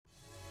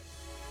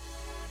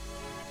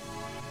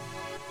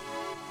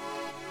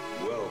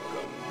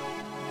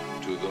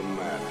the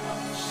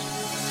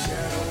madhouse.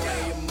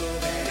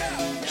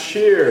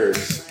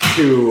 Cheers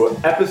to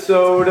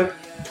episode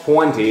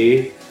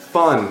 20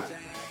 fun.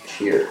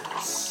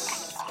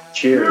 Cheers.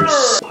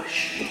 Cheers.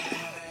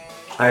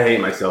 I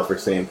hate myself for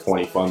saying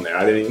 20 fun there.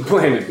 I didn't even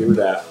plan to do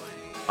that.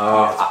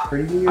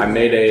 I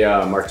made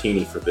a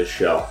martini for this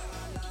show.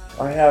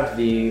 I have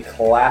the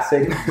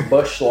classic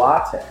Busch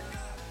Latte.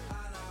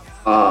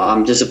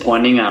 I'm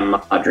disappointing. I'm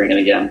not drinking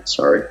again.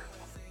 Sorry.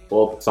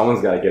 Well,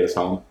 someone's got to get us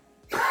home.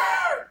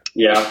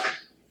 Yeah.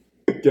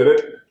 Get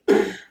it?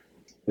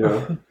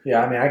 Yeah.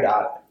 Yeah, I mean, I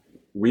got it.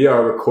 We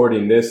are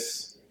recording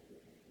this.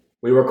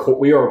 We are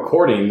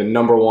recording the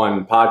number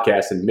one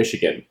podcast in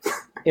Michigan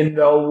In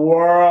the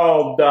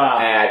world.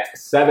 at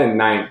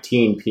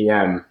 7:19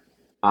 p.m.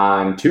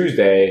 on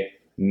Tuesday,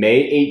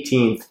 May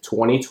 18th,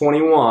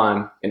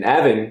 2021. And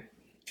Evan,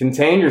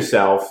 contain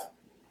yourself.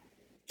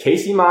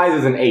 Casey Mize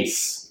is an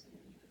ace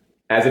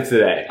as of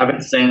today. I've been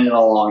saying it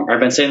all along.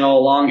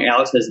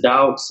 Alex has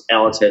doubts.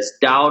 Alex has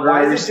Why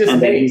is doubters. it just And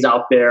then me? he's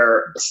out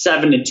there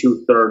 7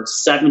 2/3,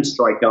 7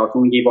 strikeouts.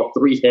 Only gave up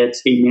 3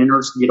 hits. He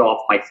managed to get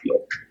off my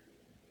field.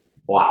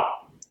 Wow.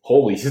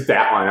 Holy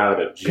stat line out of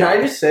the Can I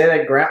gym. just say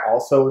that Grant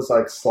also was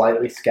like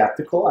slightly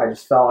skeptical? I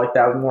just felt like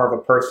that was more of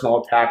a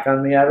personal attack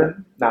on me,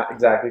 Evan. Not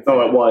exactly.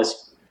 Oh, it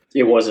was.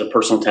 It was a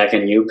personal attack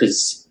on you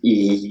because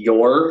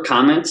your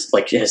comments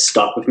has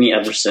stuck with me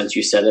ever since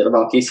you said it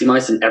about Casey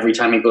Mize. And every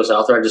time he goes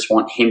out there, I just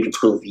want him to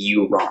prove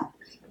you wrong.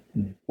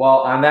 Well,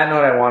 on that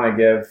note, I want to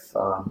give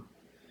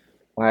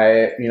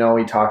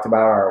we talked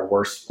about our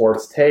worst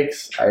sports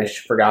takes. I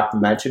forgot to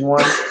mention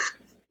one.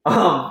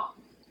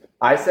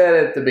 I said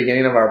at the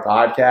beginning of our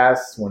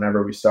podcast,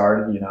 whenever we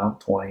started,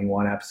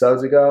 21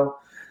 episodes ago,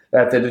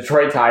 that the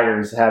Detroit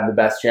Tigers have the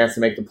best chance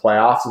to make the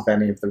playoffs of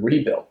any of the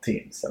rebuild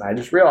teams. And I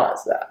just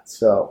realized that.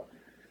 So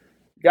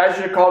you guys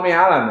should have called me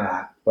out on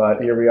that.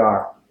 But here we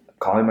are. I'm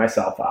calling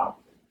myself out.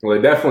 Well,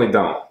 they definitely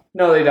don't.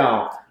 No, they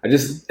don't.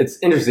 It's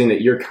interesting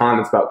that your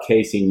comments about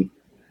Casey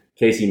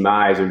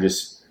Mize are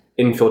just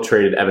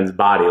infiltrated Evan's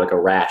body like a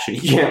rash,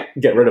 and you can't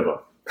get rid of them.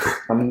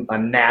 I'm a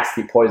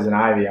nasty poison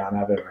ivy on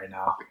Evan right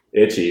now.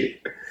 Itchy.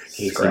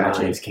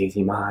 Scratchy.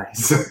 Casey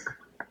Mize.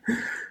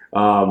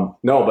 No,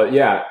 but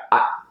yeah.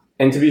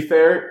 And to be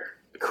fair,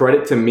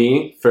 credit to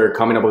me for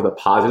coming up with a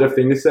positive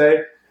thing to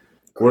say.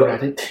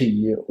 Credit to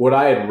you. What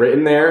I had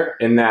written there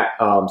in that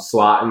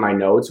slot in my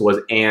notes was,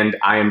 and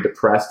I am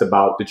depressed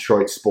about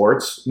Detroit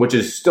sports, which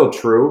is still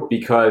true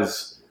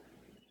because,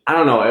 I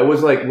don't know, it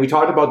was like we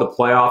talked about the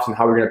playoffs and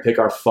how we're going to pick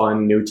our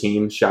fun new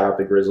team. Shout out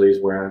the Grizzlies,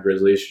 wearing a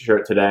Grizzlies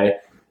shirt today.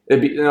 But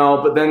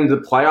then the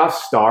playoffs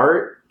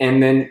start,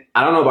 and then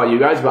I don't know about you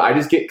guys, but I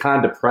just get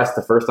kind of depressed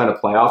the first night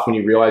of playoffs when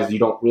you realize you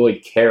don't really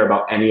care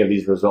about any of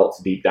these results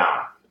deep down.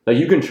 Like,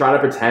 you can try to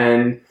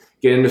pretend,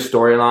 get into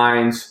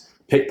storylines,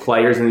 pick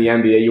players in the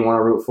NBA you want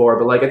to root for,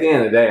 but like at the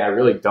end of the day, I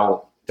really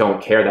don't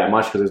care that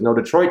much because there's no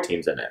Detroit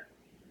teams in it.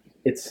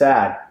 It's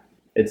sad.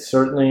 It's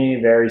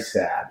certainly very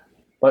sad.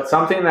 But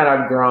something that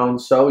I've grown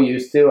so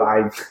used to,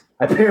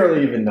 I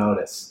barely even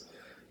notice.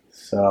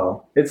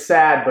 So it's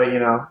sad, but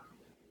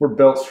we're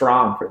built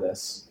strong for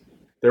this.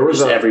 There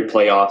was Every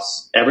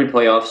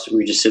playoffs,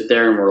 we just sit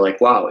there and we're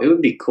like, wow, it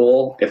would be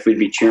cool if we'd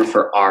be cheering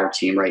for our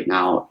team right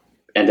now.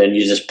 And then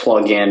you just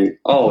plug in,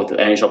 the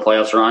NHL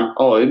playoffs are on.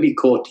 Oh, it would be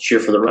cool to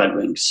cheer for the Red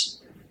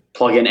Wings.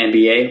 Plug in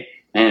NBA,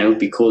 and it would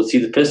be cool to see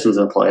the Pistons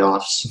in the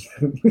playoffs.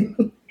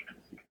 And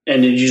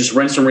then you just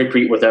rinse and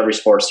repeat with every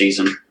sports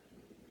season.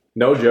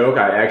 No joke,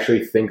 I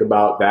actually think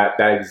about that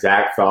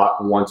exact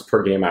thought once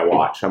per game I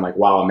watch. I'm like,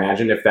 wow,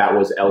 imagine if that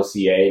was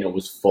LCA and it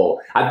was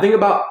full. I think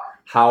about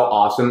how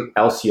awesome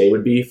LCA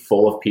would be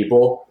full of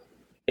people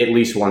at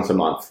least once a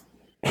month.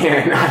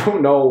 And I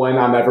don't know when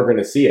I'm ever going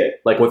to see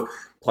it. Like with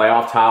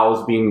playoff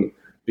towels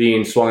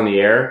being swung in the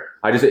air,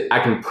 I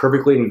can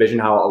perfectly envision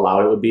how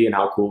loud it would be and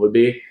how cool it would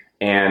be.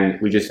 And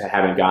we just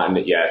haven't gotten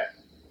it yet.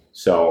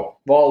 So,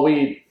 Well,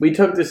 we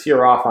took this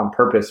year off on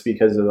purpose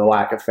because of the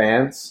lack of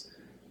fans.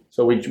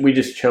 So we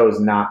just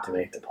chose not to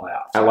make the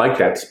playoffs. I like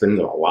that spins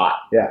it a lot.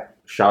 Yeah.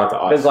 Shout out to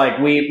us.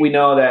 Because we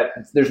know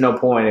that there's no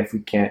point if we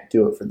can't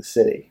do it for the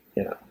city,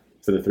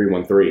 For the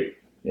 313.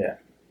 Yeah.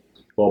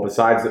 Well,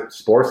 besides the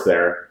sports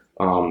there,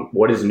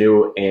 what is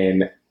new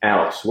in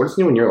Alex? What is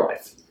new in your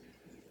life?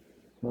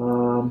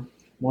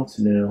 What's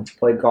new?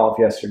 Played golf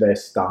yesterday,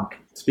 stunk.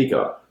 Speak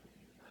up.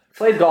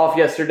 Played golf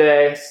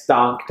yesterday,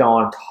 stunk. Don't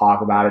want to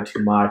talk about it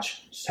too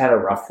much. Just had a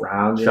rough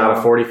round. Shot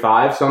a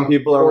 45, some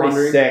people are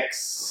wondering.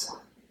 46.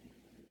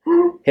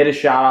 Hit a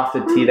shot off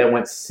the tee that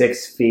went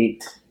 6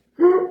 feet.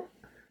 Did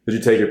you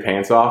take your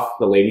pants off?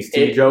 The ladies'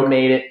 tee It joke?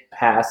 made it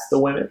past the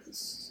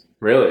women's.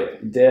 Really?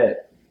 It did.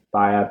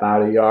 By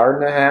about 1.5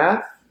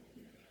 yards.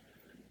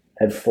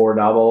 Had 4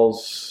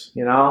 doubles.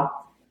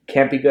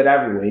 Can't be good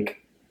every week.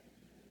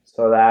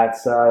 So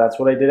that's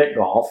what I did at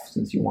golf,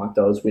 since you want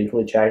those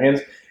weekly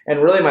check-ins.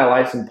 And really, my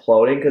life's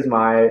imploding because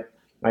my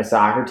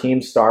soccer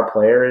team's star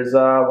player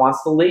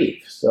wants to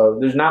leave. So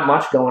there's not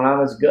much going on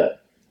that's good.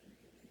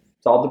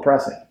 It's all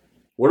depressing.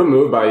 What a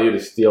move by you to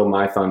steal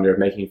my thunder,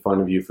 making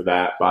fun of you for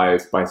that by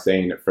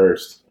saying it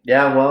first.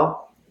 Yeah,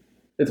 well,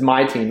 It's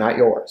my team, not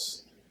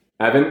yours.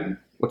 Evan,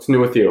 what's new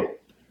with you?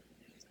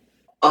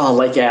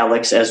 Like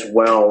Alex as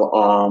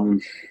well.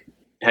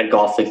 Had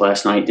golf league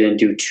last night. Didn't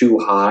do too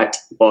hot,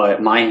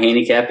 but my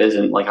handicap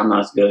isn't like I'm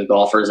not as good a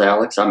golfer as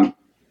Alex. I'm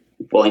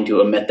willing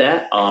to admit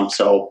that.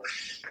 So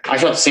I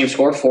shot the same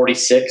score,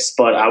 46,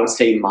 but I would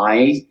say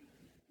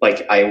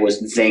I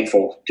was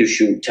thankful to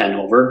shoot 10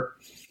 over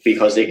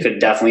because it could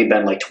definitely have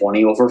been like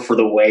 20 over for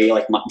the way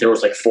there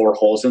was like 4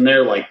 holes in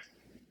there. Like,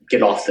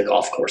 get off the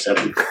golf course,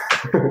 Evan.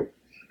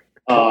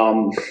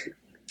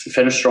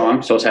 Finished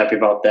strong, so I was happy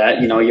about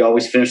that. You know, you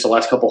always finish the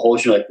last couple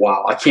holes, you're like,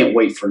 wow, I can't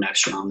wait for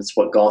next round. That's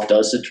what golf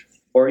does it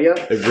for you.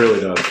 It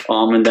really does.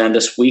 And then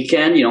this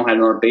weekend, had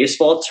another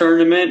baseball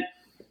tournament.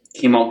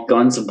 Came out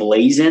guns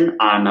blazing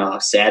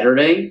on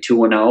Saturday,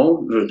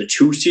 2-0. We're the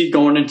 2 seed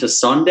going into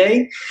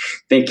Sunday.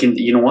 Thinking,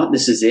 you know what,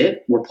 this is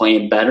it. We're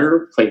playing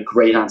better. Played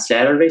great on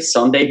Saturday.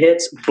 Sunday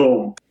hits,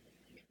 boom.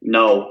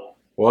 No.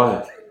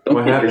 What?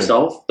 Don't kid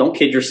yourself. Don't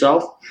kid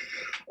yourself.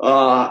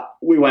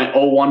 We went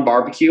 0-1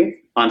 barbecue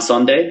on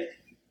Sunday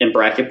in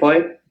bracket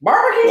play.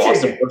 Barbecue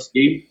Lost the chicken. first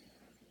game.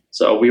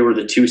 So we were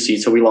the 2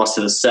 seed, so we lost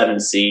to the 7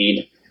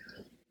 seed.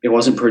 It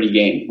wasn't a pretty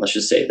game, let's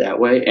just say it that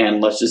way.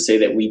 And let's just say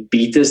that we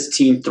beat this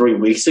team 3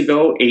 weeks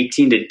ago,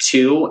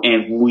 18-2,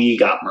 and we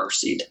got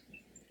mercied.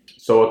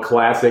 So a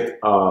classic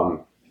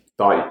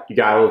thought you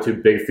got a little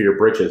too big for your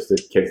britches, the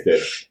kids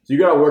did. So you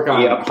got to work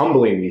on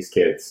humbling these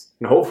kids.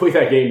 And hopefully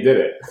that game did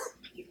it.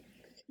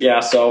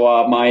 Yeah,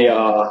 so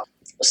my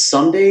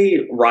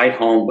Sunday ride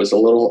home was a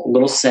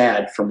little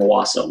sad from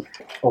Owasso.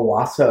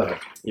 Owasso.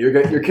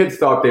 Your kids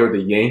thought they were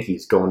the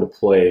Yankees going to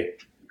play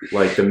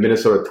like the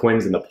Minnesota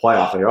Twins in the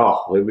playoffs. Like,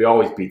 oh, we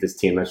always beat this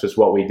team. That's just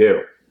what we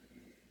do.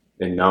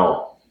 And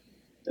no.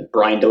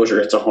 Brian Dozier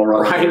hits a home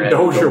run. Brian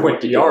Dozier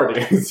went yard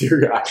against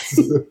you guys.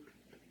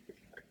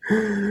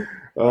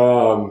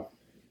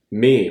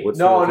 Me. What's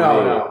new with me?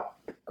 No.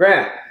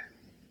 Grant,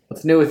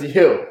 what's new with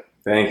you?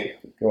 Thank you.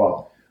 You're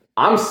welcome.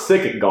 I'm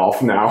sick at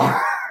golf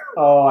now.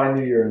 Oh, I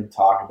knew you were going to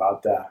talk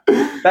about that.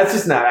 That's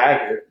just not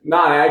accurate.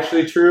 Not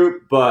actually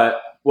true, but,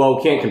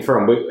 well, can't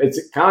confirm. It's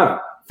kind of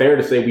fair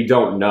to say we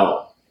don't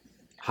know.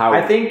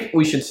 I think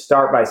we should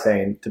start by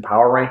saying to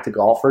power rank the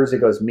golfers, it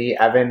goes me,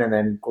 Evan, and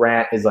then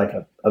Grant is like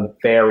a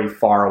very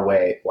far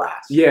away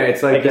last. Yeah,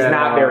 it's like he's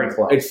not very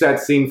close. It's that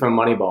scene from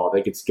Moneyball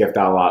that gets skipped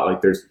out a lot.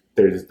 Like there's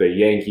the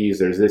Yankees,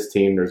 there's this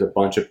team, there's a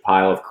bunch of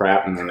pile of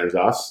crap, and then there's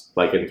us,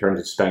 like in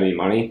terms of spending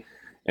money.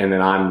 And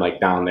then I'm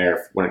like down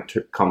there when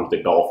it comes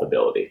to golf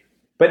ability.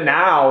 But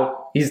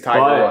now he's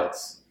Tiger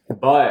Woods.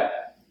 But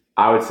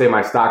I would say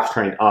my stock's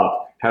trained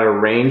up. Had a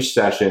range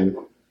session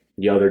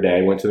the other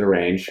day, went to the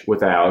range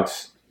with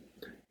Alex.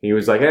 He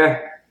was like,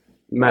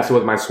 messing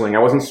with my swing. I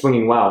wasn't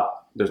swinging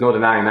well. There's no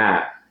denying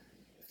that.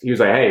 He was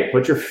like, hey,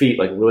 put your feet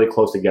like really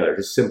close together.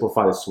 Just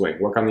simplify the swing.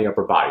 Work on the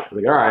upper body. I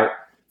was like, all right.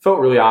 Felt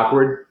really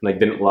awkward. Like,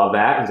 didn't love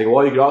that. I was like,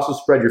 well, you could also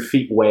spread your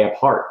feet way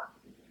apart.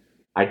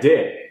 I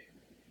did.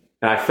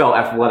 And I felt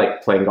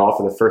athletic playing golf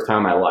for the first time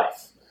in my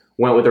life.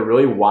 Went with a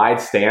really wide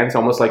stance,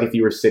 almost like if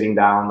you were sitting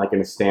down like in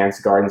a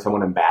stance guarding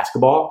someone in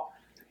basketball.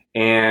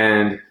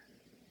 And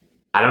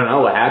I don't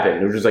know what happened.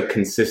 There was just like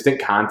consistent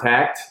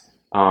contact.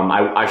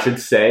 I should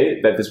say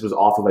that this was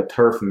off of a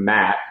turf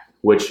mat,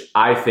 which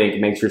I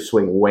think makes your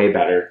swing way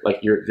better.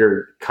 Like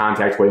your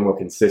contact's way more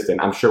consistent.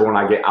 I'm sure when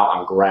I get out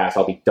on grass,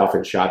 I'll be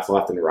duffing shots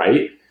left and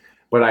right.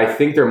 But I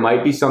think there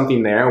might be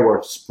something there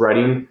where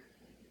spreading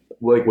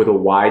like with a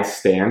wide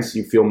stance,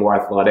 you feel more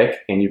athletic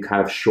and you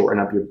kind of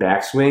shorten up your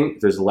backswing.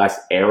 There's less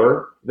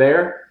error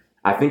there.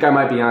 I think I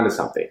might be onto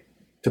something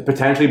to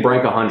potentially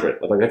break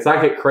 100. Like, let's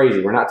not get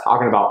crazy. We're not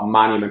talking about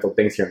monumental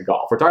things here in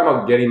golf. We're talking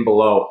about getting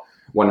below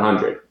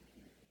 100.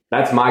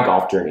 That's my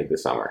golf journey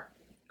this summer.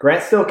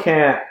 Grant still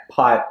can't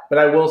putt, but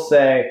I will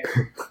say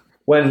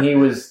when he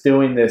was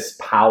doing this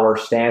power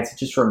stance, it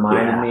just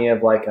reminded me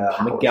of like a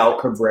Miguel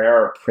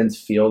Cabrera or Prince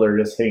Fielder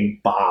just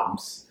hitting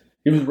bombs.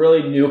 He was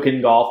really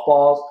nuking golf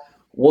balls.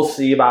 We'll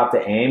see about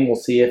the aim. We'll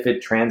see if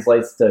it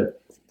translates to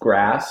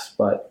grass,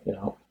 but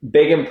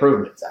big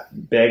improvements.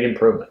 Big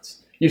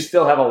improvements. You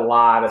still have a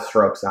lot of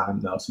strokes on him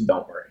though, so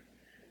don't worry.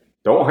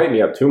 Don't hype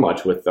me up too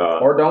much with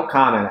or don't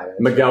comment on it.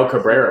 Miguel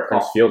Cabrera,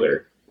 Prince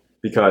Fielder,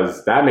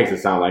 because that makes it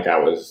sound like I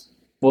was.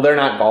 Well, they're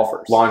not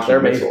golfers. They're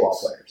baseball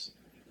players.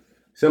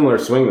 Similar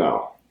swing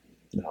though.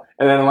 No.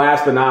 And then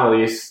last but not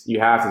least, you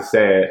have to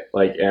say it.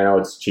 Like, I know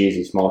it's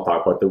cheesy small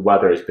talk, but the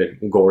weather has been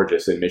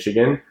gorgeous in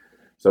Michigan.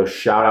 So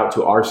shout out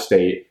to our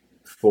state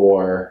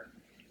for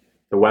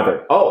the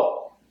weather.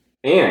 Oh,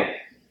 and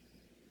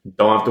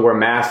don't have to wear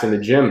masks in the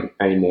gym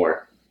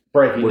anymore.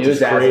 Breaking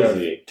news as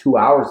of 2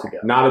 hours ago.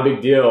 Not a big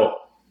deal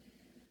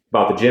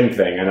about the gym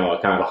thing. I know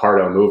it's kind of a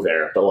hard-on move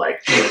there, but like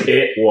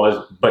it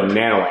was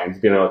banana land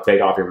being able to take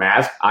off your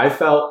mask. I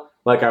felt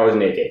like I was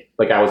naked,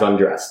 like I was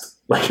undressed.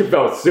 Like it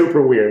felt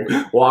super weird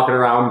walking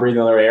around,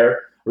 breathing other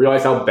air.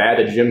 Realized how bad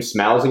the gym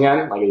smells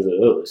again. Like it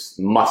was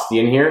musty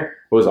in here.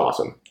 It was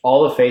awesome.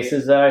 All the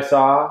faces that I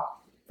saw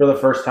for the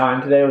first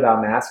time today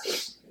without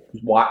masks,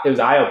 it was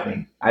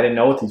eye-opening. I didn't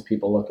know what these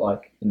people looked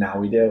like, and now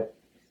we do.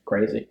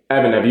 Crazy.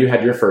 Evan, have you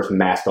had your first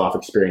mask off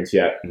experience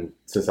yet in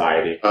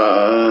society?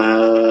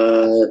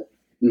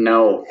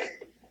 No.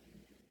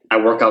 I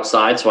work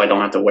outside, so I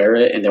don't have to wear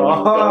it. And then when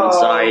we go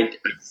inside,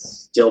 I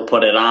still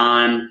put it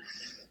on.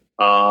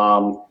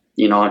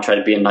 I try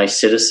to be a nice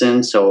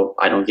citizen, so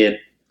I don't get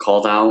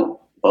called out.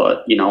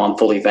 But, I'm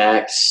fully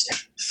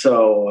vaxxed.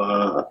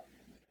 So,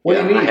 What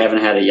do you mean? I haven't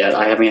had it yet.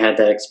 I haven't had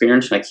that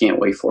experience, and I can't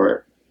wait for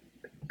it.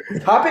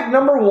 Topic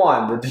number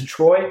 1, the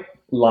Detroit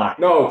Lions.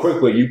 No,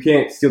 quickly, you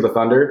can't steal the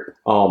thunder.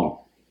 For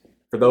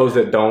those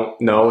that don't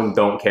know and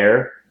don't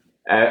care,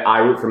 I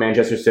root for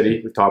Manchester City.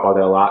 We've talked about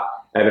that a lot.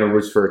 Evan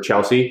roots for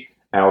Chelsea.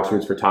 Alex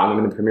roots for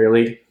Tottenham in the Premier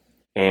League.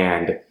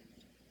 And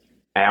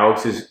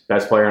Alex is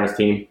best player on his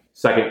team.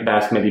 Second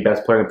best, maybe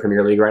best player in the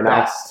Premier League right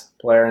now. Best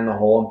player in the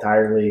whole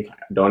entire league.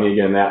 Don't need to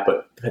get in that,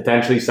 but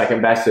potentially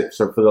second best.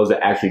 So for those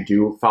that actually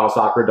do follow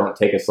soccer, don't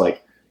take us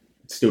like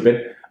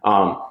stupid.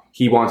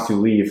 He wants to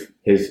leave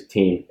his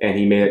team, and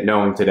he made it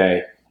known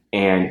today.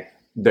 And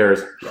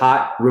there's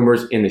hot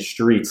rumors in the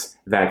streets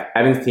that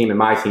Evan's team and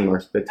my team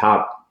are the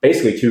top,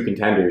 basically 2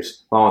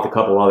 contenders, along with a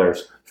couple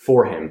others,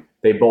 for him.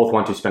 They both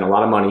want to spend a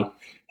lot of money.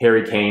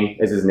 Harry Kane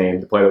is his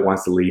name, the player that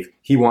wants to leave.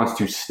 He wants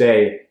to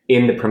stay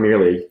in the Premier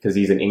League because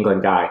he's an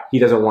England guy. He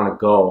doesn't want to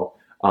go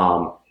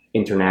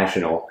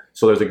international.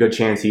 So there's a good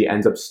chance he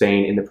ends up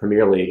staying in the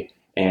Premier League.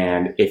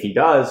 And if he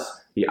does,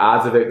 the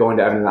odds of it going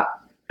to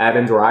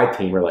Evans or I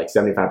team are like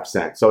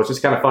 75%. So it's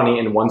just kind of funny.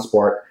 In one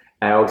sport,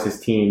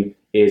 Alex's team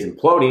is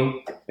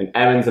imploding, and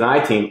Evans and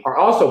I team are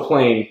also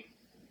playing,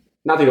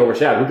 not to get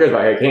overshadowed, who cares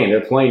about Harry Kane?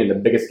 They're playing in the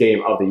biggest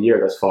game of the year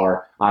thus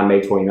far on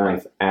May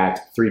 29th at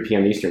 3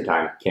 p.m. Eastern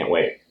time. Can't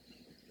wait.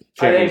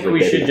 I think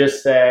we should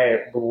just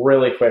say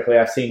really quickly,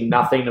 I've seen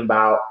nothing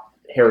about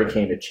Harry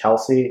Kane to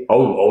Chelsea.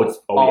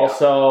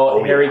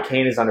 Harry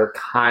Kane is under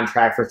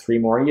contract for 3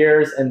 more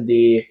years, and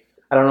I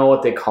don't know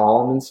what they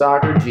call him in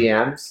soccer,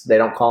 GMs. They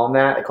don't call him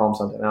that. They call him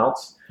something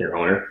else. Your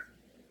owner.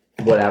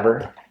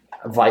 Whatever.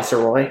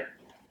 Viceroy.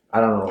 I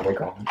don't know what they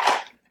call him.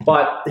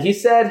 But he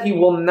said he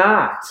will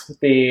not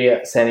be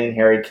sending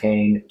Harry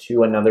Kane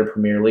to another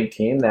Premier League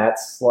team.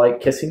 That's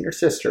like kissing your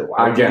sister.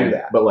 Why would you do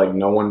that? But like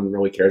no one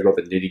really cares about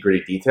the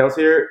nitty-gritty details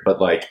here. But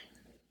like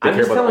I'm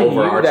just telling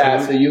you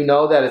that so you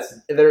know that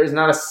there is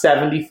not a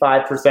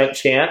 75%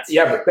 chance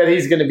that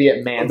he's going to be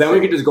at Man City. Then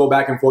we can just go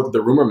back and forth with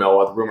the rumor mill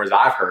with the rumors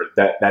I've heard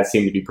that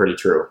seem to be pretty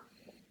true.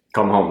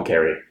 Come home,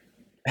 Harry.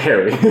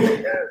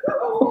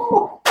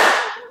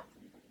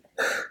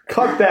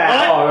 Cut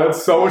that. Oh,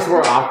 that's so much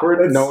more awkward.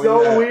 It's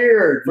so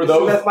weird.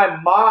 That's my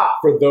mom.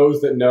 For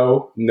those that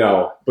know,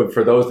 no. But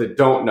for those that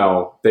don't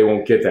know, they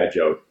won't get that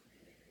joke.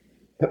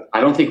 I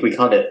don't think we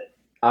cut it.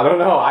 I don't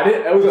know. I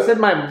didn't. You said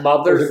my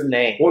mother's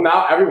name. Well,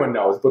 now everyone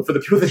knows. But for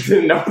the people that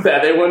didn't know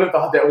that, they wouldn't have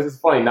thought that was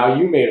just funny. Now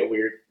you made it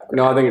weird.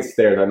 No, I think it's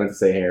stairs. I meant to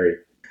say Harry.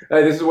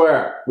 Hey, this is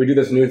where we do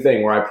this new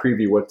thing where I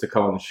preview what's to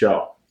come on the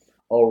show.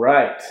 All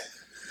right.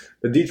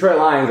 The Detroit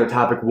Lions are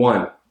topic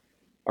 1.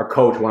 Our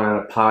coach went on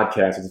a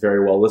podcast. It's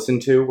very well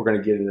listened to. We're going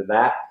to get into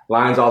that.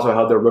 Lions also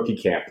held their rookie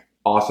camp.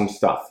 Awesome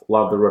stuff.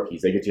 Love the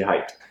rookies. They get you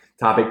hyped.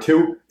 Topic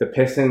 2, the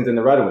Pistons and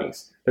the Red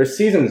Wings. Their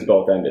seasons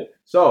both ended.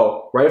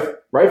 So,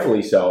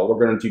 rightfully so, we're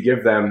going to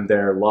give them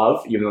their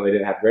love, even though they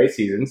didn't have great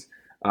seasons.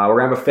 We're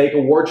going to have a fake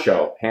award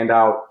show, hand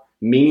out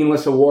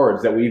meaningless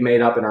awards that we've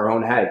made up in our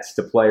own heads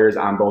to players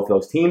on both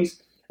those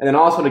teams. And then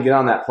also to get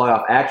on that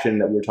playoff action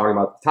that we were talking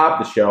about at the top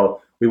of the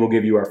show, we will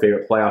give you our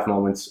favorite playoff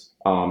moments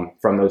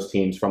from those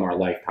teams from our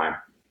lifetime.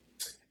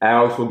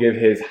 Alex will give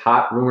his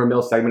hot rumor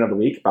mill segment of the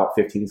week, about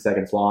 15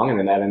 seconds long, and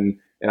then Evan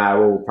and I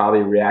will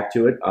probably react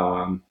to it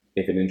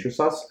if it interests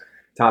us.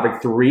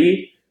 Topic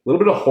 3, a little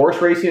bit of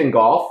horse racing and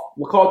golf.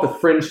 We'll call it the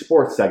fringe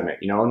sports segment.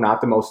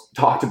 Not the most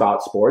talked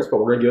about sports, but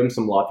we're going to give them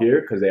some love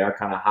here because they are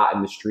kind of hot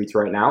in the streets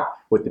right now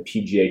with the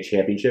PGA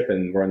Championship,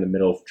 and we're in the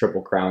middle of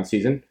Triple Crown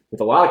season with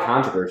a lot of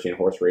controversy in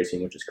horse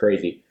racing, which is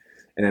crazy.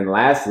 And then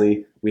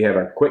lastly, we have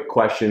our quick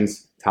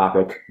questions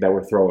topic that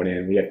we're throwing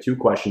in. We have 2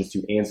 questions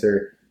to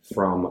answer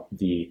from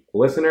the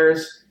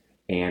listeners,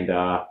 and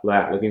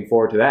looking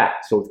forward to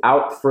that. So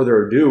without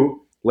further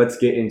ado, let's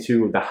get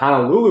into the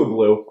Honolulu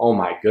Blue. Oh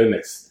my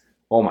goodness.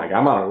 Oh my God,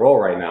 I'm on a roll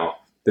right now.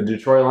 The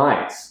Detroit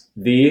Lions,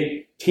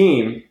 the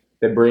team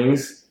that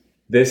brings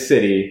this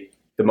city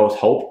the most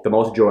hope, the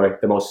most joy,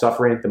 the most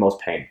suffering, the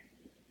most pain.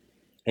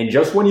 And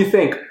just when you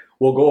think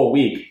we'll go a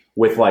week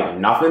with like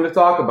nothing to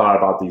talk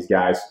about these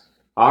guys,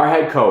 our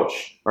head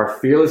coach, our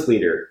fearless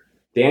leader,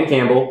 Dan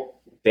Campbell,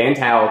 Dan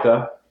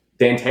Talica,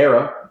 Dan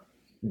Terra,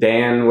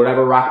 Dan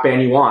whatever rock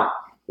band you want,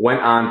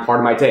 went on Part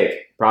of My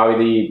Take,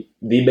 probably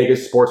the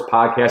biggest sports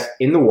podcast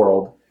in the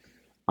world.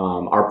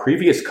 Our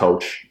previous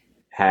coach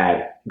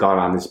had gone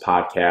on this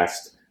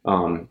podcast,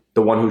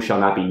 the one who shall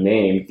not be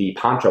named, the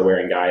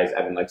poncho-wearing guy, as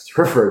Evan likes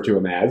to refer to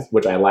him as,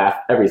 which I laugh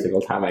every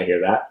single time I hear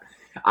that.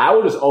 I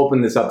will just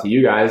open this up to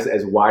you guys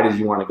as wide as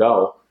you want to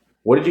go.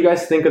 What did you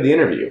guys think of the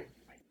interview?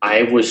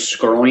 I was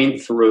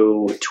scrolling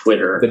through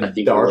Twitter, The I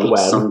think dark late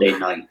web. Sunday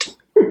night.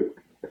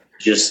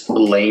 just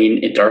laying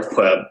in Darth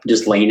Webb,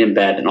 just laying in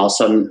bed, and all of a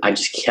sudden I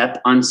just kept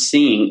on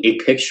seeing a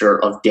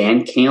picture of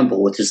Dan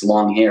Campbell with his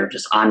long hair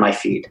just on my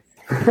feed.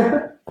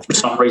 For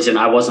some reason,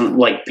 I wasn't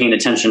like paying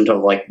attention to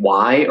like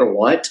why or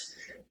what,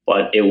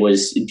 but it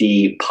was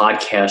the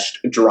podcast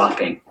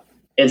dropping.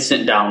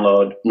 Instant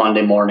download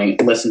Monday morning.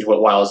 Listen to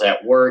it while I was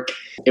at work.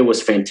 It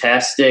was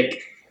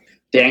fantastic.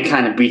 Dan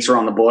kind of beats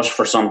around the bush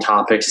for some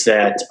topics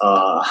that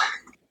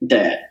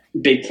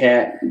Big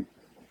Cat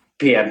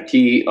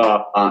PFT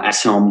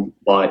asked him,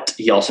 but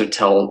he also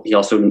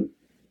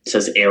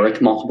says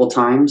Eric multiple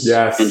times.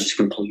 Yes. And just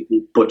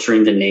completely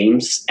butchering the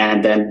names.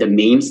 And then the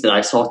memes that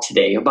I saw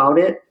today about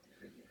it,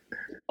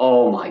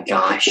 oh my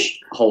gosh,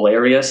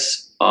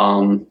 hilarious.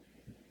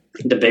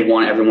 The big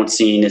one everyone's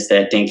seen is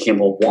that Dan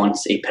Campbell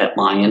wants a pet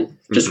lion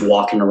just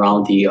walking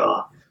around the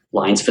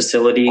Lions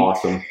facility.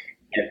 Awesome.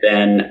 And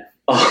then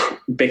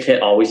Big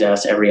Hit always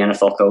asks every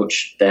NFL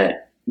coach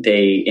that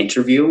they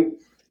interview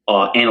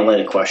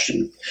analytic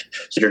question.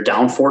 So you're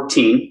down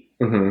 14,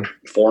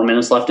 4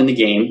 minutes left in the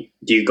game.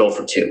 Do you go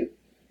for 2?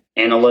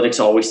 Analytics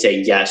always say,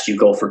 yes, you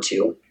go for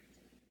 2.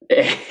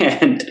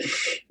 And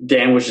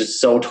Dan was just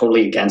so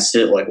totally against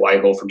it. Like, why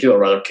go for 2? I'd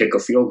rather kick a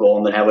field goal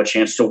and then have a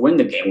chance to win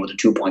the game with a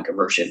 2-point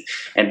conversion.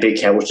 And Big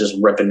Cat was just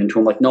ripping into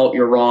him like, nope,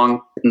 you're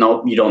wrong.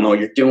 Nope, you don't know what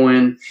you're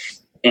doing.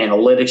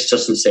 Analytics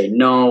doesn't say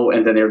no.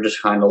 And then they're just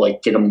kind of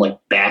like get them like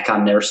back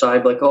on their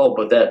side. Like, oh,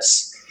 but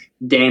that's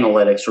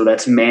Danalytics or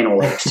that's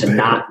Manalytics to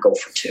not go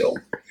for 2.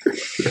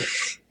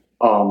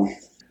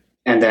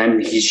 And then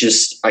he's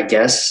just, I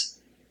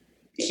guess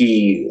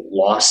he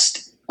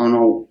lost, I don't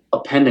know,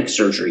 appendix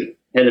surgery.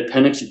 Had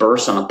appendix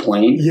burst on a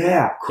plane.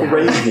 Yeah,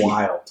 crazy.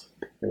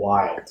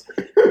 Wild.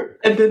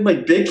 And then,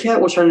 like, Big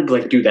Cat was trying to be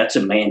like, dude, that's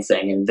a man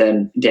thing. And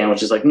then Dan was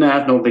just like,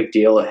 nah, no big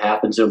deal. It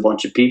happens to a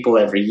bunch of people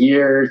every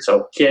year. It's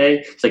okay.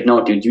 It's like,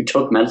 no, dude, you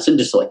took medicine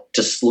just like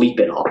to sleep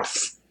it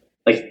off.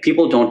 Like,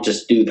 people don't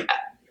just do that.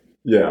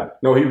 Yeah.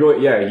 No,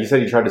 he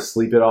said he tried to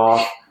sleep it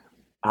off.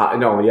 He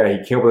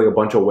came up with like a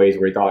bunch of ways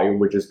where he thought it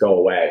would just go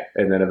away.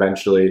 And then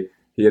eventually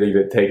he had to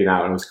get taken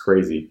out, and it was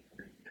crazy.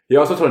 He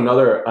also told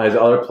his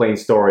other plane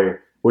story,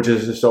 which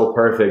is just so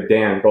perfect.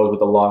 Dan goes with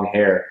the long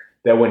hair.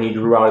 That when he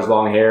grew out his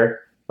long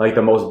hair, like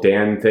the most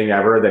Dan thing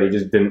ever, that he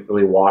just didn't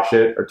really wash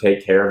it or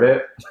take care of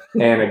it.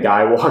 And a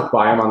guy walked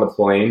by him on the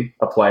plane,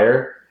 a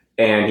player,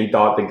 and he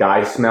thought the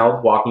guy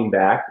smelled walking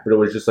back, but it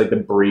was just like the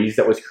breeze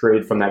that was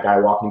created from that guy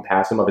walking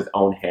past him of his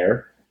own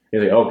hair.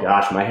 He's like, oh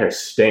gosh, my hair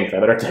stinks. I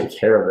better take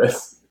care of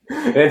this.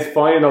 And it's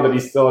funny to know that he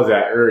still has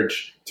that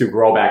urge to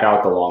grow back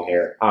out the long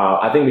hair.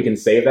 I think we can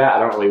save that. I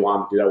don't really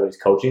want him to do that when he's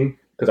coaching,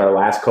 because our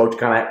last coach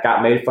kind of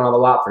got made fun of a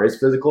lot for his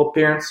physical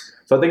appearance.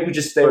 So I think we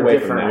just stay away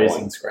from that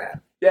reasons, Grant.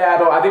 Yeah,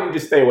 but I think we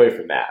just stay away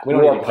from that. We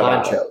don't wore need to cut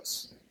out.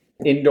 ponchos.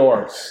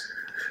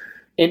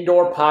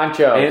 Indoor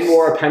ponchos. And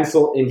wore a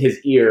pencil in his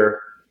ear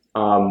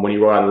when he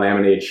wrote on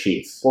laminated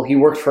sheets. Well, he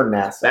worked for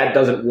NASA. That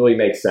doesn't really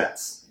make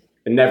sense.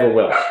 It never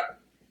will.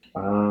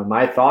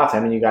 My thoughts, I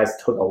mean, you guys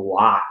took a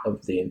lot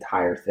of the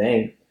entire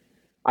thing.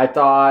 I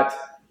thought,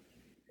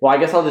 well, I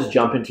guess I'll just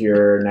jump into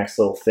your next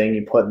little thing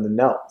you put in the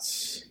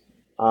notes.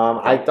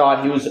 I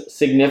thought he was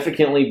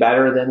significantly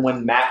better than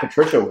when Matt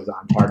Patricia was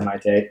on, pardon my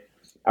take.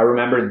 I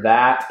remember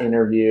that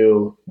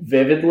interview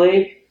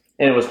vividly,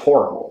 and it was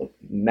horrible.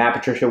 Matt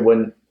Patricia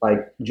wouldn't,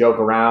 like, joke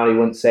around. He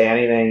wouldn't say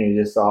anything. He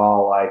just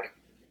all, like,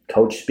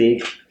 coach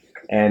speak.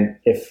 And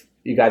if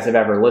you guys have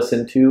ever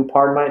listened to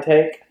Pardon My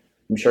Take,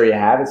 I'm sure you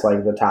have. It's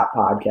like the top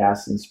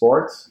podcast in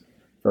sports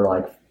for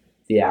like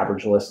the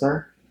average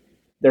listener.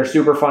 They're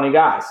super funny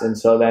guys. And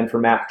so then for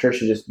Matt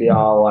Patricia just be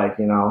all like,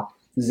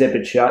 zip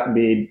it shut and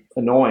be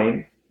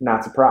annoying,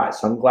 not surprised.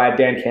 So I'm glad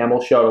Dan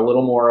Campbell showed a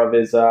little more of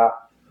his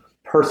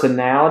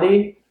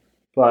personality,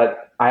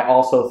 but I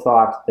also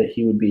thought that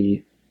he would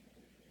be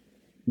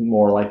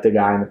more like the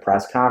guy in the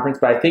press conference.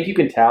 But I think you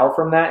can tell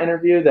from that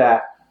interview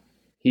that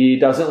he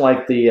doesn't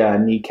like the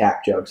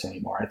kneecap jokes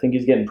anymore. I think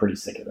he's getting pretty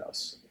sick of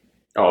those.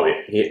 Oh,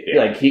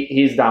 yeah.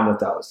 He's done with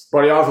those.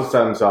 But he also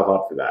set himself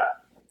up for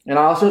that. And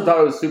I also thought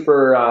it was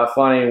super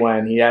funny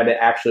when he had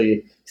to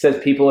he says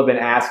people have been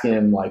asking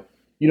him, like,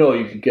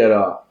 you could get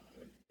a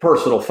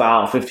personal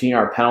foul,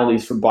 15-yard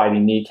penalties for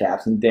biting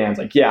kneecaps. And Dan's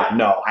like, yeah,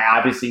 no, I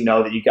obviously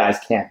know that you guys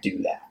can't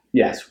do that.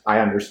 Yes, I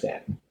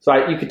understand.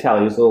 So you could tell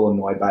he was a little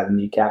annoyed by the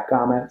kneecap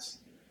comments.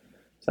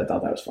 So I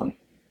thought that was funny.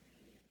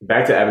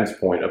 Back to Evan's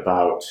point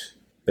about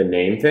the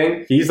name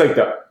thing. He's like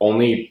the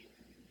only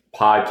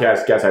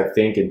podcast guest, I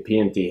think, in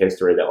PNT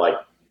history that like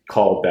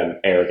called them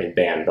Eric and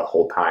Dan the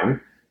whole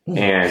time.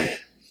 And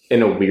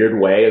in a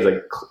weird way, it was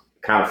like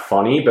kind of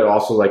funny, but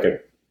also like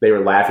they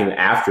were laughing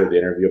after the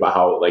interview about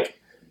how like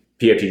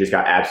PFT just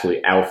got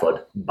absolutely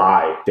alphaed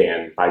by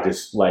Dan by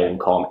just letting him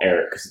call him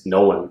Eric, because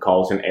no one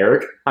calls him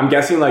Eric. I'm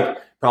guessing like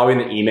probably in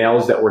the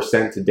emails that were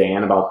sent to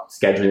Dan about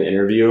scheduling the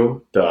interview,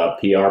 the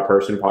PR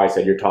person probably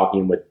said, you're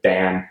talking with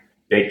Dan,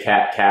 Big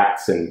Cat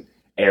Cats, and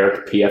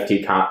Eric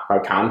PFT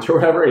Comms or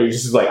whatever. And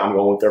he's just like, I'm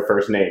going with their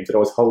first names. And it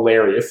was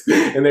hilarious.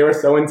 And they were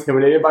so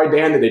intimidated by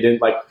Dan that they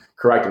didn't like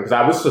correct him. Because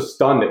I was so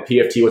stunned that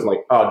PFT was like,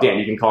 oh, Dan,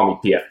 you can call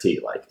me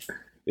PFT. Like,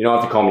 You don't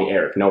have to call me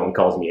Eric. No one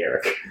calls me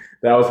Eric.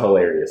 That was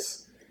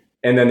hilarious.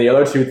 And then the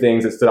other two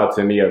things that stood out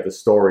to me are the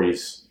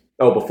stories.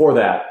 Oh, before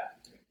that,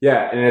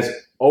 yeah, and as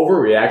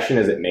overreaction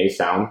as it may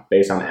sound,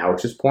 based on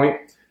Alex's point,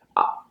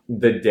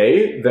 the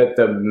day that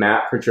the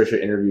Matt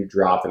Patricia interview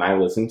dropped and I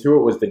listened to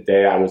it was the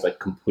day I was like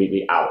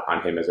completely out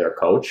on him as our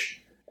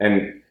coach.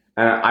 And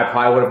I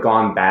probably would have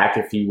gone back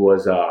if he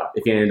was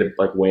if he ended up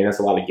like winning us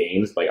a lot of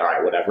games. Like, all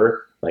right,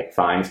 whatever. Like,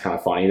 fine. It's kind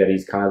of funny that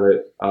he's kind of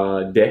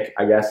a dick,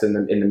 I guess, in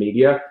the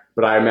media.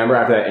 But I remember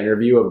after that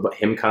interview of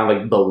him kind of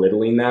like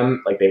belittling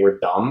them, like they were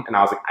dumb. And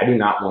I was like, I do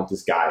not want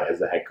this guy as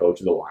the head coach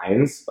of the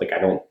Lions. Like, I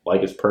don't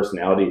like his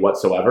personality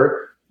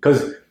whatsoever.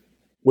 Because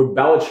with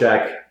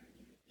Belichick,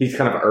 he's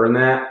kind of earned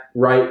that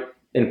right.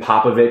 In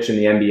Popovich in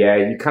the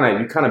NBA, you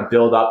kind of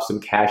build up some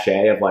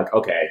cachet of like,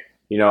 okay,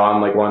 you know, I'm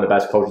like one of the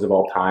best coaches of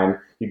all time.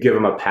 You give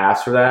him a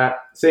pass for that.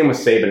 Same with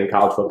Saban in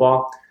college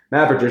football.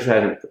 Matt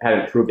Patricia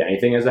hadn't proved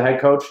anything as a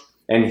head coach.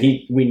 And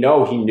we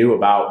know he knew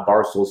about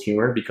Barstool's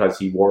humor because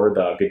he wore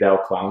the Goodell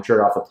clown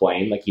shirt off the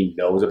plane. Like, he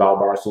knows about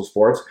Barstool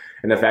Sports.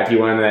 And the fact he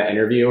went into that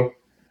interview,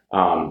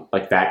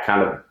 like that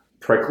kind of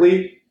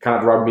prickly, kind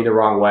of rubbed me the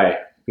wrong way.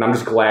 And I'm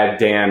just glad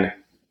Dan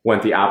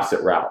went the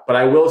opposite route. But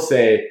I will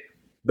say,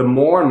 the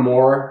more and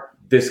more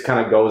this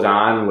kind of goes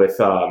on with,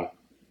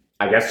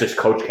 I guess, just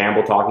Coach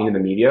Campbell talking to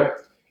the media,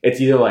 it's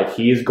either like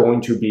he's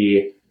going to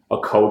be a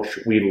coach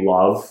we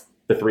love,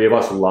 the three of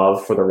us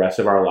love for the rest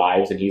of our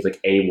lives, and he's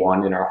like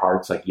A1 in our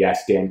hearts. Like,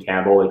 yes, Dan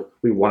Campbell, like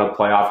we won a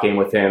playoff game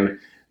with him.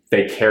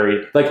 They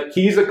carried, like,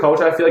 he's a coach,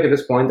 I feel like at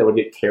this point, that would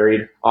get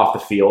carried off the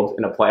field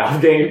in a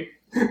playoff game,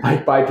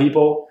 like by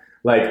people.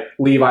 Like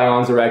Levi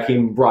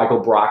Onzarekim,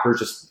 Michael Brockers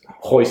just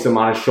hoist him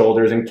on his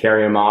shoulders and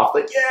carry him off.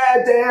 Like,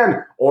 yeah,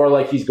 Dan. Or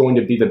like he's going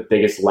to be the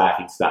biggest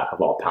laughing stock of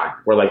all time.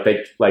 Where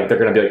they're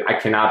going to be like, I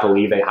cannot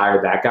believe they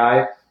hired that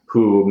guy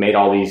who made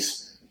all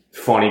these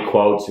funny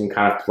quotes and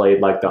kind of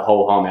played like the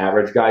ho-hum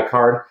average guy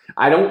card.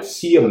 I don't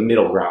see a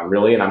middle ground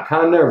really, and I'm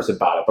kind of nervous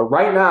about it. But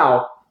right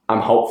now,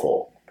 I'm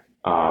hopeful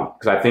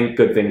because I think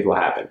good things will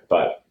happen.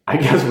 But I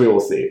guess we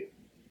will see.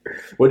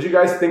 What do you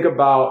guys think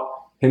about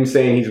him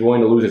saying he's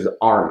willing to lose his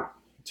arm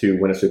to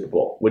win a Super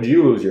Bowl? Would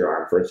you lose your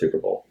arm for a Super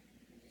Bowl?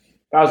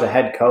 If I was a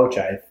head coach,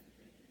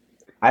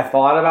 I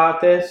thought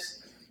about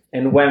this,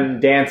 and when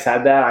Dan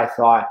said that, I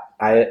thought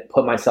I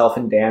put myself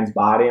in Dan's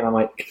body,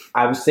 and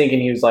I was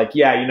thinking he was like,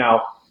 yeah, you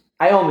know,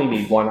 I only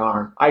need one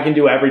arm. I can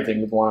do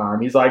everything with one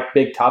arm. He's like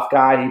big tough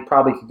guy. He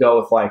probably could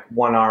go with like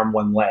one arm,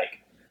 one leg.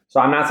 So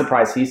I'm not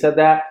surprised he said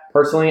that.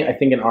 Personally, I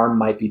think an arm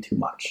might be too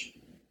much.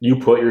 You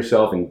put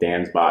yourself in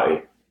Dan's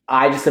body.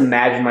 I just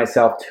imagine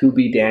myself to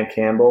be Dan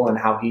Campbell and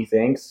how he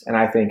thinks, and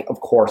I think, of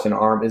course, an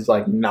arm is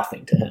like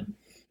nothing to him.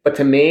 But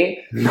to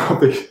me,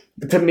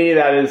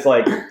 that is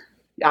like,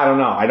 I don't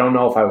know. I don't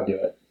know if I would do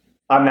it.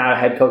 I'm not a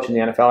head coach in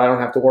the NFL. I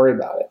don't have to worry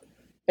about it.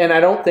 And I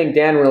don't think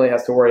Dan really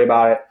has to worry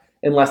about it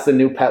unless the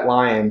new pet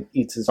lion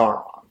eats his arm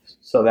off.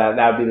 So that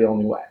would be the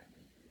only way.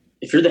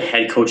 If you're the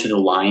head coach of the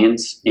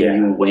Lions and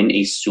you win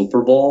a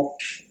Super Bowl,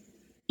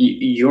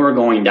 you're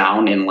going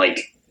down in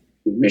like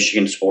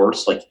Michigan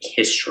sports, like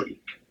history.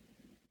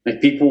 Like,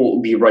 people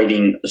will be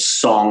writing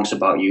songs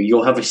about you.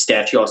 You'll have a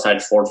statue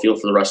outside Ford Field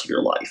for the rest of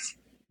your life.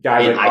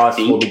 Guys like us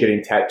will be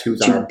getting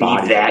tattoos on our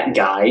body. To be that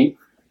guy,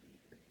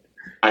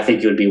 I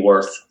think it would be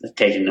worth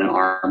taking an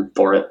arm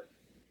for it.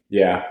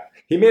 Yeah.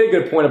 He made a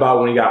good point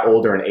about when he got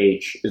older in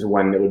age is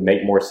when it would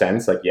make more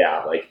sense. Like,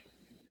 yeah, like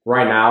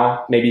right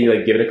now, maybe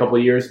like give it a couple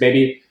of years.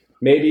 Maybe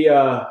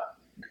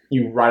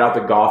you ride out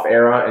the golf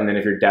era, and then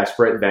if you're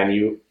desperate, then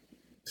you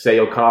say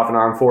you'll cut off an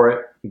arm for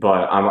it.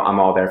 But I'm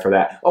all there for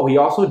that. Oh, he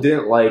also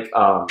didn't like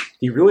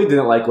he really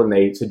didn't like when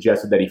they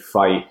suggested that he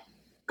fight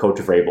Coach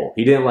Vrabel.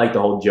 He didn't like the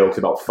whole jokes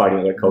about fighting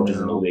other coaches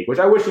in the league, which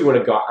I wish he would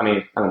have got. I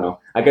mean, I don't know.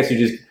 I guess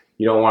you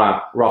don't want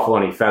to ruffle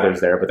any feathers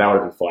there, but that would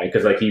have been funny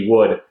because like he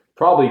would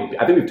probably.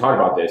 I think we've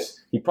talked about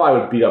this. He probably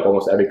would beat up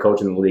almost every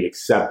coach in the league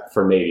except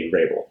for maybe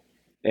Vrabel.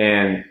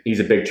 And he's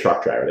a big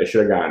truck driver. They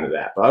should have gotten into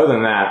that. But other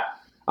than that,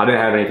 I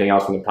didn't have anything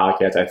else from the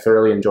podcast. I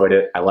thoroughly enjoyed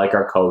it. I like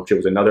our coach. It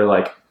was another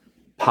like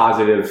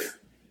positive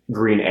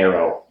green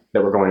arrow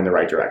that we're going in the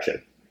right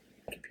direction.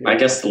 I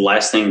guess the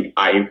last thing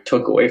I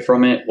took away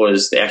from it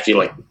was actually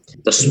like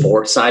the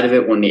sports side of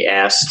it when they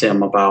asked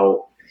him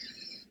about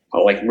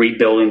like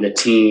rebuilding the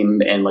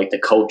team and like the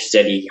coach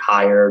that he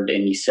hired,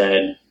 and he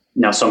said,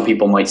 now some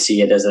people might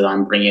see it as that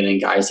I'm bringing in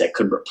guys that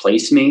could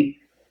replace me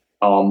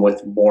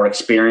with more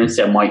experience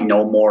that might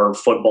know more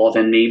football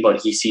than me, but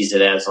he sees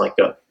it as like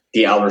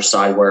the other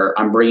side where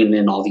I'm bringing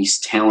in all these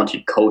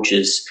talented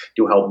coaches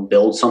to help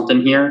build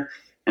something here.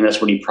 And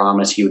that's what he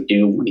promised he would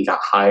do when he got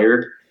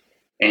hired.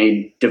 And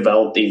he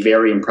developed a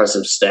very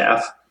impressive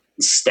staff.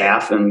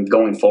 And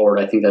going forward,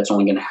 I think that's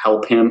only going to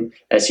help him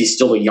as he's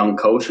still a young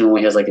coach and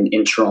only has like an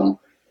interim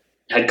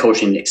head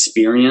coaching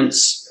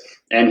experience.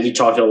 And he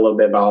talked a little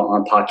bit about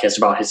on a podcast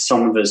about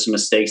some of his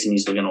mistakes, and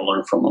he's going to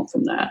learn from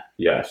that.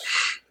 Yes.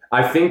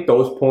 I think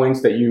those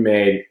points that you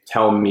made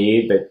tell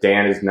me that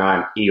Dan is not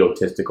an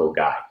egotistical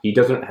guy. He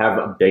doesn't have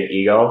a big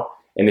ego.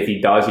 And if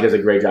he does a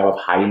great job of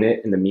hiding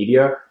it in the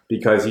media.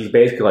 Because he's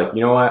basically like,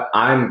 you know what,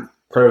 I'm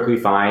perfectly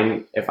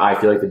fine if I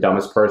feel like the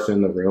dumbest person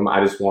in the room.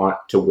 I just want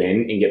to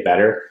win and get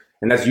better.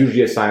 And that's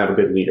usually a sign of a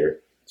good leader.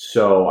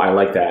 So I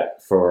like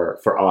that for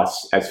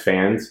us as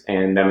fans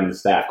and them and the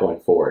staff going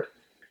forward.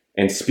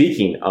 And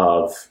speaking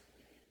of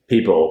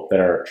people that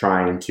are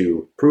trying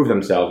to prove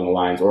themselves in the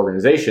Lions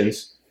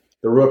organizations,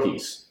 the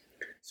rookies.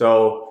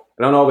 So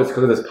I don't know if it's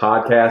because of this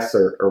podcast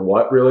or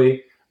what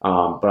really,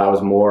 but I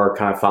was more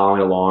kind of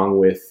following along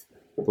with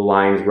the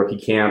Lions rookie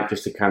camp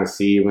just to kind of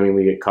see when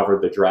we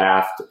covered the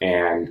draft,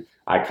 and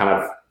I kind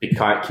of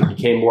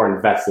became more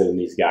invested in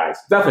these guys.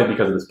 Definitely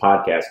because of this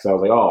podcast, because I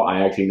was like, oh,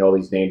 I actually know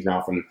these names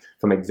now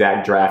from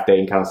exact draft day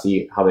and kind of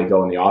see how they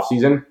go in the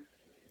offseason.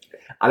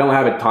 I don't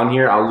have a ton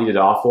here. I'll lead it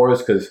off for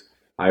us because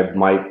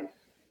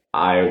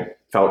I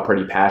felt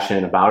pretty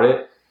passionate about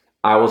it.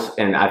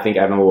 And I think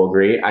Evan will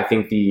agree. I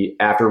think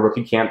after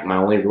rookie camp, my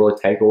only real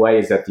takeaway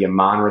is that the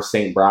Amon-Ra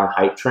St. Brown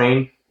hype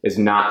train is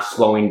not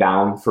slowing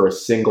down for a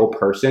single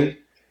person.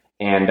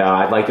 And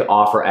I'd like to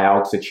offer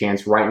Alex a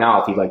chance right now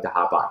if he'd like to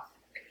hop on.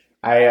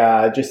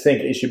 I just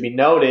think it should be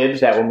noted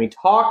that when we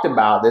talked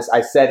about this,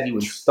 I said he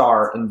would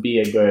start and be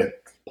a good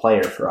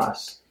player for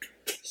us.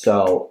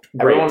 So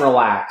everyone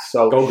relax.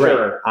 So go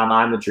sure, great. I'm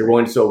on the You're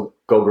train. going to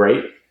go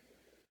great.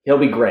 He'll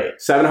be great.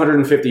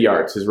 750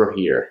 yards his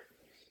rookie year.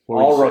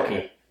 All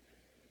rookie.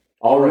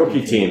 All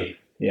rookie team.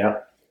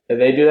 Yep. Did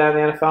they do that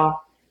in the NFL?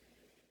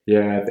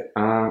 Yeah,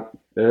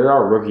 there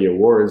are rookie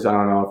awards. I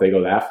don't know if they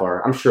go that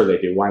far. I'm sure they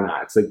do. Why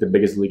not? It's like the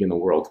biggest league in the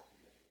world.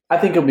 I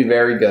think he'll be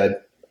very good.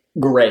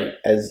 Great.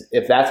 As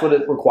if that's what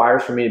it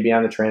requires for me to be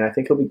on the train, I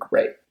think he'll be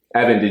great.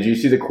 Evan, did you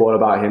see the quote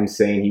about him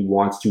saying he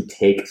wants to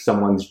take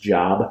someone's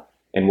job?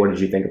 And what did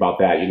you think about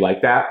that? You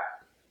like that?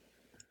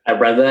 I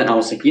read that and I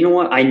was like, you know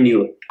what? I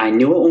knew it. I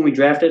knew it when we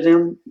drafted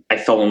him. I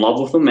fell in love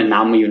with him, and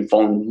now I'm even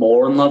falling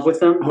more in love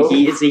with him. Oh.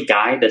 He is a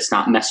guy that's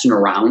not messing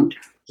around.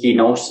 He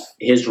knows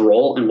his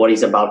role and what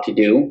he's about to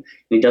do, and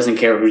he doesn't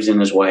care who's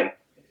in his way.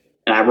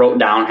 And I wrote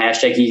down,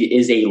 hashtag he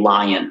is a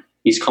lion.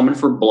 He's coming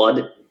for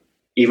blood.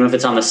 Even if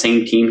it's on the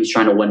same team, he's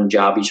trying to win a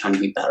job. He's trying to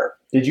be better.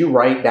 Did you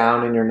write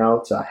down in your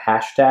notes a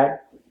hashtag?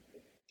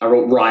 I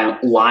wrote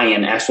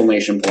lion,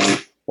 exclamation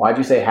point. Why'd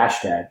you say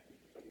hashtag?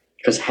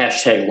 Because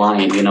hashtag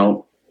lion, you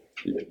know?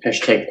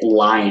 Hashtag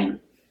lion.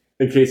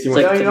 In case you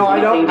It's want like- No, I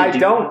thing to do.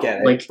 don't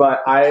get it. Like-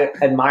 but I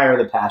admire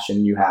the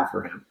passion you have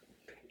for him.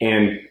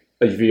 And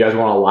if you guys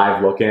want a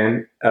live look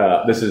in,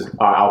 this is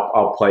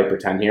I'll play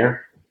pretend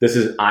here.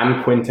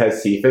 I'm Quintez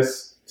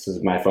Cephas. This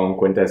is my phone,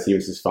 Quintez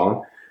Cephas'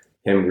 phone.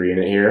 Him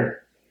reading it here.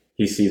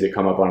 He sees it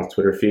come up on his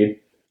Twitter feed.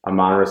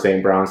 Amon-Ra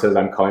St. Brown says,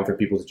 "I'm calling for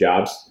people's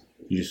jobs."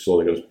 He just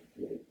slowly goes.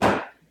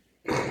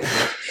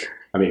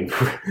 I mean,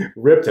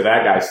 rip to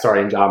that guy's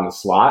starting job in the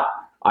slot.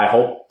 I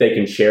hope they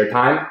can share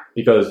time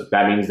because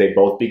that means they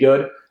both be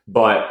good.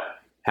 But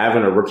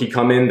having a rookie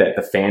come in that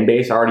the fan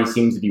base already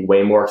seems to be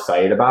way more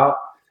excited about.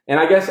 And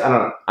I guess, I don't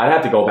know, I'd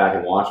have to go back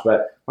and watch,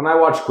 but when I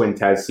watched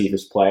Quintez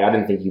Cephas play, I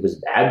didn't think he was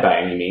bad by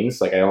any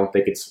means. Like, I don't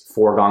think it's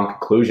foregone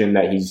conclusion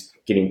that he's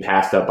getting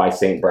passed up by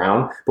St.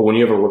 Brown. But when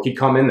you have a rookie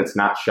come in that's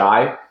not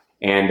shy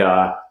and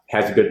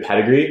has a good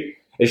pedigree,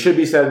 it should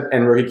be said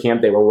in rookie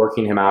camp they were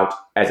working him out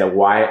as the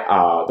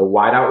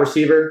wide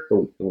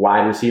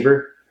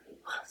receiver.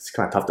 It's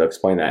kind of tough to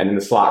explain that. And then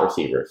the slot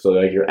receiver. So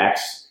like your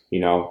X,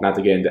 not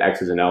to get into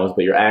X's and O's,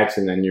 but your X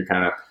and then your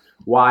kind of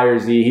Y or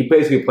Z. He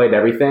basically played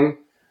everything.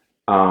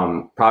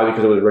 Probably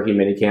because it was rookie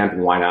minicamp,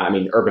 and why not? I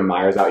mean, Urban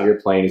Meyer's out here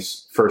playing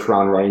his first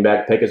round running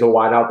back pick as a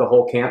wideout the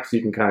whole camp, so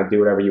you can kind of do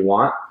whatever you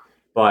want.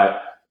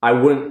 But I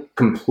wouldn't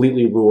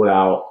completely rule it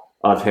out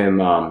of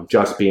him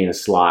just being a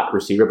slot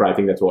receiver, but I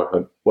think that's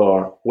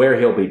where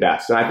he'll be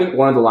best. And I think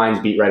one of the Lions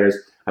beat writers,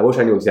 I wish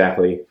I knew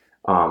exactly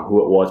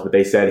who it was, but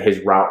they said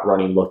his route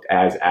running looked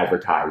as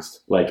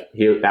advertised. Like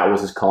that was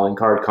his calling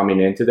card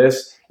coming into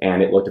this,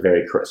 and it looked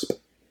very crisp.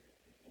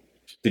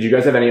 Did you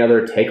guys have any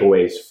other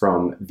takeaways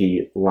from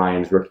the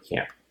Lions rookie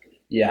camp?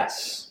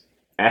 Yes.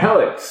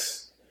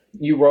 Alex.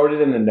 You wrote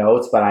it in the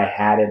notes, but I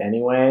had it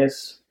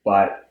anyways.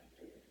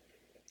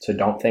 So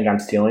don't think I'm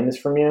stealing this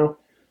from you.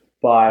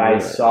 But I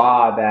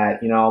saw that,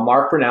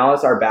 Mark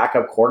Brunellis, our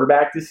backup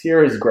quarterback this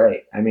year, is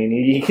great. I mean,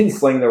 he can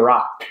sling the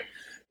rock.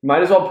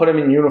 Might as well put him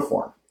in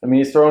uniform. I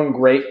mean, he's throwing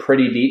great,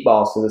 pretty deep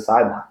balls to the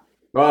sideline.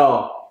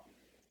 Well,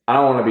 I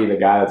don't want to be the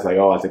guy that's like,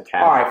 oh, it's a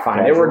cat. All right,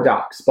 fine. They were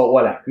ducks, but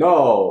whatever.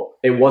 No,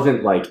 it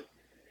wasn't like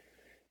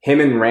him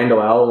and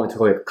Randall L. only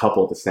took like a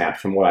couple of the snaps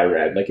from what I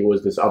read. Like it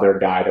was this other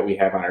guy that we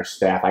have on our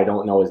staff. I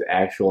don't know his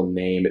actual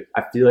name.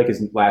 I feel like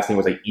his last name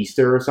was like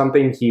Easter or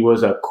something. He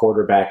was a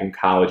quarterback in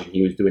college, and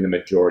he was doing the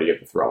majority of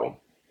the throwing.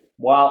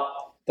 Well,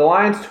 the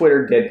Lions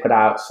Twitter did put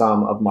out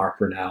some of Mark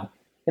Brunell,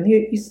 and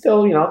he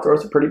still,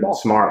 throws a pretty ball.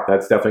 Smart.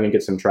 That's definitely going to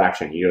get some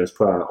traction. You just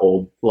put on an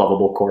old,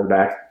 lovable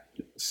quarterback,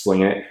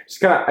 slinging it. It's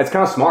kind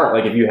of smart.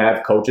 Like if you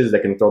have coaches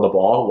that can throw the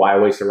ball, why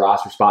waste a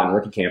roster spot in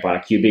rookie camp on a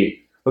QB?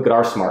 Look at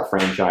our smart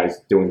franchise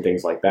doing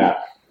things like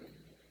that.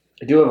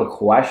 I do have a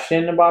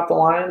question about the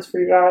Lions for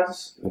you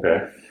guys.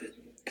 Okay.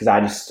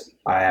 Because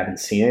I haven't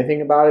seen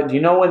anything about it. Do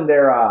you know when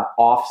their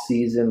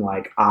off-season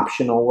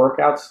optional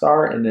workouts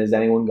start? And is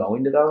anyone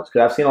going to those?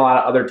 Because I've seen a lot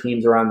of other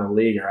teams around the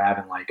league are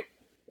having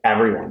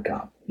everyone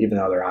come, even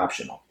though they're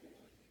optional.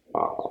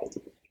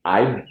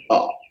 I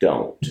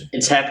don't.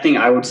 It's happening.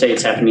 I would say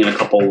it's happening in a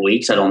couple of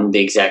weeks. I don't know the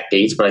exact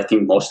dates, but I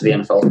think most of the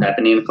NFL is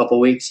happening in a couple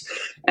of weeks.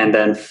 And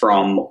then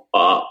from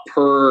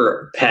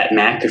per Pat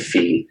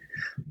McAfee,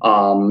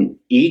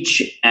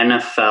 each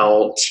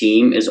NFL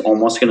team is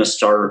almost going to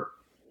start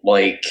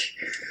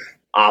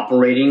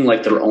operating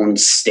like their own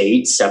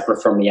state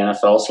separate from the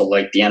NFL. So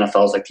the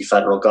NFL is the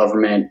federal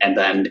government, and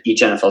then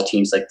each NFL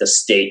team is the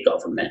state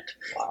government.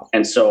 Wow.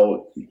 And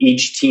so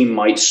each team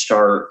might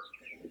start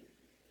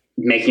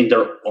making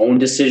their own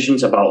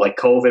decisions about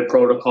COVID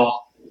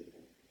protocol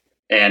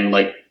and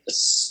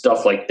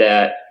stuff like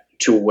that,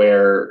 to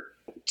where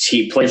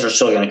players are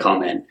still going to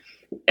come in.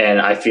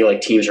 And I feel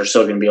teams are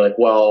still going to be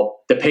well,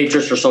 the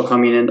Patriots are still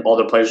coming in, all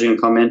the players are going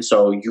to come in,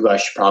 so you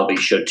guys probably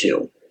should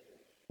too.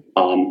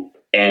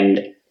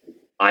 And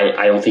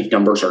I don't think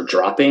numbers are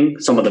dropping.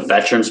 Some of the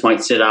veterans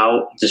might sit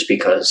out just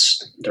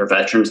because they're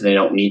veterans and they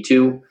don't need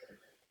to.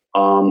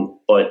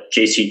 But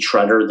J.C.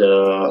 Treader,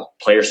 the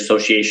Players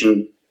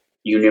Association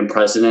union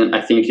president,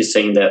 I think, is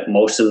saying that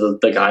most of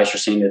the guys are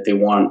saying that they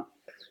want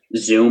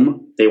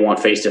Zoom, they want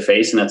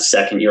face-to-face, and that's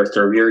second-year,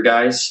 third-year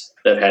guys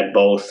that had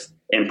both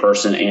in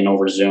person and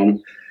over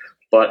Zoom.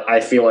 But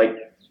I feel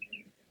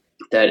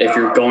that if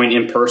you're going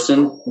in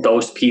person,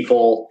 those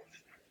people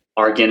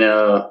are going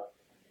to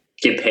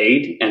get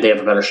paid, and they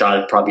have a better shot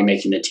at probably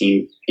making the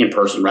team in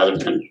person rather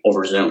than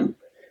over Zoom.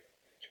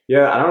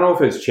 Yeah, I don't know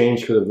if it's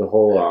changed because of the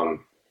whole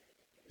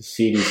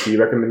CDC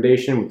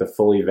recommendation with the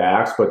fully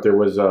vaxxed, but there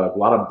was a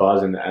lot of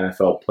buzz in the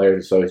NFL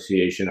Players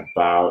Association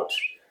about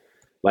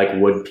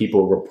would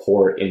people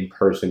report in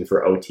person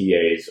for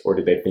OTAs, or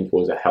did they think it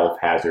was a health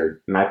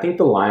hazard? And I think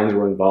the Lions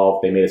were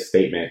involved. They made a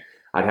statement.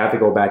 I'd have to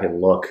go back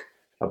and look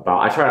about.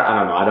 I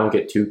don't know. I don't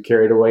get too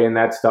carried away in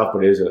that stuff,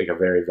 but it is a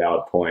very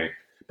valid point.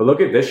 But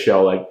look at this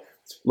show.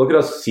 Look at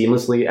us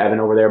seamlessly, Evan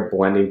over there,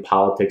 blending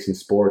politics and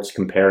sports,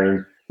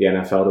 comparing the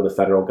NFL to the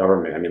federal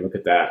government. I mean, look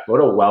at that. What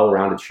a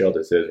well-rounded show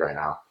this is right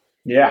now.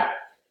 Yeah.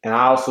 And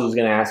I also was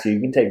going to ask you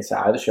can take this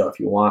out of the show if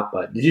you want,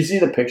 but did you see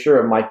the picture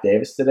of Mike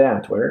Davis today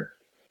on Twitter?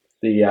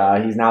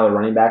 He's now the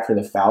running back for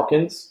the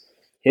Falcons.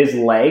 His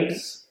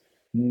legs,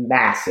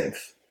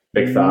 massive.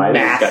 Big thighs.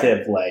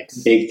 Massive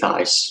legs. Big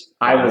thighs.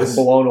 I was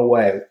blown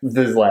away with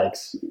his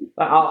legs.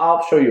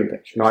 I'll show you a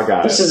picture. No, I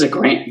got This is a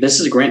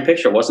Grant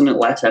picture. Wasn't it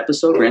last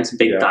episode? Grant's a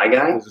big thigh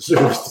guy. This is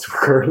a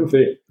recurring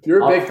thing.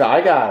 You're a big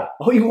thigh guy.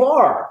 Oh, you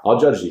are. I'll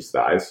judge these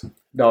thighs.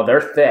 No,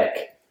 they're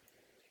thick.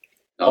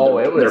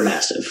 They're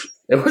massive.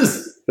 It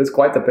was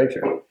quite the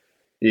picture.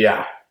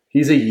 Yeah,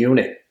 he's a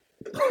unit.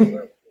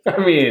 I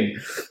mean,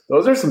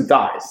 those are some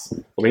thighs.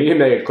 We need to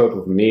make a clip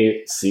of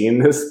me seeing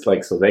this,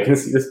 so they can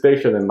see this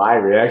picture and then my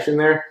reaction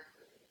there.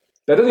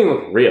 That doesn't even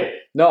look real.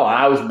 No,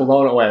 I was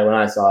blown away when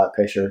I saw that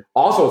picture.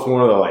 Also, it's one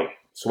of the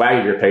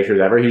swaggier pictures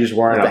ever. He's just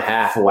wearing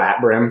a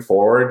flat brim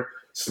forward,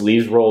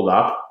 sleeves rolled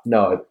up.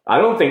 No, I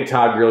don't think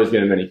Todd Gurley's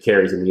going to have many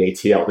carries in the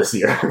ATL this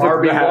year.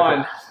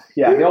 RB1.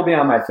 Yeah, he'll be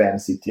on my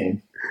fantasy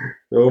team.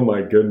 Oh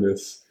my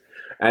goodness.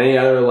 Any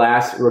other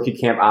last rookie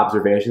camp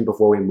observations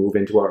before we move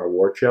into our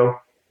award show?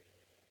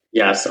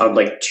 Yes, I'd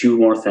like two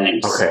more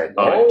things. Okay.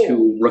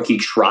 Two rookie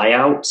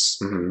tryouts.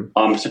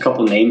 Mm-hmm. Just a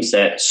couple names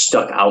that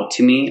stuck out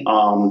to me.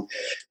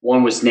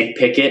 One was Nick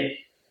Pickett.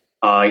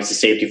 He's a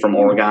safety from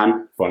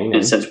Oregon. Funny name.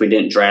 And since we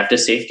didn't draft a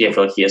safety, I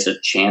feel like he has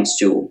a chance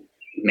to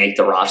make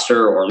the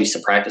roster or at least the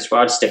practice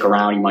squad. Stick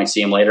around. You might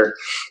see him later.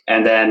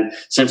 And then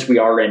since we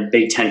are in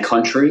Big Ten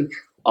country,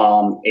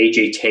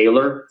 A.J.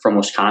 Taylor from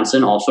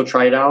Wisconsin also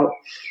tried out.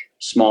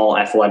 Small,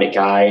 athletic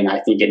guy, and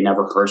I think it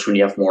never hurts when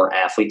you have more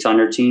athletes on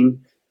your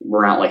team.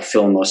 We're not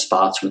filling those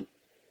spots with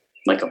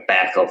a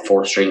backup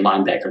fourth-string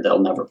linebacker that'll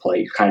never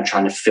play. You're kind of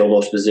trying to fill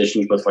those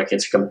positions with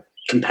it's a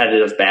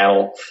competitive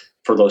battle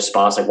for those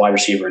spots wide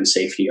receiver and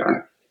safety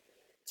are.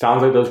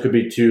 Sounds like those could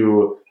be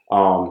two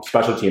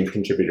special teams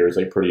contributors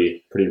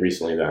pretty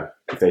recently then,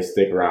 if they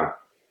stick around.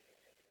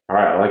 All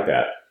right, I like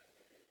that.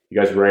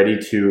 You guys ready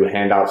to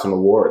hand out some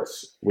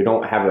awards? We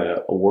don't have an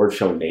award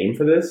show name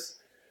for this.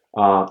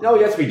 Oh,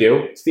 yes, we do.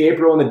 It's the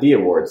April and the D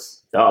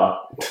Awards. Duh.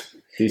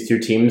 These two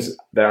teams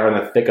that are in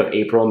the thick of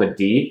April and the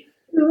D.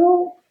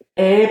 No.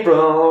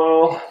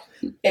 April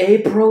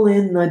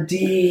in the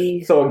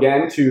D. So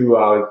again,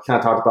 to kind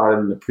of talk about it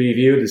in the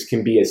preview, this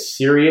can be as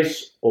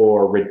serious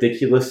or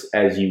ridiculous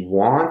as you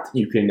want.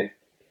 You can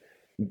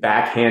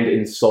backhand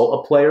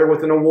insult a player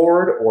with an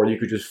award, or you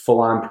could just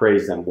full-on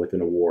praise them with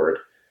an award.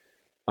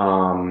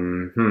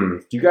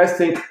 Do you guys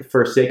think,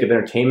 for sake of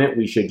entertainment,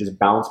 we should just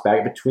bounce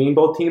back between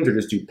both teams, or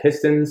just do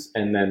Pistons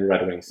and then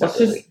Red Wings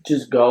separately? Let's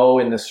just go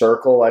in the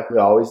circle like we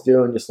always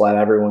do and just let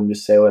everyone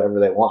just say whatever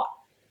they want.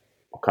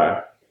 Okay.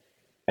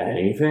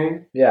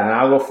 Anything? Yeah, and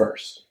I'll go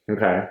first.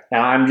 Okay.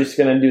 And I'm just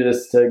going to do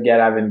this to get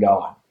Evan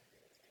going.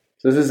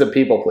 So this is a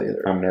people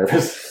pleaser. I'm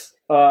nervous.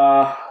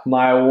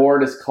 My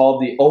award is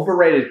called the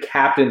Overrated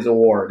Captains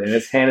Award, and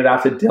it's handed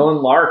out to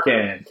Dylan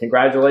Larkin.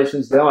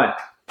 Congratulations, Dylan.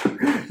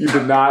 You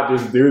did not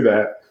just do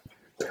that.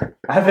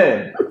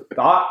 Evan,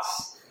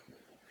 thoughts?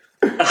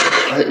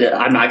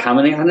 I'm not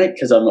commenting on it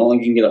because I'm only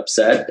going to get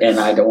upset,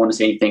 and I don't want to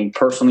say anything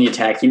personally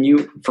attacking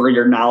you for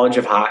your knowledge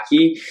of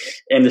hockey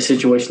and the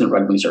situation the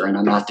Red Wings are in.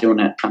 I'm not doing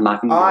it. I'm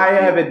not going to. I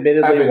have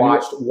admittedly Evan,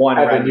 watched one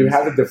Red Evan, you Wings.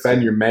 have to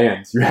defend your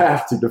mans. You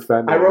have to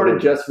defend. I wrote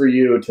it just for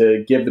you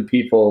to give the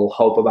people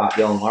hope about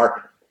Dylan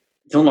Larkin.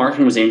 Dylan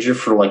Larkin was injured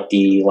for like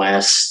the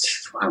last,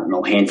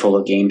 handful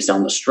of games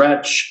down the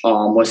stretch.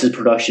 Was his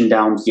production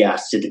down?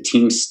 Yes. Did the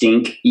team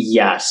stink?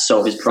 Yes.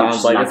 So his production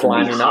Sounds like not it's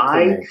going to lining be up for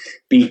high me.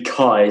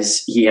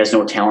 because he has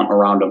no talent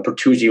around him.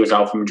 Bertuzzi was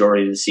out for the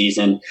majority of the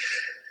season.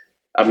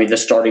 I mean, the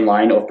starting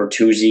line of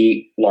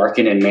Bertuzzi,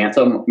 Larkin, and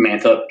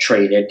Mantha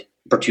traded.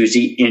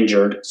 Bertuzzi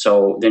injured.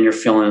 So then you're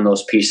filling in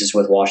those pieces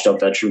with washed-up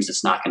veterans.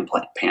 It's not going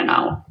to pan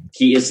out.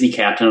 He is the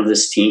captain of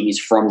this team. He's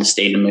from the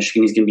state of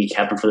Michigan. He's going to be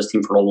captain for this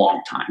team for a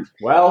long time.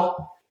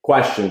 Well,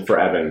 question for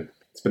Evan.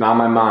 It's been on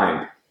my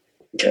mind.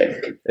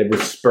 Okay. It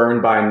was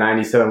spurned by a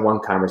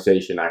 97-1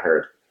 conversation I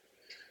heard.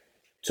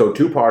 So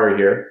two-parter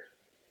here.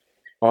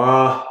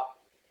 Two-parter.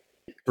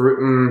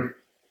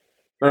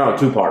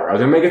 I was going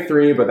to make it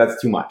three, but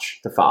that's too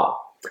much to follow.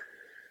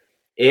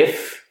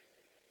 If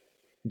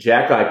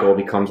Jack Eichel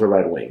becomes a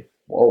Red Wing.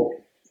 Whoa,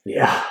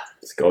 Yeah,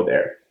 let's go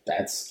there.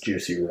 that's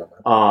juicy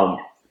rumor.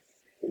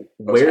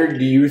 Where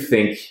do you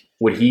think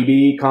would he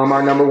become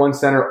our number one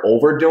center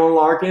over Dylan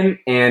Larkin?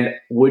 And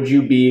would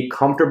you be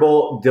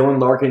comfortable Dylan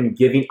Larkin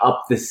giving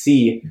up the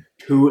C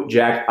to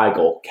Jack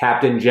Eichel,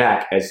 Captain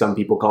Jack, as some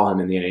people call him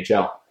in the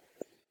NHL?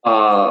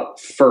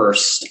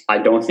 First, I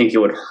don't think it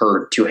would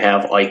hurt to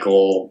have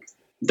Eichel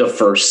the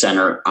first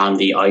center on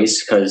the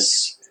ice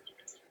because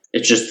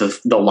it's just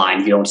the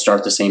line. You don't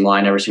start the same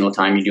line every single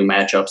time. You do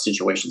matchup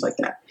situations like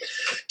that.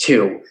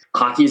 Two,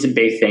 hockey is a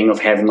big thing of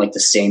having like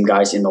the same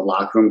guys in the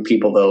locker room,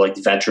 people that are like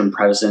veteran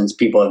presence,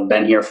 people that have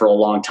been here for a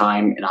long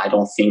time, and I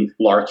don't think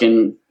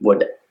Larkin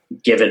would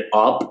give it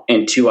up.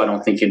 And two, I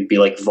don't think it'd be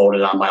like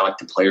voted on by like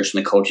the players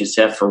and the coaching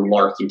staff for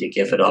Larkin to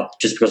give it up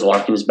just because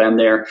Larkin has been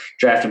there,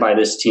 drafted by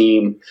this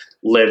team,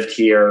 lived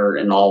here,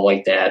 and all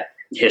like that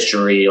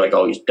history, like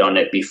he's done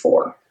it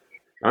before.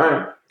 All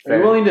right. Are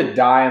you willing to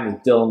die on the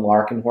Dylan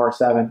Larkin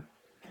horse, Evan?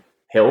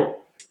 Hill?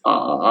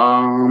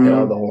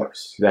 No, the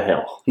horse. The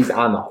hill. He's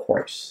on the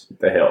horse.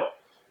 The hill.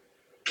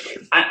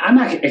 I'm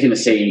not going to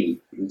say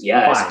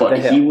yes, Fine,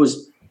 but the he hill.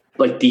 was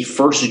like the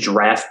first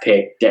draft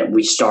pick that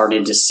we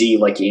started to see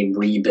like a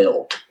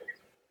rebuild.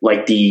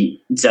 Like the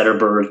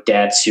Zetterberg,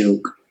 Datsuk,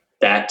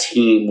 that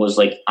team was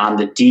like on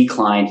the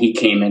decline. He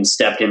came in,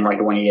 stepped in right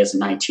away as a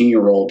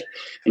 19-year-old,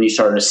 and you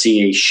started to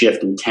see a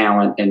shift in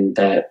talent and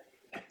that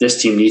this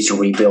team needs to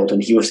rebuild,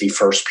 and he was the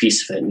first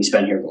piece of it, and he's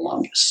been here the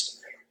longest.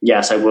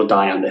 Yes, I will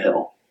die on the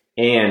hill.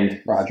 And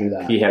Roger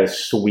that. he has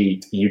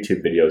sweet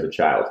YouTube videos as a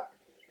child.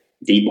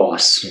 The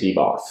boss. The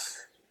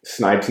boss.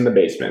 Snipes in the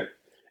basement.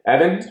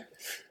 Evan,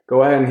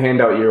 go ahead and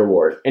hand out your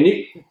award. And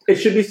it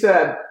should be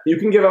said, you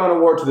can give out an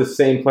award to the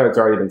same player that's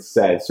already been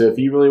said. So if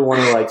you really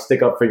want to like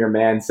stick up for your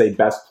man, say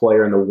best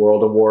player in the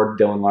world award,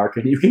 Dylan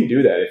Larkin, you can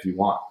do that if you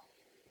want.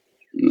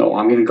 No,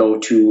 I'm going to go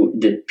to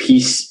the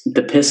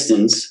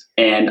Pistons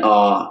and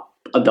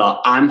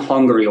the I'm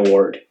Hungry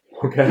Award.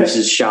 Okay. This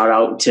is shout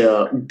out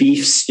to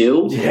Beef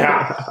Stew.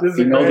 Yeah. This is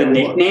You a know the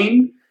great award.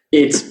 nickname?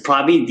 It's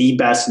probably the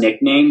best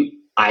nickname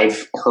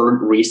I've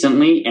heard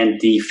recently, and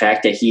the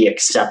fact that he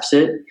accepts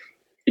it,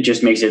 it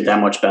just makes it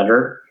that much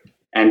better.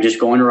 And just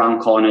going around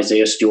calling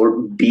Isaiah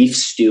Stewart Beef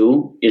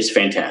Stew is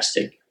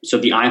fantastic. So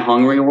the I'm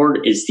Hungry Award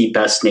is the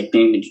best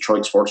nickname in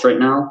Detroit sports right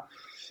now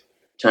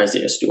to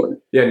Isaiah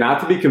Stewart. Yeah, not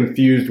to be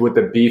confused with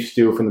the beef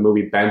stew from the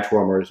movie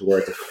Benchwarmers where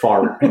it's a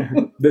fart.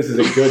 This is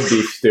a good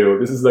beef stew.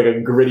 This is like a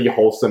gritty,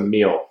 wholesome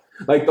meal.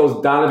 Like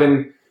those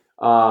Donovan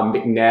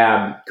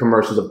McNabb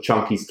commercials of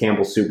Chunky's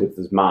Campbell soup with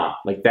his mom.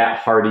 Like that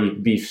hearty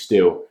beef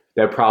stew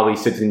that probably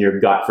sits in your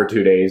gut for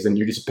 2 days and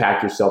you just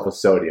pack yourself with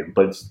sodium.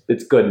 But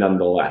it's good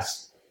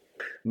nonetheless.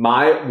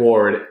 My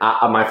award,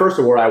 my first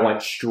award, I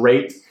went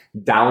straight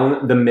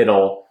down the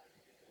middle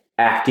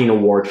acting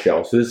award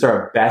show. So this is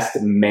our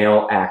best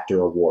male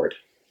actor award.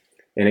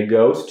 And it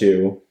goes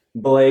to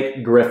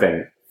Blake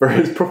Griffin for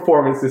his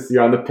performance this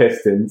year on the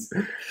Pistons,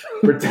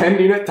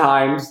 pretending at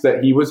times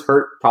that he was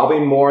hurt probably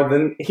more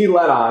than he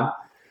let on,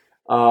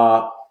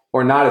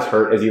 or not as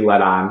hurt as he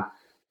let on.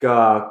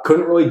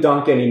 Couldn't really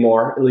dunk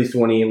anymore, at least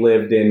when he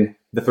lived in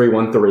the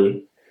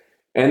 313.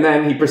 And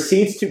then he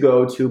proceeds to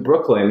go to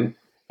Brooklyn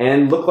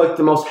and look like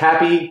the most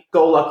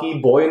happy-go-lucky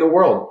boy in the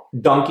world,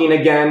 dunking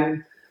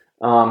again,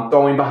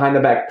 throwing behind the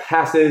back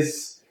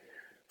passes,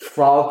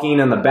 frolicking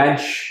on the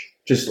bench,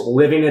 just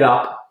living it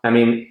up. I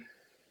mean,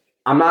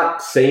 I'm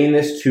not saying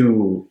this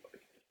to,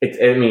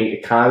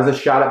 it kind of is a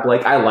shot at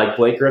Blake. I like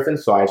Blake Griffin,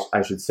 so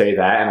I should say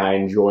that, and I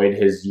enjoyed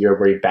his year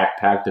where he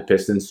backpacked the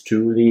Pistons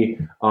to the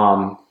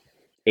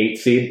 8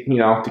 seed,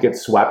 to get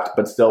swept,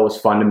 but still it was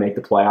fun to make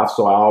the playoffs,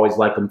 so I always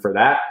like him for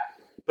that.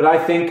 But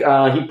I think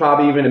he'd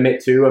probably even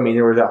admit too. I mean,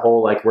 there was that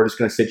whole like we're just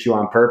going to sit you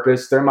on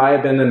purpose. There might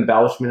have been an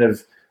embellishment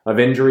of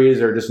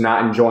injuries or just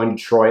not enjoying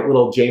Detroit.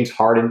 Little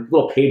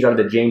page out of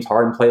the James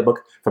Harden playbook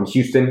from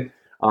Houston.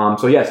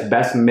 So yes,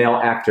 best male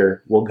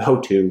actor will go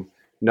to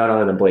none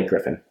other than Blake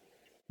Griffin.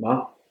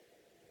 Wow.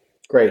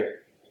 Great.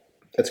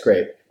 That's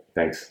great.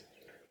 Thanks.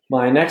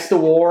 My next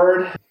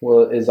award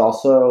is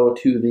also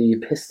to the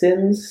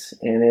Pistons,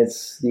 and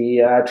it's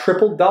the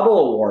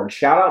Triple-Double Award.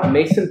 Shout out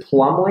Mason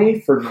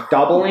Plumlee for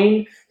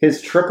doubling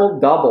his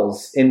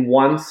triple-doubles in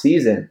one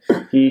season.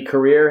 He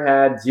career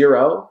had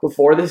 0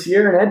 before this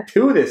year and had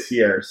 2 this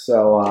year.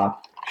 So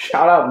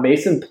shout out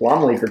Mason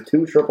Plumlee for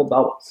 2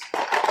 triple-doubles.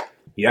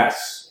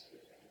 Yes.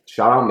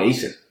 Shout out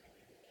Mason.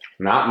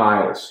 Not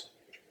Miles.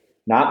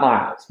 Not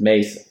Miles.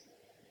 Mason.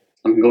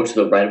 I'm going to go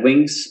to the Red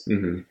Wings.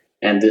 Mm-hmm.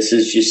 And this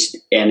is just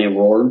an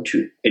award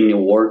to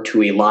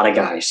a lot of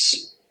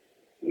guys.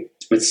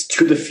 It's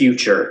to the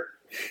future.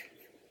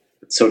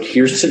 So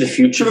here's to the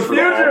future for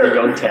all the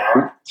young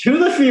talent. To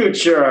the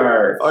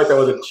future. I like that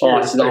was a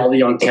cheers. To all the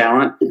young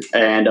talent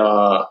and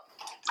our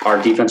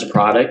defensive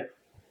product,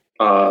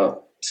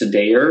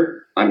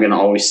 Sadair. I'm going to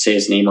always say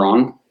his name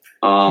wrong.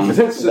 Won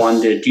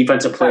the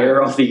defensive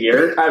player of the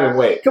year. Evan,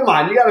 wait. Come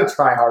on, you got to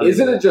try harder.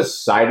 Isn't it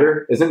just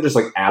cider? Isn't it just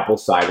like apple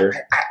cider?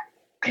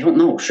 I don't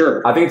know.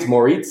 Sure. I think it's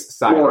Moritz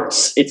cider.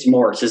 Moritz. It's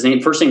Moritz. His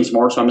first name is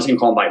Moritz, so I'm just going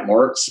to call him by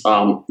Moritz.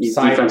 He's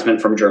a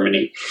defenseman from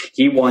Germany.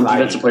 He won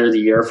Defensive Player of the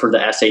Year for the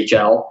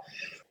SHL.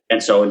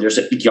 And so there's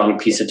a young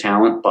piece of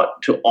talent,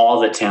 but to all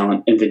the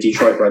talent in the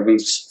Detroit Red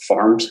Wings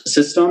farm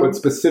system. But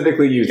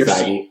specifically you,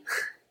 Saidi.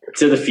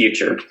 To the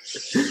future.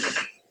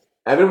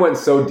 Evan went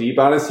so deep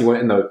on us, he went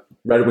in the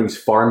Red Wings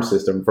farm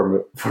system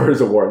for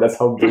his award. That's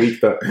how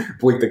bleak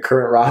the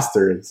current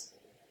roster is.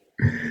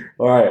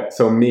 All right,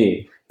 so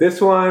me. This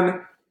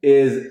one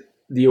is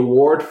the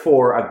award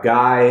for a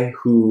guy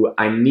who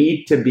I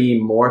need to be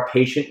more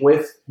patient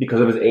with because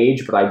of his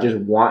age, but I just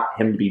want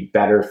him to be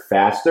better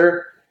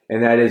faster,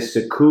 and that is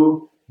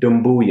Sekou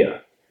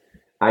Doumbouya.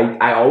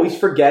 I always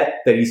forget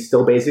that he's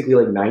still basically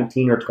like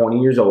 19 or 20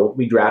 years old.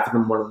 We drafted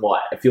him when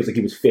what? It feels like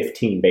he was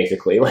 15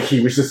 basically. Like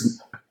he was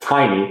just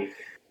tiny.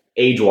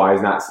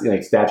 Age-wise, not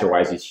like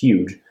stature-wise, he's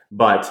huge.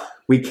 But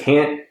we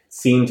can't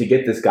seem to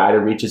get this guy to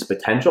reach his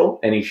potential,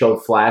 and he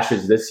showed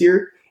flashes this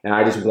year, and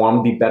I just want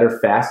him to be better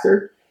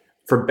faster.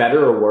 For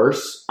better or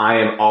worse, I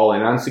am all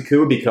in on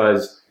Sekou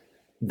because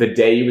the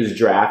day he was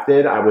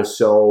drafted, I was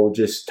so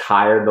just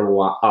tired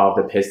of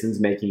the Pistons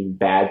making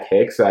bad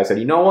picks that I said,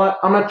 you know what?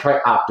 I'm going to try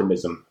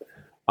optimism,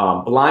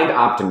 blind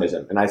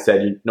optimism. And I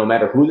said, no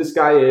matter who this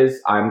guy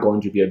is, I'm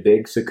going to be a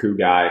big Sekou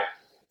guy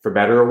for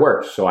better or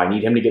worse. So I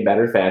need him to get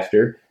better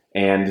faster.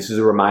 And this is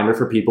a reminder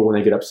for people when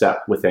they get upset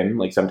with him,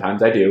 like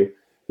sometimes I do.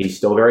 He's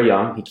still very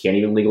young. He can't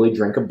even legally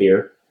drink a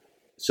beer.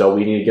 So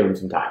we need to give him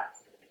some time.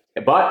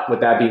 But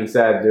with that being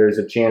said, there's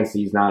a chance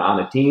he's not on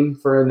the team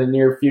for in the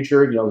near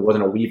future. You know, he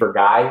wasn't a Weaver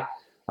guy.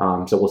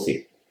 So we'll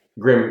see.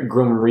 Grim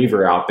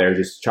Reaver out there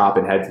just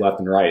chopping heads left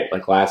and right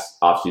like last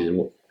offseason.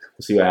 We'll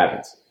see what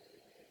happens.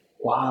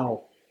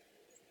 Wow.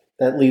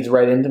 That leads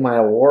right into my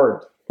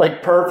award.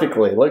 Like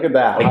perfectly. Look at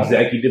that.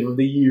 Executive of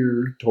the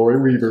Year,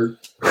 Tori Weaver.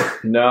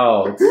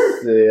 No,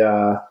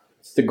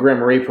 it's the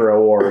Grim Reaper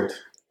Award.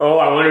 Oh,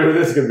 I wonder who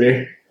this could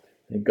be.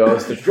 It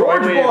goes to Troy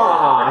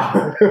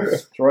Weaver.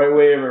 Troy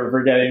Weaver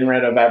for getting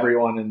rid of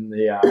everyone in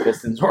the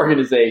Pistons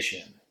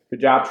organization. Good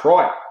job,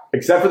 Troy.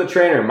 Except for the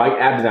trainer, Mike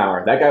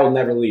Abdenauer. That guy will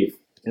never leave.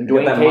 And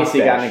Dwayne Casey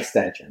got an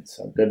extension,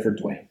 so good for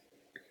Dwayne.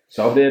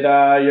 So did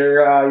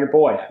your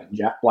boy,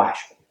 Jeff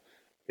Blashill.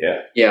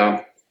 Yeah.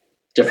 Yeah.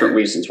 Different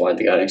reasons why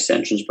they got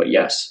extensions, but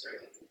yes.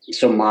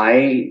 So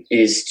mine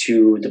is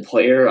to the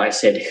player I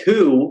said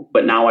who,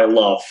 but now I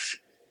love.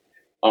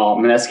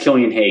 And that's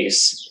Killian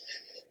Hayes.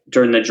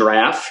 During the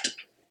draft,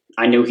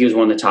 I knew he was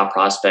one of the top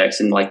prospects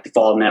and like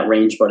fall in that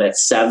range, but at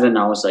 7,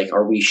 I was like,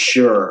 are we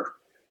sure?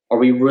 Are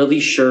we really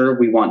sure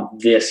we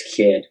want this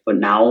kid? But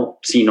now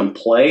seeing him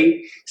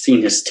play,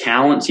 seeing his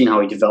talent, seeing how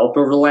he developed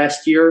over the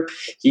last year,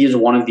 he is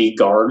one of the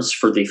guards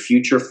for the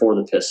future for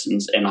the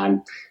Pistons. And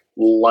I'm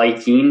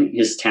liking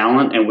his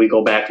talent, and we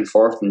go back and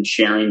forth and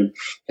sharing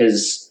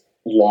his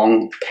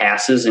long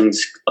passes and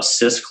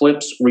assist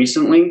clips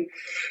recently.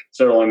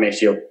 So it only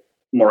makes you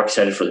more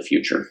excited for the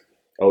future.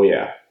 Oh,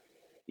 yeah.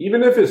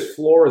 Even if his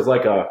floor is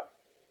like a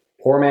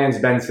poor man's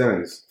Ben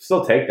Simmons,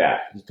 still take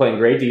that. He's playing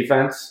great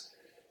defense.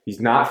 He's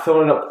not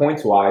filling up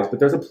points-wise, but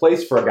there's a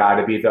place for a guy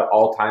to be the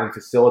all-time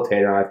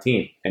facilitator on a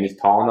team, and he's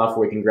tall enough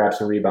where he can grab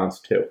some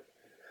rebounds too.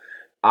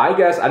 I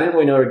guess I didn't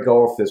really know where to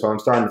go with this one.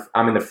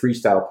 I'm in the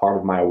freestyle part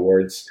of my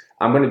awards.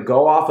 I'm going to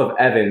go off of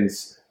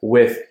Evans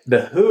with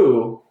the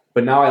who,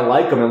 but now I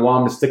like him and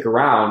want him to stick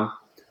around.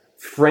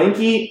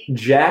 Frankie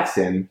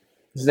Jackson.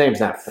 His name's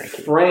not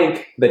Frankie.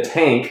 Frank the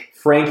Tank,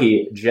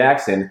 Frankie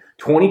Jackson,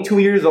 22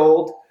 years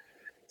old,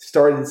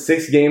 started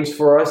 6 games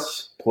for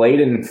us,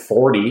 played in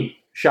 40,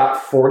 shot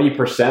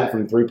 40%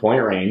 from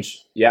three-point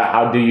range. Yeah,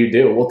 how do you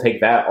do? We'll take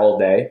that all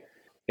day.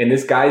 And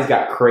this guy's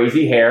got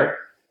crazy hair.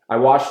 I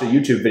watched a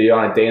YouTube video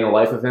on a day in the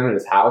life of him at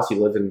his house. He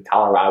lived in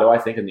Colorado, I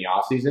think, in the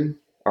offseason.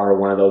 or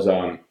one of those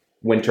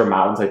winter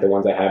mountains, like the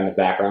ones I have in the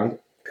background.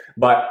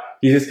 But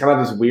he's just kind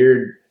of this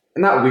weird,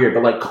 not weird,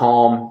 but like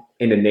calm,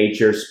 into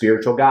nature,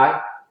 spiritual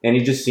guy. And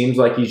he just seems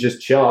like he's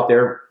just chill out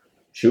there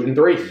shooting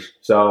threes.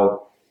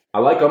 So I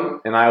like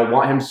him, and I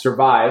want him to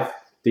survive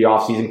the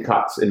offseason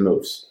cuts and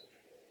moves.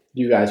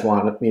 Do you guys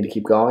want me to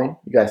keep going?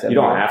 You guys have You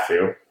don't more? have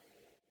to.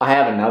 I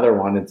have another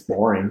one. It's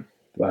boring,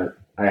 but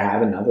I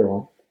have another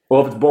one.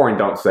 Well, if it's boring,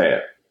 don't say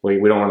it. We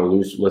don't want to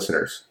lose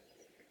listeners.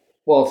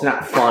 Well, it's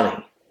not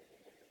funny.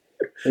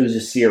 It was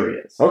just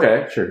serious.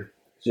 Okay, sure.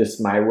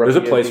 Just my rookie.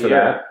 There's a place of the for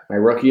year. that. My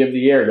rookie of the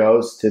year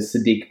goes to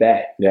Sadiq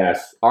Bey.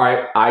 Yes. All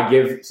right. I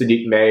give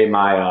Sadiq Bey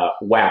my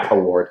WAP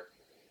award.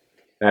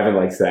 Evan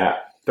likes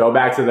that. Throw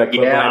back to the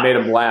clip when I made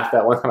him laugh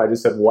that one time. I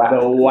just said WAP.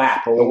 The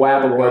WAP. The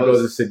WAP award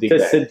goes to Sadiq to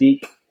Bey.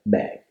 Sadiq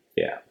Bey.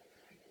 Yeah.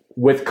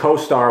 With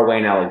co-star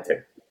Wayne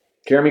Ellington.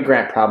 Jeremy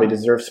Grant probably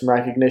deserves some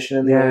recognition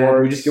in the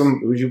award. We just give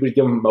him. Would you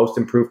give him most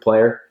improved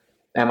player?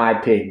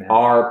 MIP, man.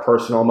 Our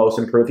personal most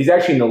improved. He's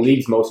actually in the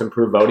league's most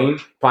improved voting.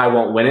 Probably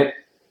won't win it.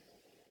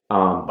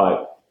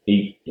 But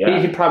he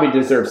probably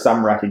deserves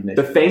some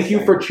recognition. The thank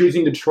you for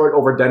choosing Detroit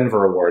over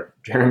Denver award,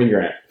 Jeremy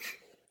Grant.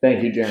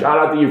 Thank you, Jeremy. Shout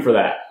out to you for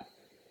that.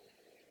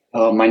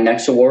 My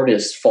next award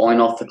is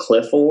Falling Off the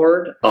Cliff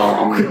Award.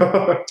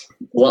 DeLon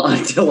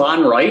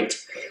Wright.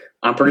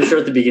 I'm pretty sure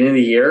at the beginning of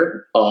the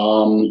year,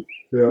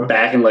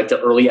 back in like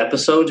the early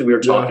episodes, we were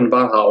talking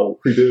about how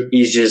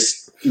he's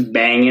just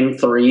banging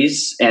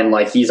threes and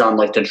like he's on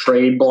like the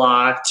trade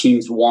block.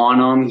 Teams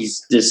want him.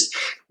 He's this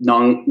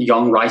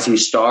young rising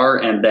star.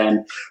 And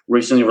then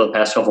recently, over the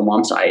past couple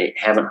months, I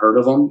haven't heard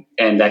of him,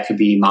 and that could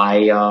be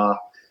my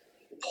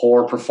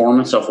poor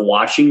performance of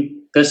watching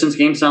Pistons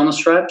games down the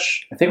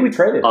stretch. I think we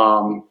traded.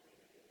 I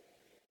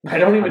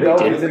don't even know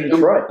if he's in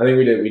Detroit. I think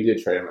we did. We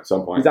did trade him at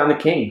some point. He's on the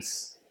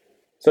Kings.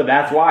 So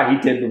that's why he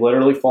did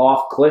literally fall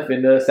off a cliff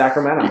into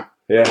Sacramento.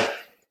 Yeah.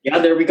 Yeah,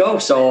 there we go.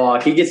 So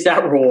he ges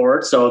that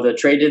reward. So the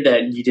traded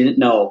that you didn't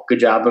know. Good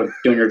job of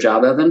doing your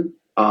job, Evan.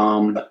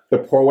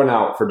 The pour one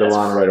out for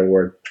DeLon Wright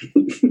award.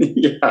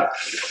 Yeah.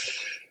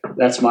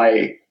 That's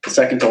my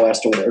second to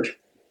last award.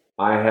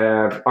 I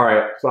have all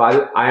right. So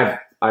I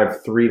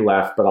have three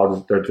left, but I'll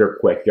just they're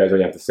quick. You guys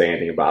don't have to say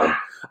anything about them.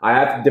 I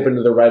have to dip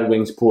into the Red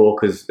Wings pool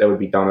because that would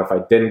be dumb if I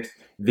didn't.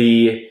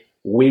 We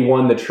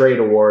won the trade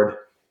award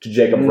to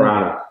Jacob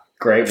Vrana.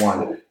 Great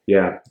one.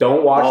 Yeah.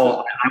 Don't watch.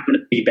 I'm going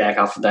to be back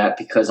off of that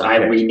because I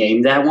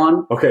renamed that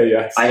one. Okay.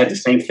 Yes. I had the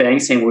same thing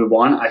saying we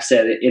won. I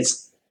said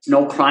it's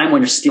no crime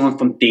when you're stealing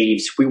from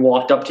thieves. We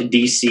walked up to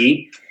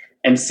DC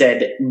and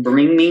said,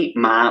 "Bring me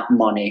my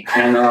money,"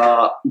 and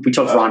we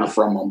took Vrana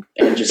from him,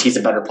 and he's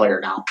a better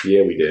player now.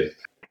 Yeah, we did.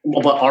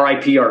 But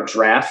RIP our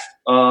draft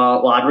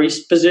lottery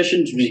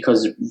positions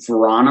because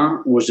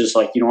Vrana was just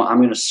like, you know what, I'm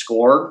going to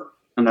score,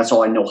 and that's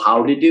all I know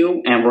how to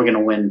do, and we're going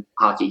to win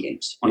hockey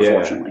games,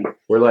 unfortunately. Yeah.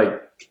 We're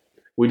like,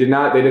 they did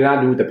not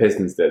do what the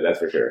Pistons did, that's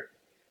for sure.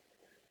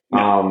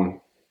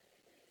 No.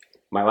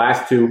 My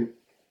last two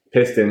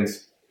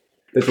Pistons,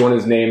 this one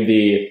is named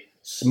the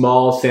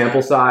small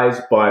sample size,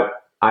 but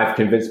I've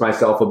convinced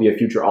myself will be a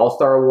future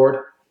All-Star award.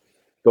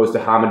 Goes to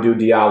Hamidou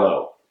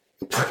Diallo.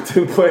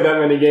 Didn't play that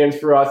many games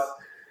for us.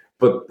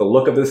 But the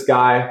look of this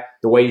guy,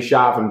 the way he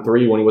shot from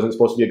three when he wasn't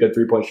supposed to be a good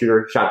three-point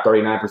shooter, shot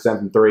 39%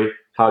 from three.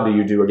 How do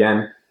you do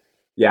again?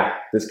 Yeah,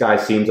 this guy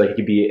seems like he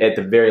could be, at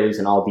the very least,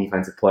 an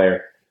all-defensive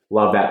player.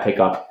 Love that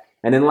pickup.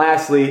 And then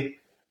lastly,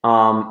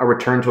 a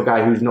return to a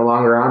guy who's no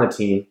longer on the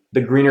team.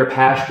 The Greener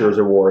Pastures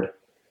Award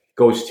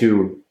goes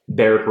to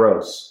Derrick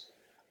Rose.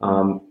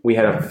 We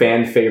had a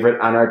fan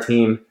favorite on our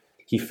team.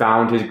 He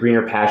found his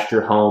greener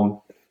pasture home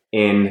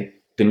in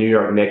the New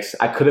York Knicks.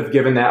 I could have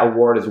given that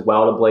award as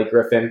well to Blake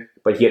Griffin,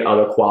 but he had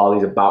other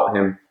qualities about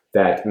him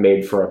that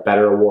made for a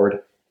better award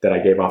that I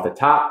gave off the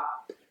top.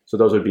 So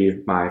those would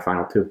be my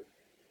final two.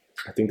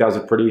 I think that was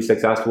a pretty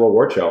successful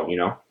award show, you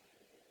know?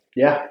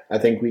 Yeah, I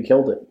think we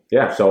killed it.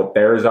 Yeah, so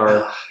there's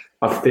our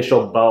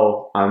official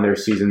bow on their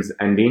season's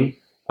ending.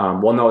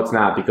 Well, no, it's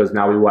not, because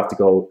now we will have to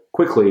go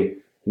quickly.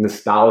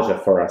 Nostalgia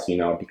for us, you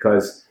know,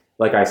 because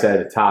like I said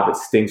at the top, it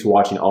stinks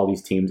watching all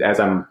these teams.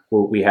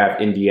 We have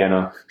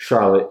Indiana,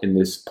 Charlotte in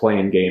this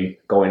play-in game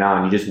going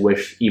on. You just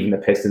wish even the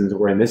Pistons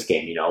were in this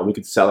game. You know, we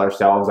could sell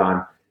ourselves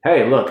on,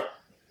 hey, look,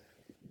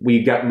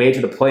 we got made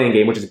to the play-in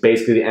game, which is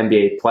basically the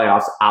NBA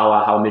playoffs, a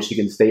la how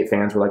Michigan State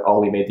fans were like, oh,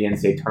 we made the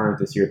NCAA tournament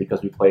this year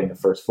because we played in the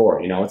first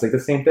four. You know, it's like the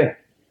same thing.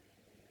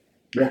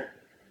 Yeah.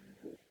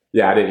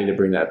 Yeah, I didn't need to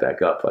bring that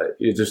back up, but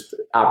it just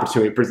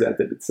opportunity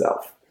presented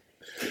itself.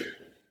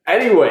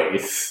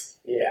 Anyways,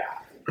 yeah.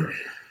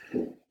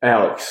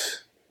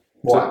 Alex,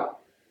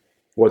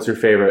 what's your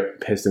favorite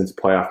Pistons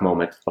playoff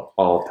moment of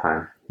all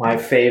time? My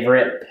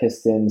favorite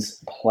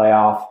Pistons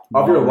playoff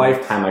of your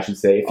lifetime, I should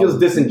say. It feels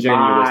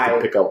disingenuous to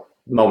pick a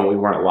moment we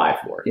weren't alive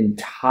for.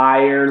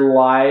 Entire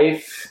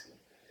life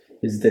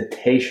is the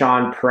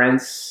Tayshaun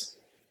Prince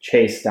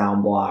chase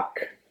down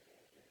block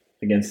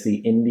against the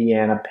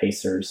Indiana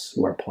Pacers,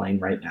 who are playing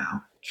right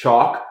now.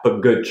 Chalk,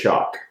 but good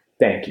chalk.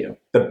 Thank you.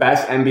 The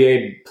best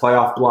NBA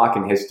playoff block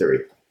in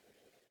history.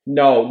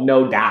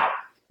 No doubt.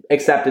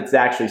 Except it's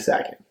actually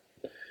second.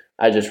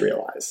 I just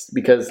realized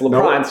because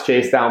LeBron's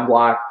chase down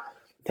block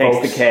takes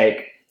Folks, the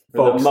cake.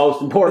 For the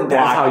most important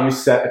That's block. how you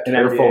set a in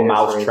careful NBA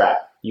mouse history. trap.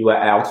 You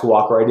let Alex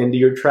walk right into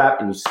your trap,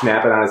 and you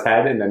snap it on his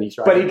head, and then he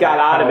tries. But to he got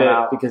out of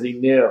pull it because he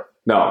knew.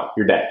 No,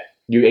 you're dead.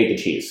 You ate the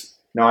cheese.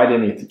 No, I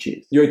didn't eat the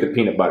cheese. You ate the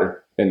peanut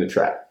butter in the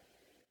trap.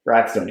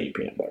 Rats don't eat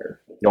peanut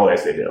butter. Oh,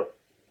 yes, they do.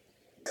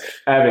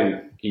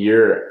 Evan,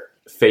 your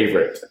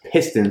favorite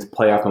Pistons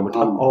playoff moment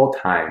of all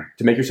time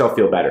to make yourself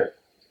feel better.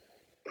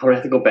 I would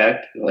have to go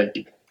back,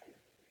 like,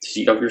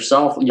 see of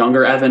yourself,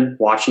 younger Evan,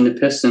 watching the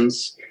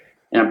Pistons,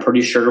 and I'm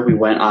pretty sure we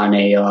went on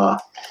a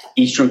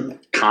Eastern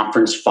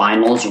Conference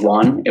Finals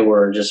run. It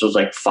was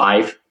like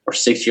 5 or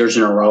 6 years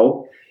in a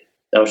row.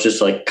 That was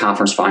just like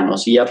conference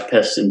finals. Yep,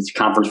 Pistons.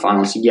 Conference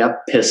finals.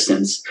 Yep,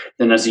 Pistons.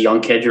 Then as a young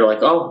kid, you're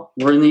like, oh,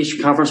 we're in the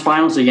Eastern Conference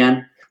Finals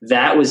again.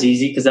 That was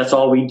easy because that's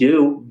all we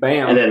do.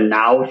 Bam. And then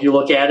now if you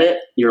look at it,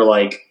 you're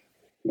like,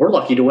 we're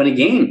lucky to win a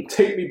game.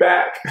 Take me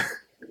back.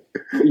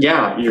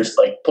 Yeah, you're just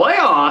like,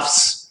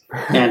 playoffs.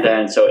 And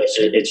then so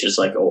it's just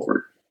like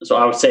over. So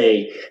I would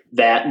say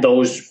that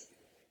those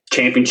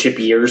championship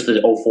years,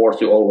 the 04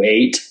 through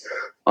 08,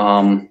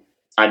 I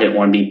didn't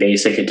want to be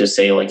basic and just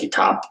say like a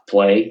top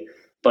play.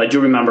 But I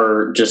do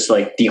remember just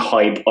like the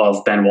hype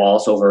of Ben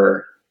Wallace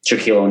over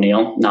Shaquille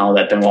O'Neal. Now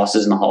that Ben Wallace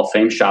is in the Hall of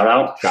Fame, shout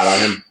out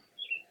him.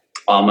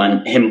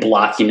 And him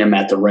blocking him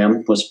at the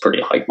rim was a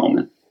pretty hype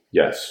moment.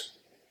 Yes,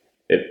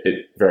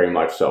 it very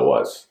much so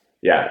was.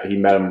 Yeah, he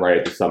met him right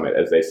at the summit,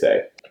 as they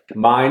say.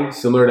 Mine,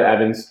 similar to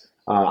Evan's.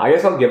 I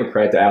guess I'll give a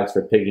credit to Alex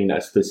for picking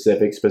a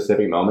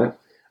specific moment.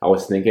 I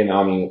was thinking,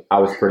 I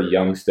was pretty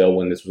young still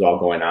when this was all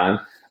going on.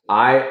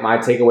 My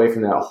takeaway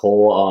from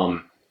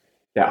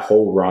that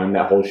whole run,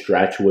 that whole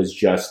stretch was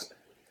just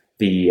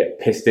the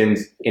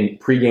Pistons in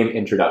pregame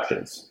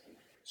introductions.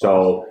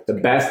 So the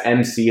best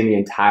MC in the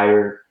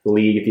entire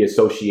league, the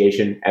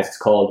association, as it's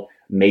called,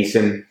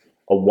 Mason,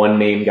 a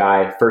one-name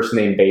guy,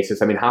 first-name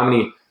basis. I mean, how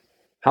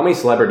many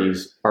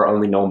celebrities are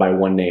only known by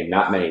one name?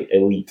 Not many.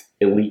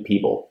 Elite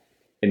people.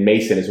 And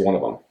Mason is one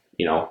of them,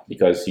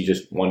 because he's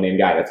just one-name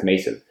guy. That's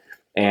Mason.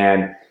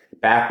 And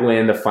back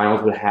when the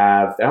finals would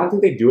have, I don't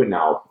think they do it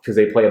now because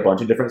they play a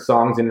bunch of different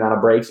songs in and out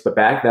of breaks, but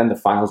back then the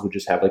finals would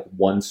just have like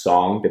one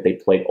song that they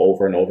played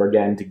over and over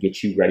again to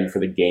get you ready for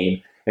the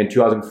game. In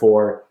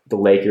 2004, the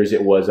Lakers,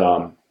 it was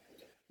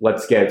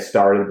Let's Get It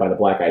Started by the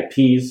Black Eyed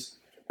Peas.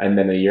 And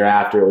then the year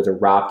after, it was a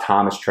Rob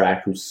Thomas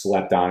track who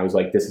slept on. It was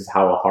like, This Is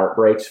How a Heart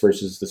Breaks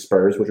versus the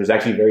Spurs, which was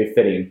actually very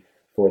fitting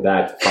for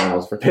that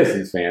finals for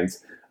Pistons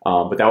fans.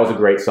 But that was a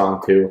great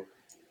song too.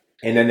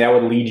 And then that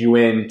would lead you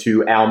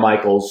into Al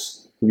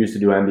Michaels, who used to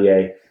do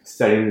NBA,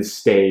 setting the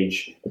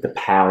stage at the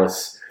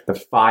Palace. The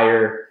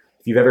fire,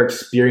 if you've ever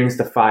experienced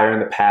the fire in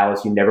the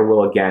Palace, you never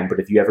will again. But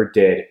if you ever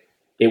did,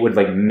 it would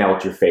like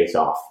melt your face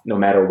off, no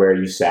matter where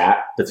you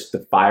sat.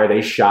 The fire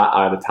they shot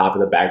out of the top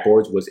of the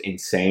backboards was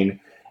insane.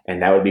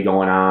 And that would be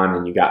going on,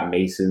 and you got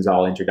Mason's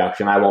all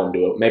introduction. I won't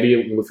do it. Maybe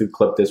if we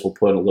clip this, we'll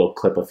put in a little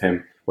clip of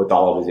him with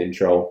all of his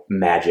intro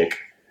magic.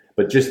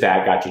 But just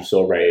that got you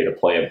so ready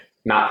to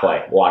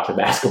watch a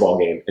basketball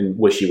game and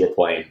wish you were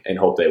playing and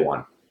hope they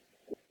won.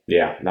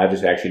 Yeah, and that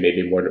just actually made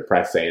me more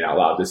depressed saying it out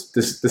loud.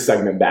 This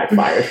segment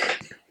backfired.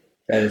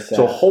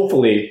 So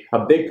hopefully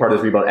a big part of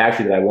this rebuild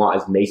actually that I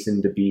want is Mason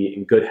to be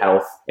in good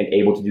health and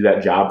able to do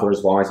that job for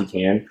as long as he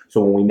can.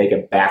 So when we make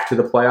it back to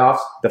the playoffs,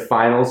 the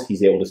finals,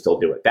 he's able to still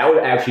do it. That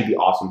would actually be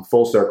awesome.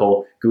 Full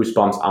circle,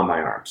 goosebumps on my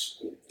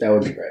arms. That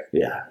would be great.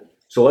 Yeah.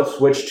 So let's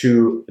switch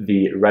to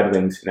the Red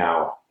Wings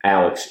now.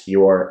 Alex,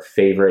 your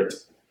favorite,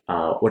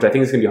 which I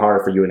think is going to be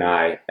harder for you and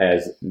I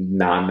as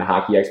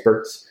non-hockey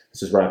experts.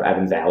 This is right up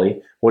Evan's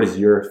alley. What is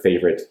your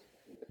favorite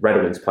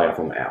Red Wings playoff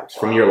moment, Alex,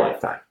 from your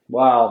lifetime?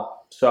 Well,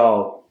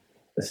 so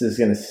this is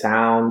going to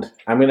sound,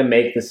 I'm going to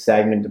make this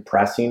segment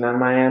depressing on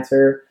my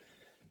answer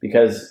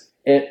because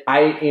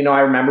I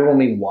remember when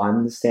we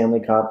won the Stanley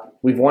Cup.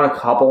 We've won a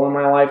couple in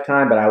my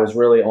lifetime, but I was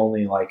really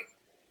only like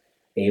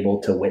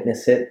able to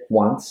witness it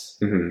once.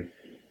 Mm-hmm.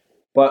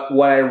 But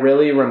what I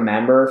really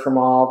remember from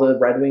all the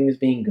Red Wings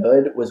being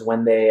good was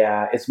when they,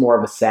 it's more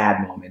of a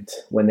sad moment,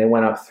 when they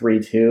went up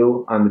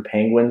 3-2 on the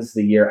Penguins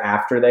the year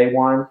after they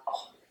won.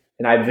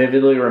 And I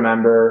vividly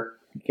remember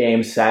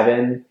Game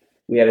 7,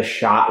 we had a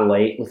shot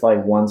late with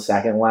like 1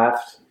 second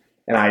left.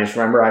 And I just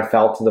remember I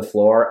fell to the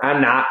floor.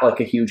 I'm not like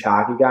a huge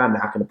hockey guy. I'm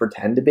not going to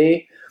pretend to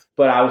be.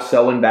 But I was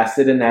so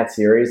invested in that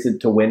series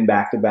to win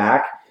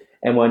back-to-back.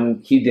 And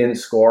when he didn't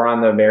score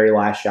on the very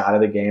last shot of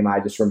the game, I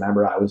just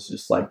remember I was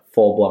just like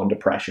full-blown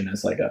depression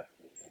as like a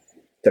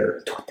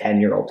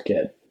 10-year-old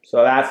kid.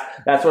 So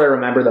that's what I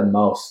remember the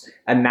most.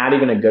 And not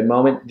even a good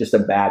moment, just a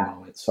bad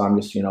moment. So I'm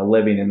just,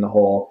 living in the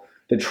whole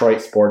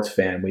Detroit sports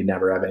fan. We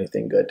never have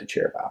anything good to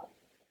cheer about.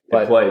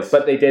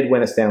 But they did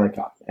win a Stanley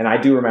Cup. And I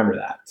do remember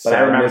that. But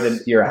I remember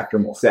the year after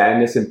more.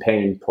 Sadness and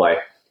pain play.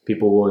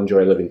 People will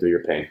enjoy living through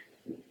your pain.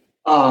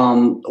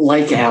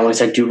 Like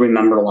Alex, I do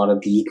remember a lot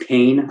of the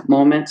pain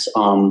moments,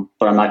 but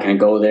I'm not going to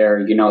go there.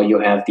 You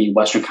have the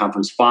Western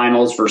Conference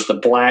Finals versus the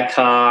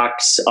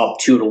Blackhawks, up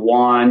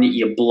 2-1,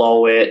 you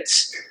blow it.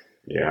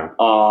 Yeah.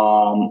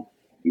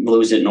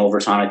 lose it in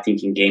overtime, I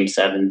think, in Game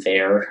 7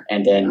 there.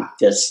 And then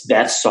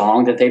that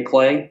song that they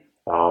play.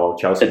 Oh,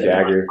 Chelsea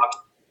Dagger.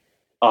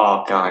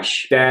 Oh,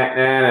 gosh.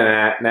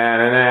 Every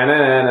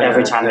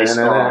Every time they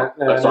score,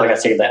 that's all I got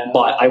to say to that.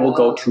 But I will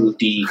go to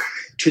the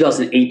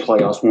 2008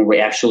 playoffs when we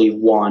actually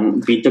won,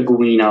 beat the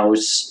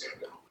Guinos.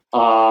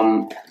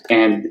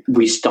 And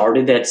we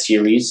started that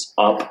series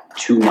up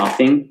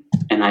 2-0.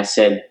 And I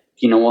said,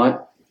 you know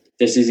what?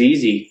 This is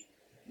easy.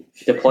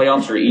 The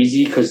playoffs are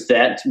easy because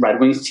that Red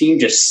Wings team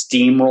just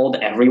steamrolled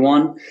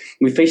everyone.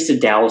 We faced the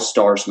Dallas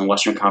Stars in the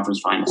Western Conference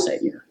Finals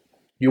that year.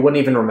 You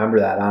wouldn't even remember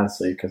that,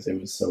 honestly, because it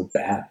was so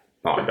bad.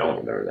 Oh, I don't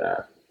remember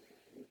that.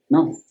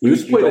 No. We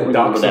used to play the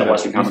Ducks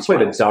Finals.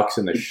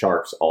 and the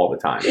Sharks all the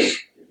time.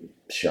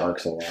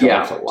 Sharks a lot.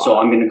 Yeah, Sharks a lot. so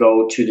I'm going to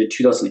go to the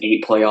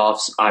 2008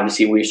 playoffs.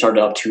 Obviously, we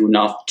started up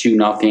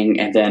 2-0,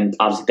 and then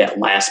obviously that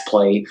last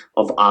play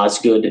of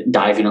Osgood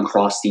diving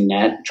across the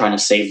net, trying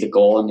to save the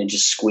goal, and it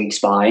just squeaks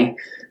by.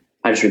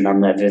 I just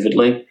remember that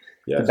vividly.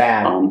 Yes.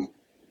 Bad.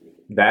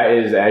 That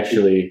is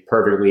actually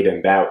perfect lead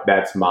in.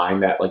 That's mine,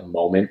 that like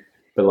moment,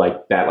 but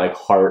like that like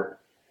heart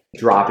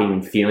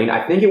dropping feeling.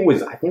 I think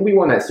we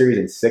won that series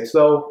in 6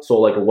 though. So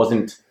like it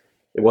wasn't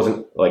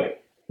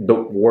like the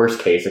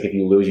worst case. Like if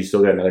you lose, you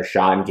still get another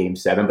shot in Game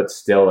 7, but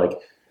still like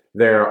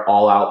they're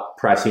all out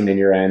pressing in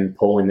your end,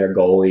 pulling their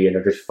goalie, and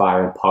they're just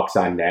firing pucks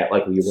on net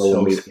like we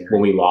were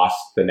when we lost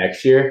the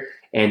next year.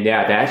 And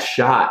yeah, that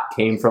shot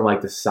came from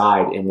like the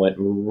side and went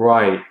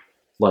right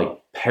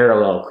like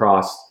parallel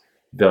across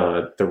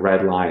the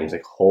red line. He's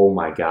like, oh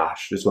my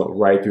gosh, just went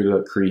right through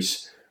the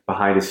crease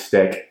behind his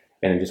stick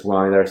and just went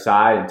on the other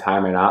side and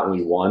timed it out and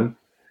we won.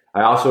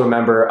 I also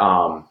remember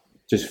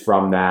just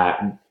from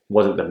that,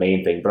 wasn't the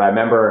main thing, but I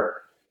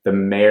remember the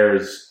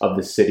mayors of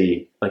the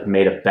city like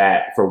made a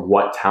bet for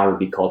what town would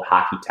be called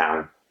Hockey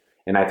Town.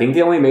 And I think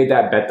they only made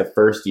that bet the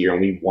first year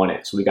and we won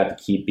it. So we got to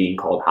keep being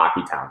called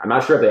Hockey Town. I'm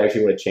not sure if they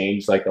actually would have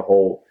changed like the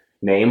whole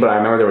name, but I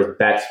remember there was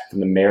bets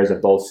from the mayors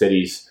of both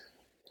cities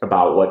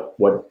about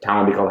what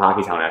town would be called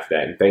Hockey Town after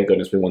that. And thank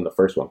goodness we won the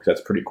first one because that's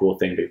a pretty cool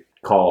thing to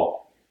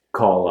call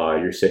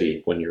your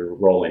city when you're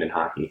rolling in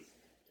hockey.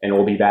 And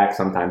we'll be back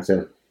sometime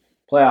soon.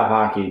 Playoff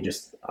hockey,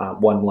 just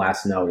one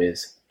last note,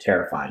 is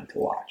terrifying to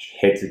watch.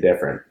 Hits it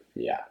different,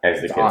 Yeah. as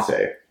the It's kids awesome.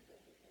 say.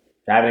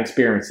 I haven't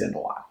experienced it in a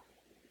while.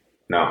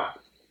 No.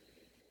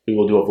 We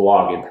will do a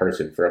vlog in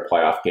person for a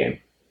playoff game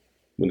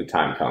when the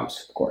time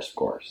comes. Of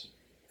course.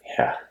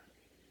 Yeah.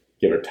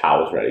 Get our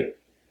towels ready.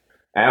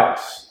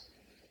 Alex,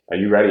 are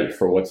you ready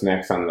for what's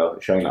next on the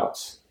show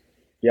notes?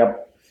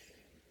 Yep.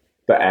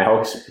 The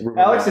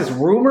Alex's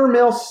rumor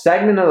mill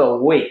segment of the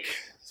week.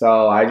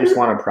 So I just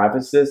want to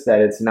preface this that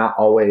it's not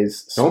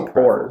always Don't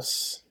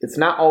sports. It's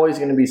not always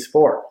going to be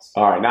sports.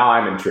 All right, now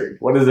I'm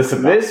intrigued. What is this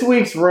about? This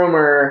week's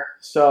rumor,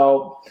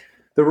 so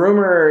the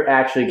rumor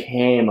actually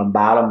came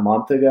about a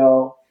month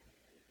ago.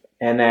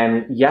 And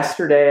then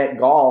yesterday at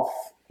golf,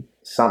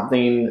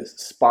 something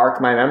sparked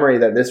my memory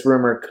that this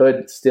rumor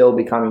could still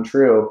be coming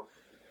true.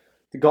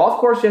 The golf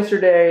course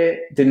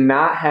yesterday did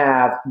not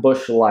have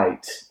Busch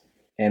Light.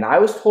 And I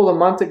was told a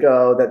month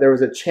ago that there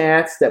was a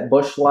chance that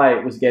Busch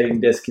Light was getting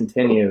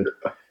discontinued.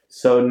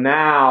 So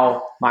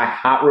now my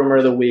hot rumor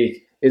of the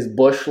week is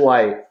Busch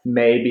Light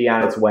may be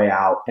on its way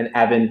out and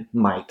Evan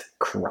might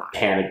cry.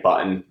 Panic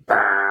button.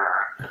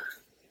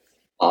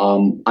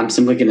 I'm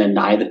simply going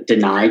to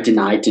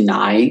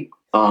deny.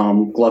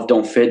 Glove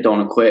don't fit,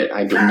 don't acquit.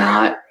 I did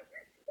not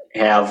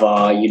have,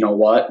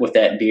 with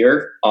that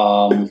beer.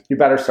 You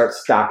better start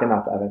stocking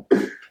up, Evan.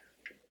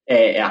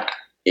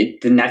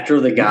 The Nectar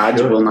of the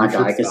Gods will not You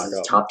should die because stock it's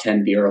up. top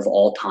 10 beer of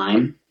all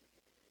time.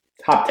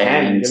 Top 10.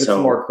 And Give it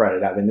some more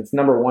credit, Evan. It's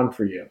number 1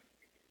 for you.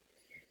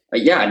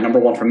 Yeah, number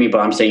 1 for me, but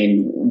I'm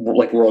saying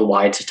like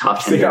worldwide, it's a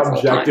top 10 Say beer of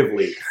all time.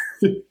 objectively.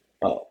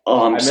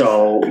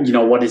 So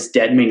what is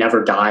dead may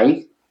never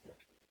die.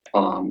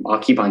 I'll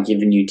keep on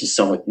giving you just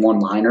some like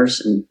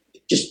one-liners and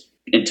just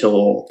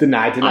until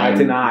Deny.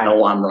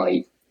 No, I'm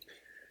right.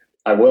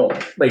 I will.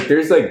 Like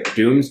there's like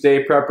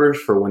doomsday preppers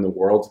for when the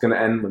world's gonna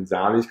end, when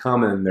zombies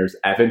come, and there's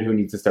Evan who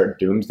needs to start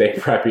doomsday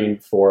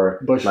prepping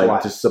for Busch like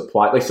Light. just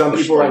supply. Like some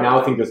Busch people right Light.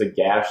 now think there's a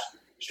gas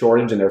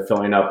shortage and they're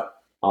filling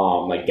up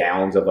like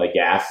gallons of like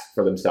gas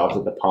for themselves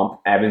at the pump.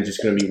 Evan's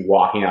just gonna be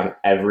walking out of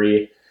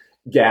every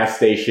gas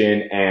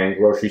station and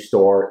grocery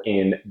store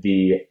in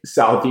the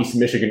Southeast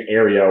Michigan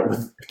area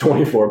with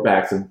 24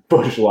 packs of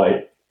Busch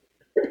Light.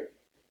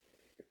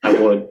 I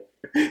would.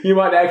 He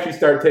might actually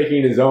start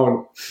taking his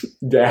own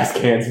gas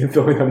cans and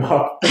filling them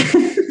up.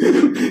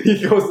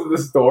 He goes to the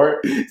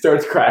store,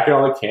 starts cracking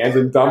all the cans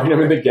and dumping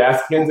them in the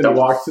gas cans, and he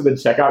walks to the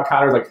checkout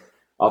counter. He's like,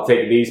 "I'll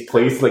take these,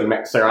 please."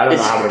 Like, sir, I don't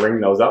know how to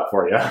ring those up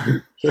for you.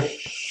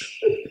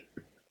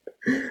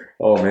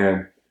 Oh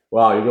man,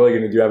 wow, you're really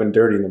gonna do Evan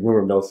dirty in the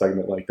rumor mill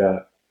segment like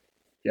that?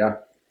 Yeah.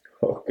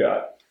 Oh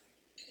god.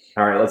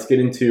 All right, let's get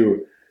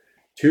into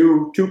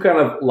two kind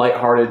of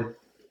lighthearted,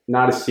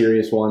 not as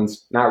serious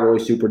ones, not really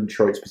super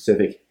Detroit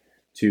specific,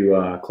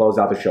 to close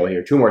out the show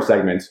here. 2 more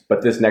segments,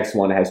 but this next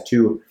one has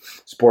 2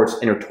 sports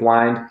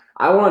intertwined.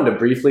 I wanted to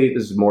briefly,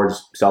 this is more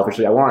just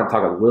selfishly, I wanted to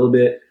talk a little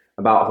bit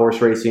about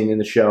horse racing in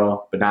the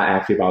show, but not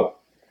actually about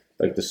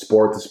like the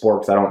sport,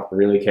 because I don't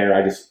really care.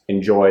 I just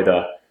enjoy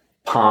the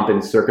pomp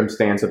and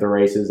circumstance of the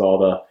races, all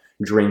the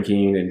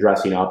drinking and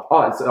dressing up.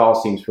 It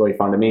all seems really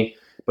fun to me.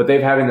 But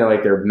they've having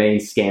their main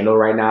scandal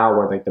right now,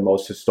 where like the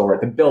most historic,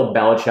 the Bill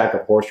Belichick,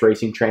 a horse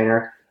racing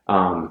trainer,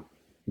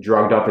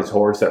 drugged up his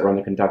horse that ran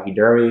the Kentucky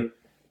Derby,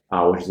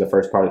 which is the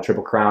first part of the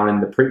Triple Crown,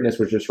 and the Preakness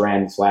was just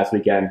ran this last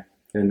weekend,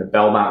 and the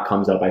Belmont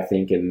comes up, I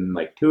think, in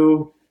like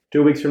two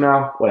weeks from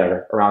now,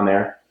 whatever, around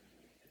there.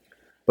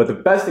 But the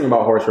best thing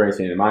about horse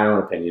racing, in my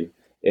own opinion,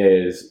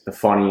 is the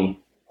funny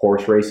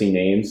horse racing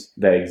names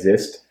that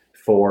exist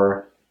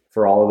for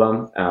all of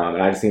them,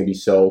 and I just think it'd be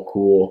so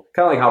cool,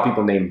 kind of like how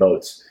people name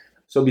boats.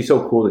 So it'd be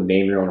so cool to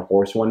name your own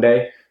horse one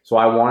day. So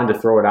I wanted to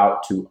throw it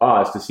out to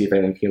us to see if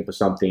anyone came up with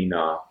something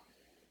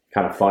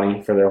kind of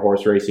funny for their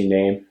horse racing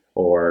name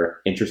or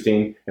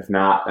interesting. If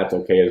not, that's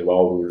okay as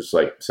well. We'll just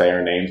like say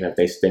our names, and if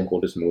they stink, we'll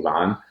just move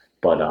on.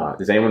 But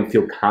does anyone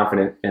feel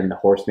confident in the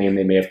horse name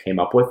they may have came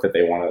up with that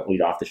they want to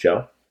lead off the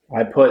show?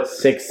 I put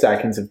 6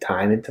 seconds of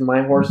time into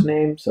my horse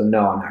name, so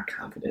no, I'm not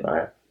confident. All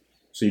right.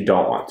 So you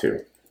don't want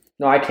to?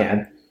 No, I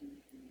can.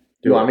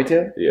 Do you want me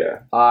to?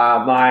 Yeah.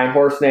 My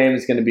horse name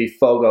is going to be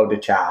Fogo de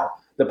Chao,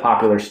 the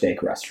popular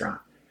steak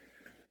restaurant.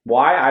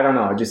 Why? I don't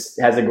know. It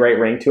just has a great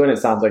ring to it, and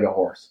it sounds like a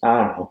horse. I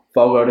don't know.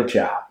 Fogo de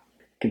Chao.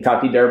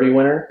 Kentucky Derby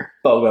winner,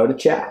 Fogo de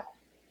Chao.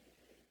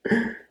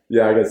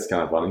 Yeah, I guess it's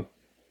kind of funny.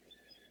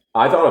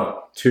 I thought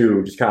of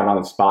 2 just kind of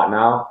on the spot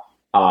now,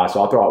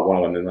 so I'll throw out one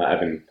of them and let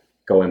Evan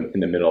go in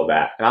the middle of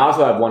that. And I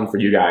also have one for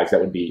you guys that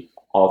would be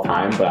all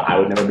time, but I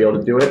would never be able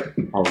to do it.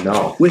 Oh,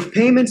 no. With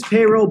payments,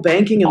 payroll,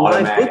 banking, and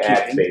live Automatic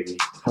ads, bookkeeping, baby.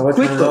 How do I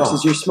turn it QuickBooks off?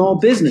 is your small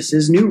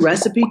business's new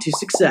recipe to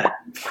success.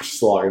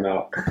 Just logging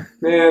out.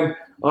 Man,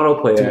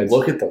 autoplay Dude, ads.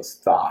 look at those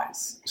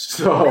thighs.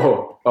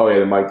 So,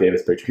 the Mike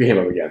Davis picture came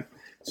up again.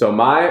 So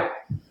my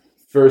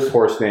first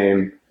horse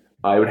name,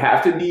 it would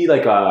have to be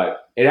like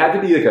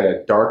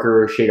a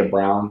darker shade of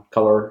brown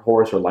color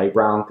horse, or light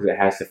brown, because it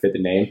has to fit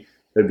the name.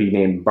 It would be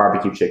named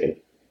Barbecue Chicken.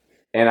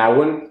 And I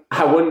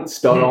wouldn't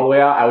spell it all the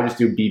way out. I would just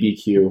do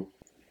BBQ.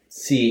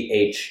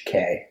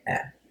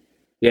 CHKN.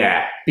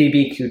 Yeah.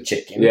 BBQ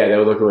chicken. Yeah, that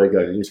would look really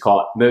good. And you just call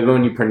it, then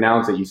when you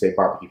pronounce it, you say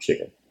barbecue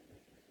chicken.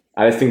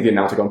 I just think the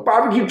announcer going,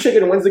 barbecue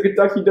chicken wins the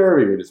Kentucky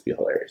Derby would just be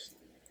hilarious.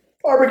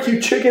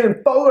 Barbecue chicken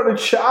and Fogo de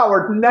Chao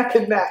are neck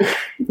and neck.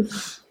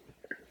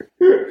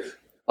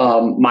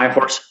 My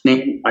horse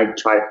name, I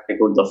try to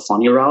go the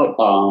funny route.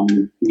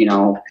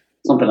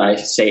 Something I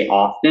say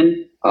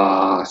often.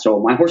 So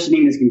my horse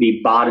name is going to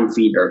be Bottom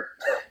Feeder.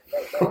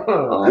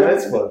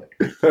 That's funny.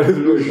 That is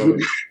really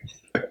funny.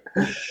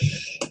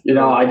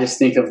 I just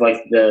think of like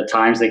the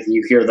times like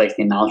you hear like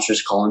the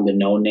announcers calling the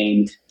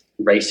no-named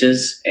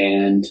races,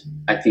 and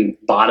I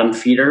think Bottom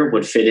Feeder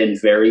would fit in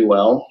very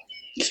well,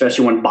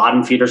 especially when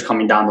Bottom Feeder's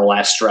coming down the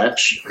last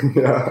stretch.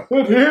 Yeah.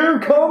 And here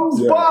comes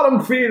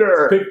Bottom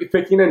Feeder.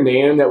 Picking a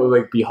name that would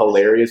like be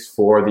hilarious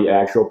for the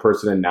actual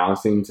person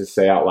announcing to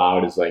say out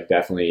loud is like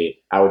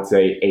definitely, I would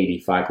say,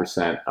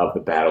 85% of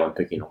the battle in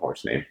picking a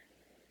horse name.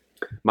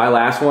 My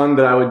last one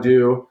that I would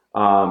do,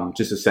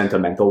 just a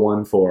sentimental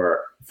one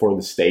for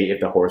the state, if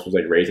the horse was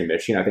like raised in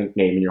Michigan, I think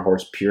naming your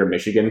horse Pure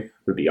Michigan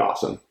would be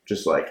awesome.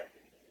 Just like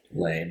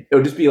Lame. it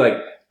would just be like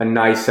a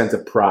nice sense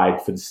of pride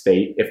for the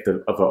state if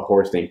a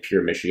horse named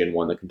Pure Michigan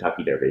won the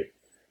Kentucky Derby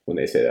when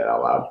they say that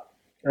out loud.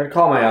 I'd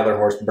call my other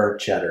horse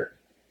Burt Cheddar.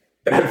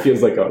 That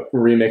feels like a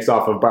remix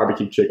off of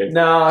Barbecue Chicken.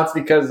 No, it's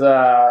because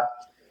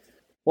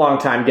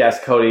longtime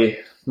guest Cody,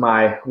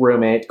 my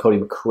roommate, Cody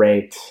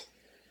McCrate,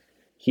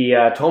 he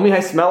told me I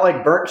smell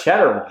like burnt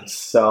cheddar once,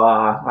 so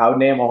I would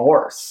name a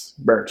horse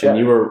Burnt Cheddar. And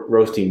you were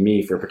roasting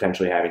me for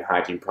potentially having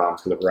hygiene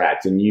problems because of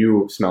rats, and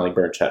you smell like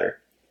burnt cheddar.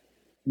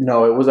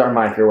 No, it was our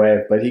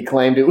microwave, but he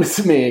claimed it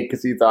was me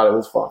because he thought it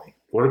was funny.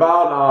 What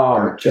about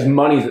Burnt just cheddar.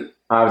 money's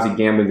obviously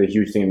gambling is a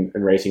huge thing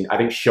in racing. I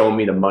think "Show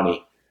Me the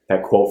Money,"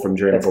 that quote from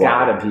Jeremy It's Belair.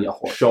 gotta be a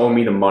horse. "Show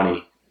Me the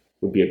Money"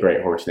 would be a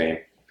great horse name.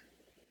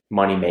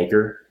 Money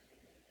Maker,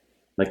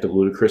 like the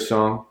Ludacris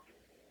song.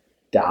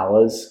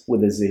 Dallas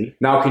with a Z.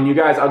 Now, can you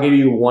guys? I'll give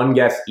you one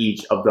guess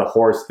each of the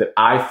horse that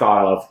I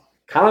thought of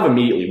kind of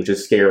immediately, which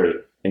is scary,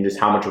 and just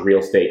how much real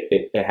estate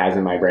it has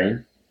in my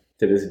brain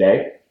to this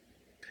day.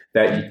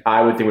 That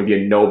I would think would be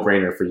a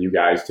no-brainer for you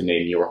guys to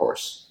name your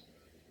horse.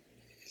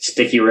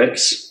 Sticky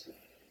Ricks.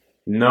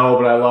 No,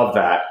 but I love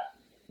that.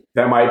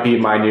 That might be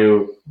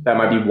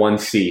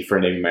 1C for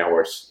naming my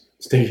horse.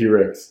 Sticky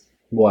Ricks.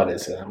 What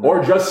is it?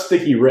 Or just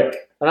Sticky Rick.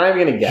 I'm not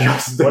even gonna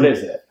guess. Just What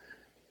is it?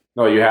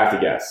 No, you have to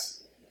guess.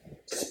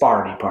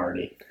 Sparty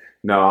Party.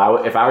 No,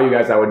 if I were you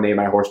guys, I would name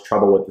my horse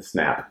Trouble with the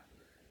Snap.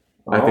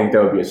 I think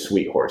that would be a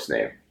sweet horse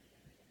name.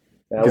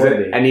 that Because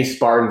would be. any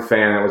Spartan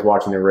fan that was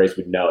watching the race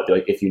would know. It'd be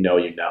like, if you know,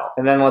 you know.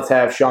 And then let's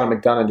have Sean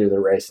McDonough do the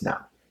race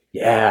now.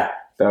 Yeah,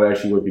 that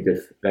actually would be good.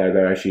 That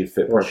actually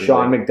fit Or perfectly.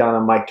 Sean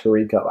McDonough, Mike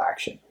Tirico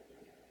action.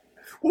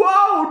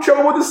 Whoa,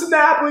 Trouble with the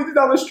Snap leads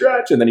down the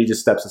stretch. And then he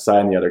just steps aside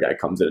and the other guy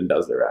comes in and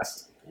does the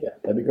rest. Yeah,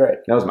 that'd be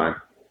great. That was mine.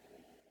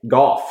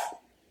 Golf.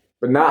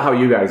 But not how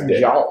you guys did.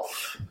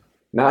 Golf.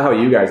 Not how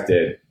you guys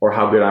did or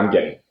how good I'm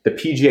getting. the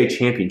PGA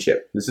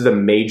Championship. This is a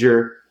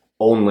major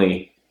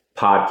only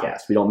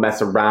podcast. We don't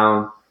mess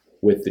around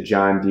with the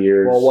John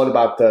Deere's. Well, what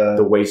about the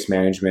the Waste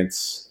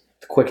Managements?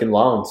 Quicken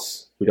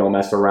Loans? We don't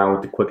mess around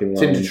with the Quicken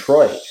It's Loans. in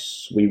Detroit.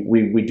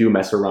 We do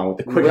mess around with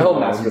the We Quicken will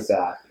Loans. mess with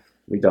that.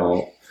 We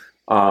don't.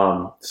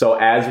 So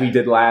as we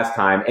did last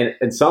time,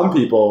 and some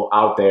people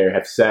out there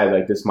have said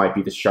like this might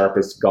be the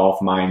sharpest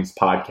Golf Minds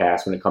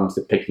podcast when it comes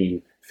to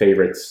picking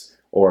favorites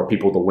or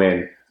people to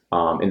win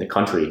in the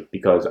country,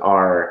 because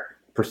our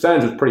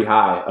percentage was pretty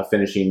high of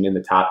finishing in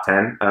the top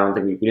 10. I don't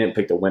think we didn't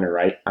pick the winner,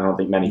 right? I don't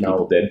think many No.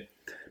 people did.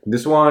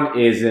 This one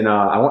is in.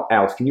 I want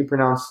Alex. Can you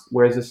pronounce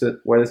where this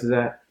is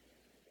at?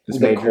 This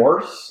The major?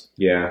 course?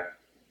 Yeah.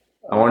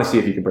 I want to see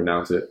if you can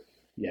pronounce it.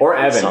 Yeah. Or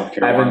Evan. South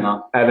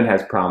Carolina. Evan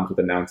has problems with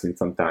announcing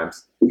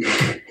sometimes.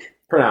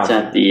 Pronounce It's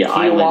it. at the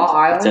island.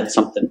 Island? It's at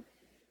something.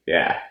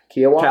 Yeah.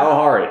 Kiowa?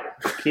 Kalahari.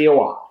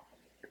 Kiowa.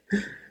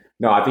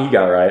 No, I think you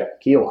got it right.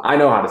 Kiowa. I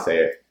know how to say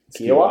it. It's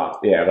Kiowa?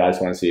 Yeah, but I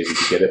just want to see if you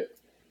can get it.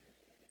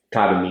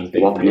 Kind of a mean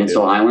thing. What for me to do.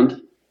 Peninsula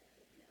Island?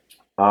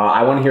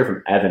 I want to hear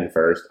from Evan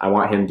first. I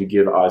want him to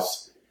give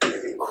us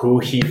who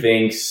he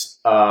thinks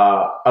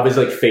of his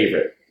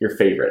favorite. Your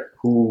favorite.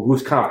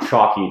 Who's kind of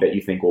chalky that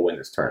you think will win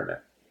this tournament?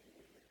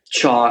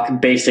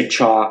 Chalk, basic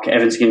chalk.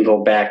 Evan's going to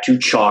go back to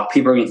chalk.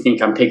 People are going to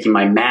think I'm picking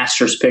my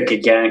Masters pick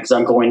again because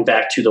I'm going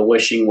back to the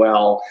wishing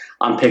well.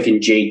 I'm picking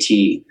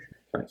JT.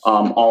 Nice.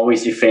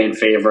 Always a fan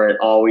favorite.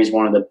 Always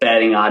one of the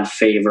betting odd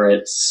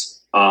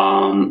favorites.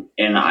 And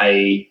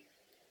I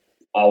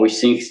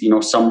always think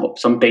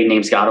some big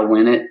names got to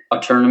win it a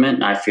tournament,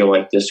 and I feel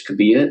like this could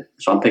be it.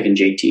 So I'm picking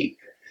JT.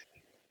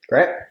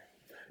 Great.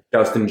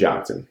 Dustin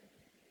Johnson.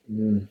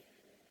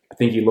 I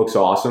think he looks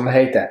awesome. I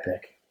hate that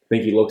pick. I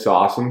think he looks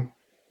awesome.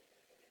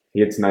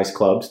 He hits nice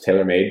clubs,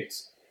 tailor-made,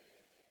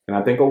 and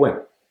I think he'll win.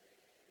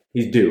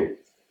 He's due.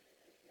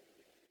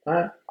 All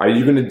right. Are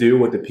you going to do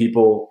what the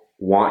people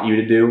want you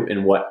to do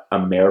and what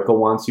America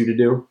wants you to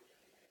do?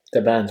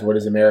 Depends. What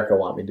does America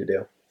want me to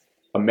do?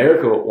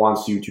 America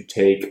wants you to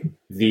take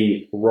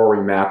the Rory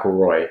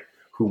McIlroy,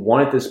 who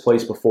won at this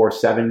place before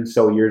 7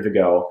 years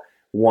ago,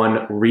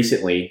 won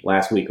recently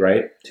last week,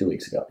 right? 2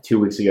 weeks ago. 2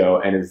 weeks ago,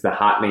 and is the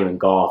hot name in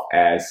golf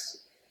as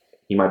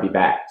he might be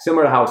back.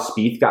 Similar to how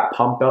Spieth got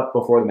pumped up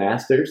before the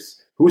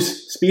Masters.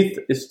 Spieth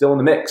is still in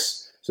the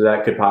mix, so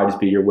that could probably just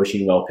be your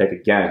wishing well pick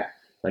again,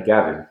 like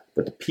Evan.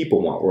 But the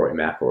people want Rory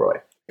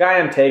McIlroy. Guy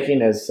I'm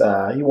taking is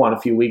he won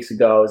a few weeks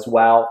ago as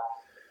well.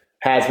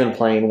 Has been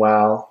playing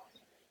well,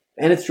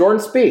 and it's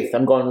Jordan Spieth.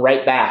 I'm going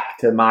right back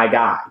to my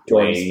guy,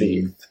 Jordan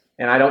Spieth,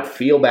 and I don't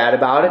feel bad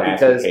about it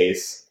That's because the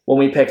case. when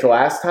we picked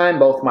last time,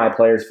 both my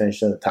players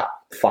finished in the top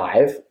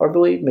 5, I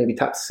believe, maybe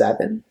top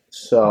 7.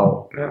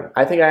 So Yeah.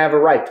 I think I have a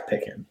right to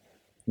pick him.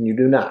 You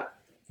do not,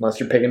 unless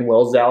you're picking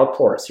Will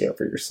Zalatoris here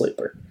for your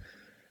sleeper.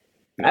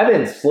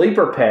 Evan's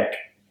sleeper pick.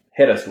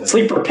 Hit us with it.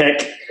 Sleeper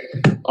pick.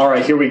 All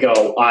right, here we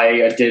go.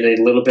 I did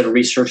a little bit of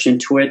research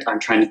into it. I'm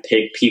trying to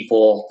pick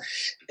people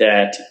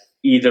that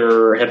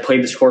either have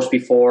played this course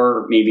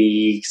before,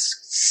 maybe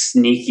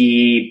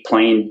sneaky,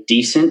 playing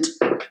decent.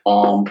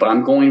 But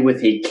I'm going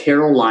with a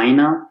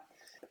Carolina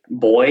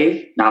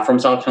boy, not from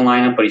South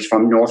Carolina, but he's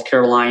from North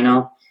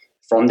Carolina,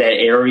 from that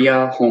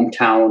area,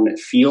 hometown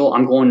feel.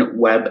 I'm going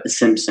Webb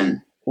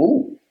Simpson.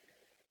 Ooh,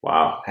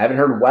 Wow. haven't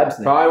heard Webb's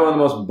name. Probably one of the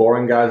most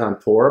boring guys on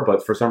tour,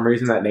 but for some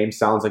reason that name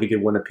sounds like he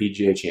could win a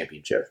PGA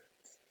championship.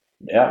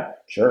 Yeah,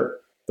 sure.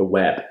 The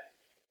web.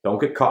 Don't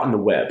get caught in the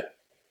web.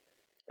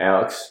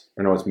 Alex,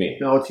 or no, it's me.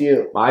 No, it's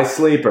you. My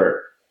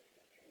sleeper,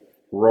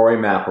 Rory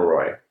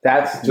McIlroy.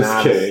 That's Just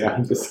not kidding.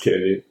 I'm just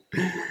kidding.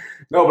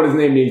 No, but his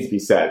name needs to be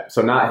said.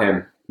 So not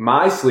him.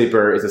 My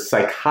sleeper is a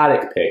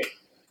psychotic pick.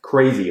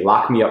 Crazy.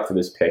 Lock me up for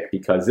this pick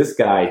because this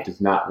guy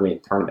does not win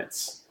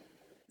tournaments.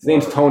 His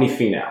name's Tony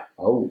Finau.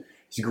 Oh,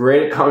 He's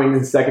great at coming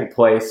in second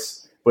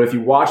place. But if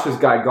you watch this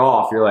guy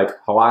golf, you're like,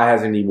 why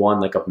hasn't he won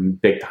like a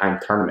big-time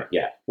tournament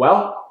yet?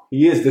 Well,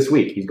 he is this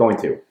week. He's going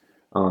to.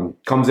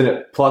 Comes in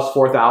at plus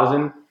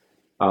 4,000.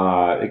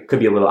 It could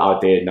be a little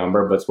outdated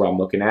number, but it's what I'm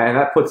looking at. And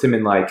that puts him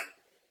in like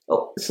a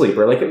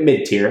sleeper, like a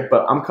mid-tier.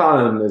 But I'm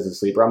counting him as a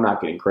sleeper. I'm not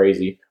getting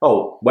crazy.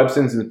 Oh,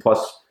 Webson's in plus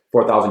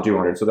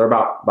 4,200. So they're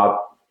about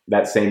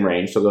that same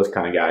range. So those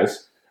kind of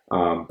guys.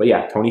 But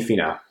yeah, Tony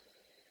Finau.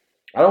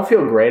 I don't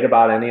feel great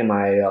about any of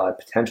my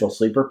potential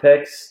sleeper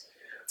picks,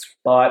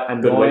 but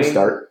I'm Good way going to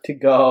start. to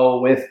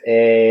go with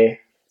a.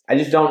 I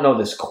just don't know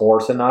this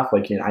course enough.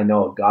 Like, I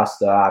know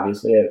Augusta,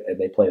 obviously,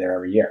 they play there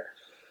every year,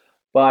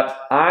 but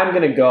I'm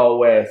going to go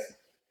with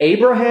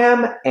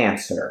Abraham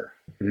Answer.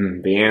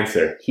 The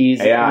answer.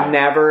 He's AI.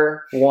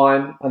 never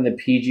won on the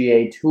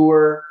PGA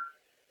Tour,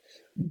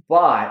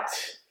 but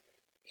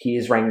he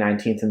is ranked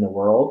 19th in the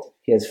world.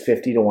 He has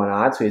 50-1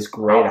 odds, so he has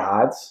great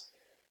odds.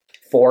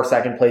 4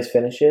 second-place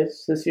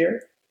finishes this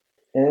year,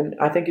 and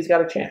I think he's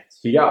got a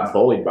chance. He got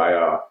bullied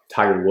by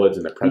Tiger Woods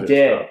in the He President's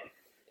did. Cup.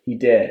 He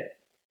did.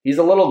 He's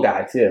a little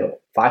guy, too.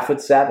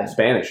 5'7".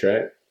 Spanish,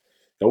 right?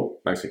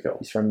 Nope, Mexico.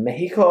 He's from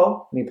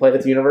Mexico, and he played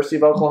at the University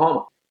of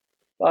Oklahoma.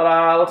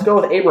 But let's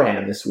go with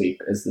Abraham this week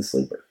as the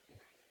sleeper.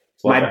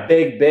 My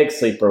big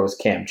sleeper was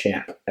Cam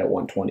Champ at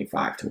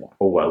 125 to 1.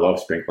 Oh, I love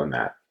sprinkling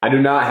that. I do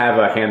not have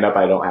a hand up.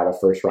 I don't have a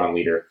first round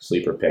leader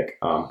sleeper pick.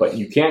 But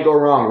you can't go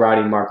wrong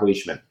riding Mark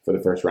Leishman for the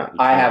first round.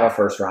 I have a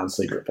first round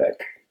sleeper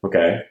pick.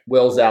 Okay.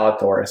 Will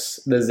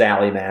Zalatoris, the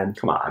Zally man.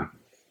 Come on.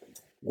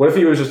 What if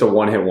he was just a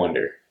one-hit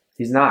wonder?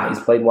 He's not. He's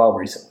played well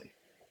recently.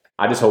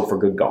 I just hope for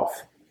good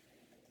golf.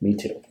 Me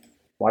too.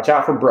 Watch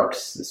out for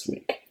Brooks this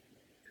week.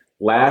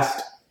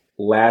 Last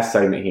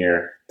segment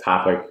here.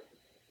 Topic.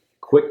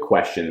 Quick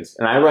questions.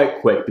 And I write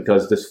quick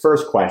because this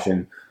first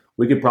question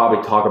we could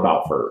probably talk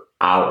about for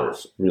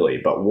hours, really.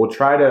 But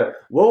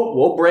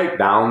we'll break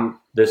down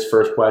this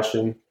first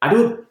question.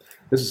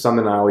 This is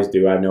something I always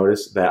do. I've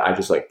noticed that I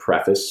just like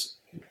preface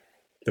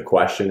the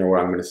question or what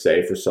I'm going to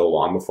say for so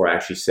long before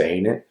actually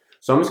saying it.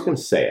 So I'm just going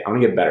to say it. I'm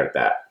going to get better at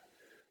that.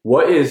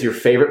 What is your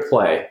favorite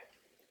play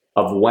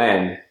of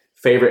when,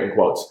 favorite in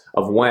quotes,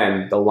 of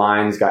when the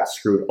Lions got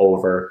screwed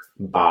over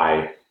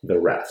by the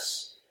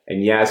refs?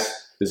 And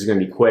yes, this is going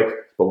to be quick,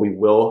 but we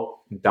will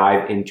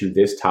dive into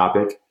this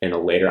topic in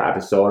a later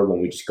episode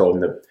when we just go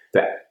into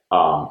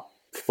the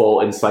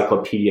full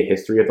encyclopedia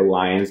history of the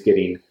Lions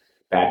getting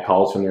bad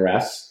calls from the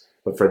refs.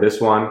 But for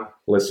this one,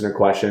 listener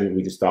question,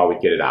 we just thought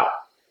we'd get it out.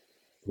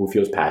 Who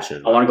feels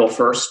passionate? I want to go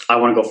first.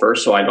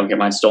 So I don't get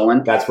mine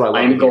stolen. That's what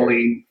I'm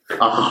going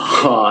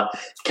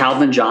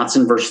Calvin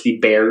Johnson versus the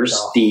Bears.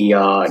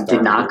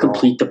 Did not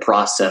complete the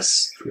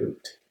process.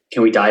 Shoot.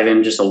 Can we dive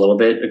in just a little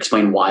bit?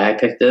 Explain why I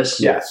picked this?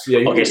 Yes.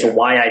 Yeah, okay, so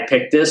why I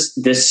picked this.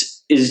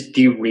 This is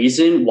the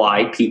reason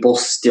why people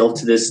still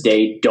to this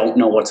day don't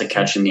know what's a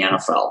catch in the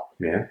NFL.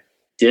 Yeah.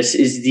 This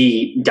is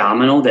the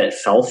domino that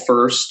fell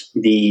first.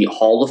 The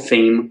Hall of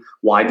Fame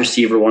wide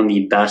receiver, one of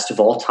the best of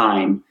all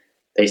time.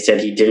 They said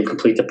he didn't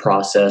complete the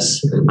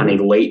process on a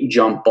late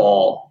jump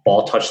ball.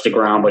 Ball touched the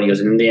ground, but he was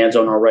in the end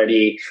zone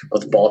already.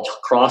 But the ball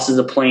crosses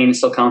the plane, it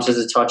still counts as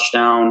a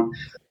touchdown.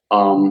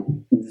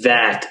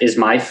 That is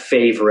my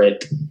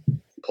favorite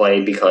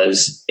play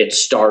because it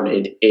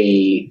started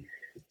a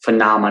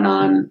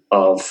phenomenon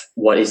of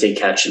what is a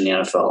catch in the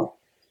NFL.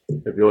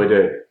 It really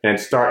did. And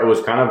it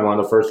was kind of one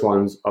of the first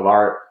ones of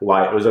our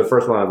life. It was the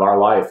first one of our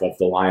life of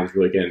the Lions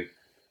really getting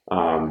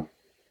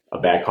a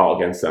bad call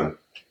against them.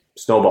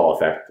 Snowball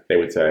effect, they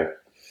would say.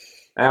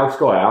 Alex,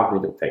 go ahead. I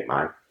don't need to take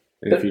mine.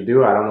 And if you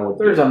do, I don't know what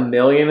There's a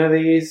million of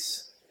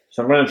these.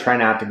 So I'm going to try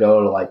not to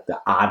go to like the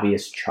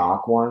obvious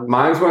chalk ones.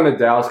 Mine's when the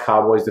Dallas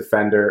Cowboys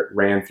defender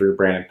ran through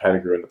Brandon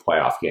Pettigrew in the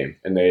playoff game,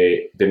 and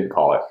they didn't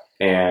call it.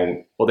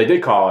 They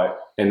did call it,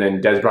 and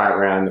then Des Bryant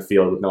ran on the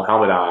field with no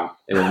helmet on,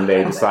 and then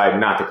they decided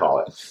not to call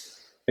it.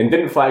 And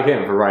didn't flag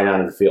him for running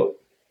onto the field.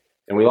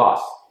 And we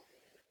lost.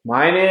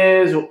 Mine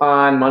is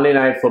on Monday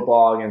Night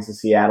Football against the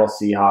Seattle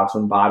Seahawks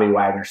when Bobby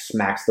Wagner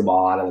smacks the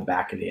ball out of the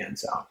back of the end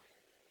zone.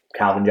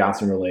 Calvin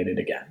Johnson related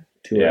again.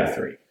 2 out of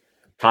 3.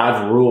 Kind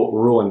of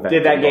rule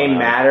invention. Did that game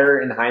matter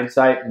in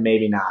hindsight?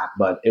 Maybe not,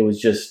 but it was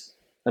just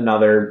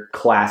another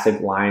classic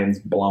Lions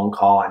blown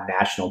call on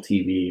national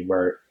TV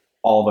where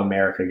all of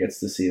America gets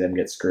to see them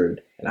get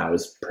screwed, and I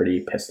was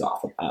pretty pissed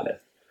off about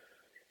it.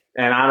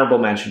 An honorable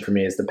mention for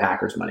me is the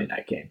Packers Monday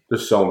night game.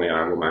 There's so many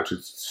honorable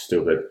mentions. It's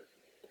stupid.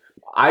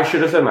 I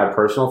should have said my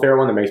personal favorite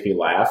one that makes me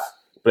laugh,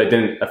 but it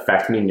didn't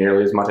affect me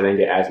nearly as much. I didn't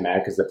get as mad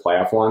because the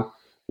playoff one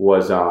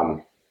was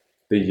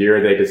the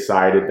year they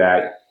decided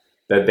that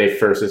they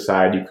first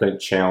decided you couldn't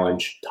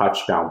challenge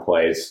touchdown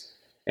plays.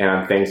 And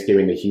on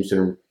Thanksgiving, the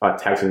Houston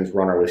Texans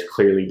runner was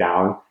clearly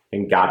down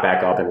and got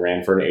back up and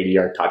ran for an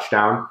 80-yard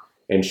touchdown.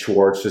 And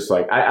Schwartz just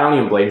I don't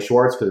even blame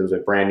Schwartz because it was a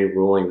brand new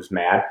rule and he was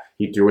mad.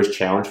 He threw his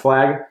challenge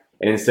flag.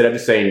 And instead of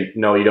just saying,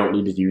 no, you don't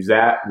need to use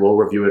that, we'll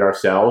review it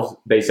ourselves,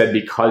 they said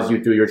because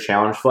you threw your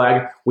challenge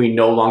flag, we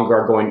no longer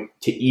are going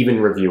to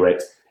even review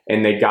it.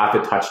 And they got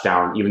the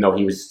touchdown, even though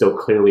he was still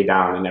clearly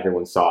down and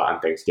everyone saw it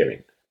on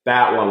Thanksgiving.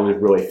 That one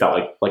really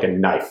felt like a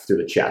knife through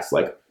the chest.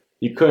 Like,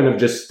 you couldn't have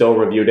just still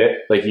reviewed it.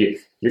 Like,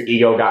 your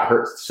ego got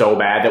hurt so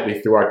bad that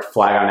we threw our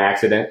flag on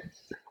accident.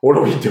 What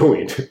are we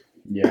doing?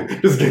 Yeah.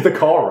 Just get the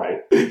call right.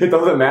 It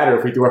doesn't matter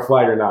if we threw our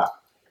flag or not.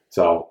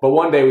 So, but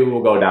one day we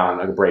will go down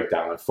a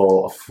breakdown, a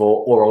full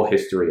oral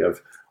history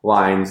of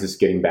Lions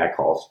just getting bad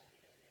calls.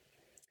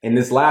 In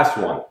this last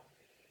one,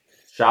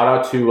 shout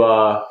out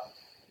to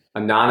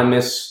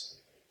anonymous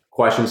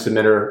question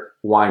submitter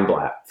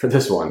Weinblatt for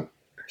this one.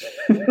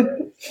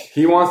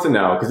 He wants to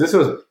know, because this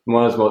was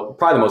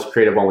probably the most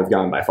creative one we've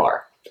gotten by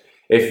far.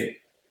 If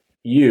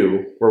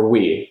you or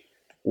we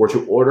were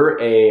to order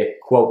a,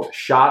 quote,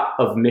 shot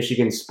of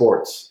Michigan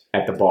sports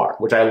at the bar,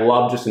 which I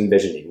love just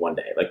envisioning one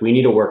day. Like, we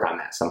need to work on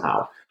that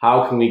somehow.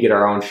 How can we get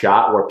our own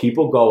shot where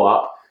people go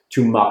up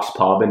to Muck's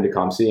Pub in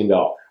Tecumseh and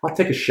go, I'll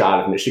take a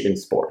shot of Michigan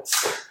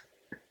sports.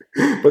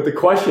 But the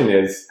question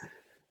is,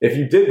 if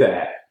you did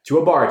that to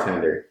a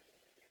bartender,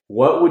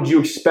 what would you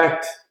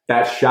expect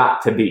that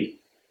shot to be?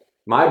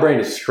 My brain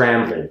is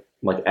scrambling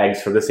like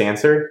eggs for this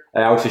answer.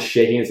 And I was just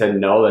shaking his head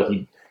no,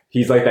 like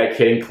he's like that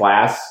kid in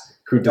class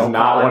who does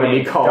not want to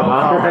be called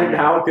on right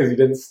now because he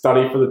didn't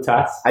study for the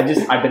test.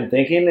 I've been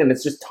thinking, and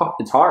it's just tough.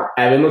 It's hard.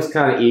 Evan looks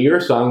kind of eager,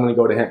 so I'm going to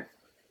go to him.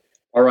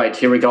 All right,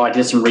 here we go. I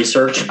did some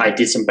research. I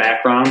did some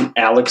background.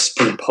 Alex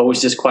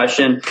proposed this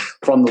question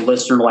from the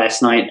listener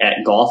last night at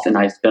golf, and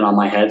I've been on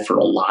my head for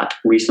a lot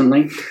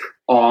recently.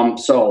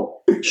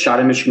 So, Shot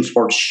in Michigan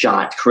Sports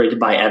Shot, created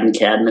by Evan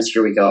Cadmus.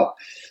 Here we go.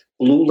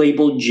 Blue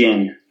Label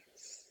Gin.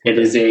 It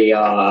is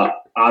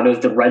out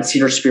of the Red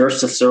Cedar Spirits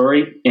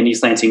Distillery in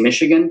East Lansing,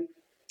 Michigan,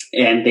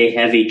 and they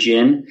have a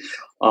gin.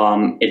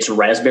 It's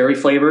raspberry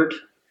flavored.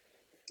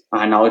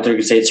 I know they're going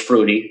to say it's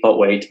fruity, but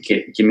wait,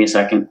 give me a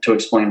second to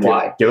explain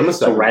why. Give them a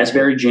second. So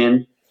raspberry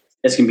gin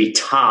is going to be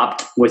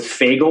topped with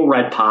Faygo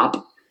Red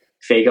Pop.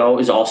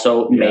 Faygo is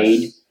also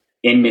made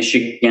in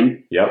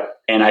Michigan. Yep.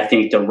 And I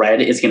think the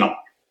red is going to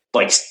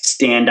like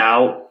stand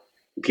out.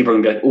 People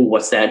are going to be like, "Ooh,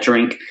 what's that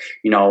drink?"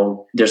 You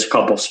know, there's a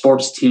couple of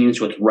sports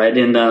teams with red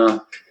in their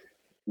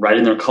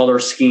color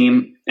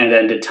scheme. And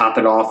then to top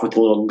it off with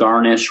a little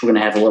garnish, we're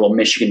going to have a little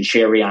Michigan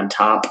cherry on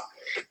top.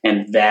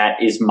 And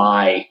that is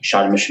my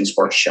Shot in Michigan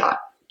Sports Shot.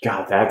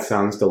 God, that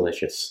sounds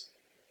delicious.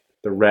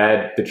 The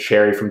red, the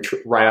cherry from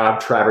right out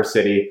of Traverse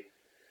City,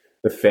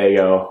 the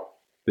Faygo,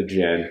 the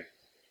gin.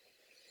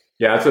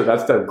 Yeah,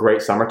 that's a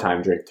great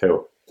summertime drink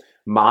too.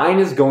 Mine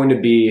is going to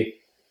be,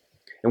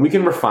 and we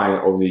can refine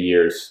it over the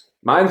years.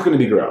 Mine's going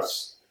to be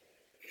gross.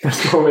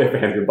 There's no way of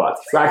hands and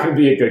butts. It's not going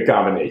to be a good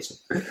combination.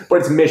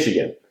 But it's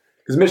Michigan.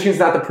 Because Michigan's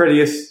not the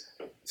prettiest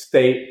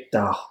state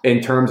in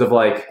terms of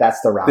like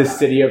That's the route. the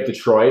city of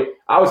Detroit.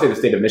 I would say the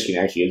state of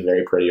Michigan actually is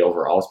very pretty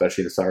overall,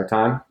 especially in the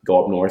summertime.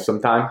 Go up north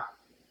sometime.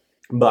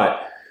 But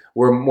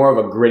we're more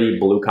of a gritty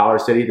blue collar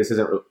city. This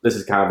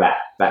is kind of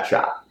that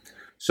shot.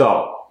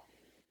 So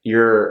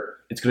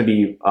it's going to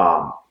be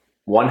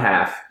one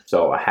half,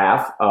 so a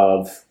half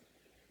of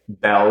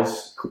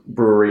Bell's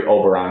Brewery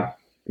Oberon.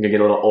 You're going to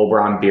get a little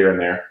Oberon beer in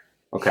there.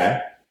 Okay.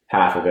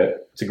 Half of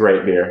it. It's a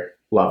great beer.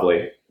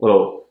 Lovely.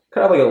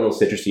 Kind of like a little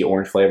citrusy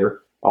orange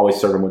flavor. Always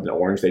serve them with an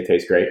orange. They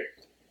taste great.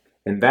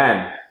 And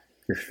then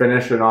you're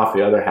finishing off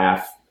the other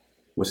half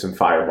with some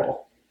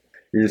Fireball.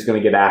 You're just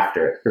going to get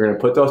after it. You're going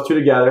to put those two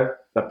together.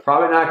 They're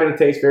probably not going to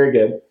taste very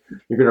good.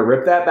 You're going to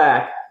rip that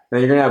back.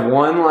 Then you're going to have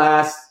one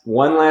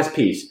last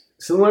piece.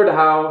 Similar to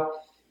how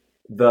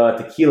the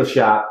tequila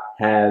shot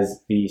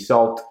has the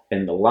salt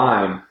and the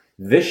lime,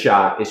 this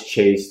shot is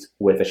chased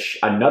with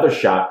another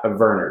shot of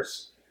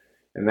Werner's.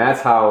 And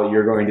that's how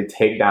you're going to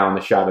take down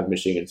the Shot of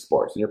Michigan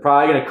Sports. And you're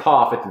probably going to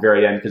cough at the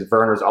very end because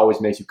Werner's always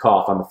makes you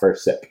cough on the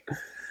first sip.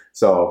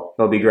 So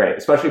it'll be great.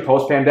 Especially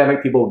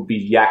post-pandemic, people will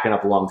be yakking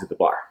up lungs at the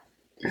bar.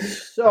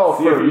 So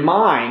for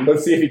mine,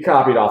 Let's see if you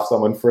copied off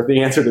someone for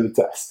the answer to the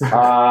test.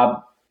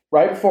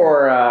 right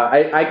before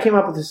I came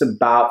up with this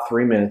about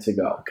 3 minutes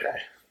ago. Okay.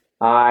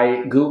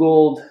 I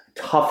Googled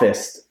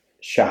toughest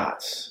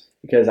shots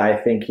because I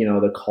think,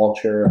 the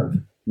culture of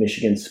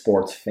Michigan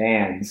sports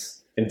fans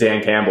And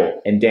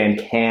Dan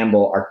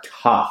Campbell are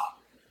tough.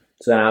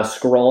 So then I was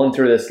scrolling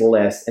through this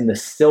list, and the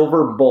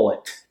Silver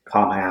Bullet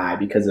caught my eye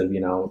because of,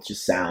 it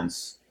just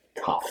sounds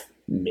tough,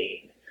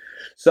 mean.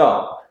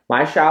 So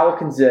my shot will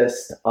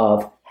consist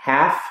of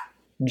half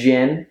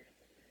gin,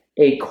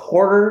 a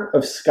quarter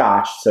of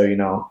scotch,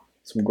 so,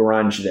 some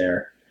grunge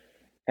there,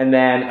 and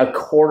then a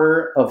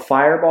quarter of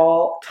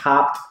Fireball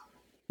topped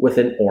with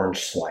an orange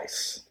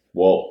slice.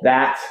 Whoa.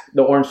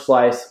 The orange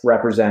slice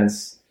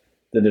represents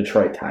the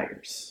Detroit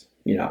Tigers.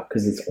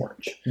 Because it's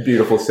orange.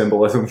 Beautiful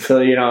symbolism. So,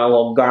 a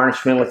little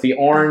garnishment with the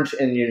orange,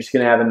 and you're just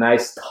going to have a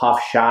nice,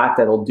 tough shot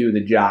that'll do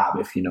the job,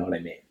 if you know what I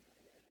mean.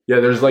 Yeah,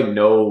 there's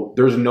no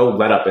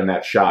let up in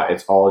that shot.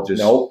 It's all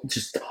just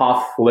just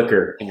tough,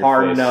 liquor in your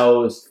face.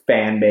 hard-nosed,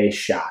 fan-based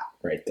shot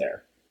right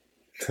there.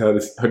 That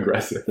is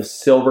aggressive. The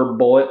Silver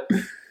Bullet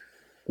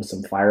with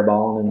some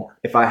Fireball and an orange.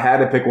 If I had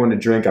to pick one to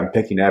drink, I'm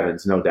picking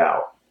Evans, no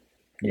doubt.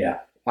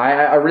 Yeah.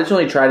 I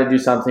originally tried to do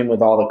something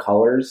with all the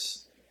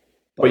colors.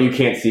 But you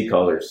can't see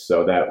colors,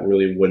 so that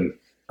really wouldn't.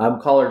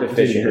 I'm color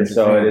deficient,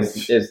 so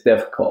it's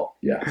difficult.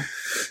 Yeah.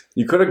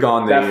 You could have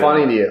gone Is that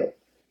funny to you?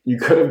 You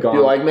could have gone.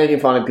 You like making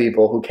fun of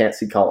people who can't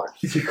see colors.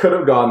 You could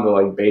have gone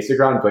the basic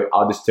route, but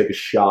I'll just take a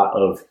shot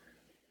of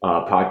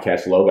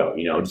podcast logo.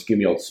 Just give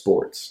me all the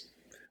sports.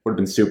 Would have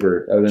been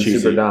super. That would have been cheesy.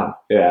 super dumb.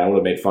 Yeah, I would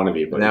have made fun of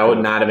you. But and that would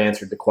not have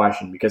answered the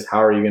question because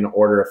how are you going to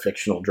order a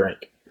fictional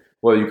drink?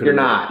 Well, you could. You're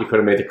not. You could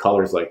have made the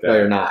colors like that. No,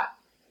 you're not.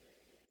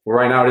 Well,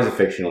 right now it is a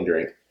fictional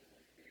drink.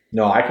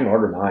 No, I can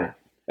order mine.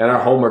 And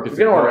our homework is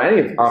you can order any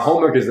of these. Our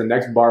homework is the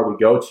next bar we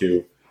go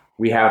to,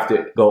 we have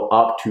to go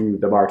up to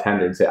the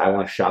bartender and say, "I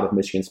want a shot of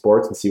Michigan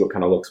Sports," and see what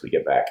kind of looks we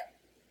get back.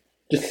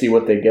 Just see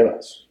what they give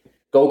us.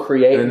 Go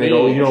create and then they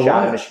go, a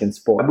shot of Michigan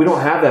Sports. We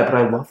don't have that, but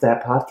I love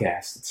that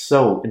podcast. It's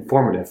so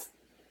informative.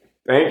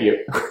 Thank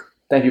you.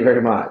 Thank you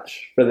very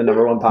much for the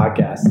number one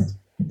podcast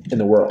in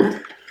the world.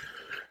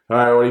 All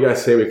right, what do you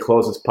guys say we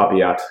close this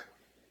puppy out?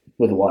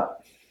 With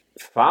what?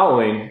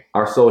 Following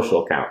our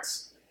social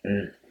accounts.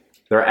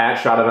 They're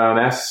at Shot of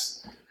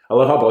MMS. I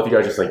love how both of you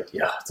guys are just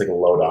it's like a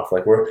load off.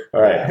 We're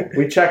all right.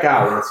 We check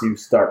out once you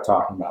start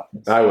talking about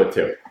this. I would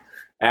too.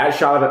 At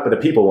Shot of it, but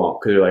the people won't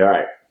because they're like, all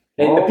right.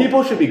 And the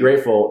people should be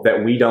grateful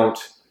that we don't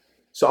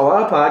So a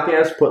lot of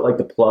podcasts put like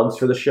the plugs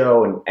for the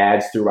show and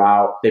ads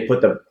throughout. They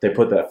put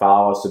the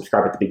follow,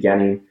 subscribe at the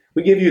beginning.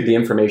 We give you the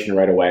information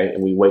right away,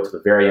 and we wait till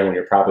the very end when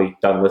you're probably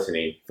done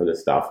listening for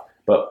this stuff.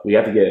 But we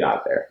have to get it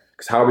out there,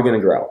 because how are we going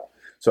to grow?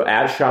 So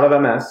add Shot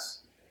of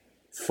MS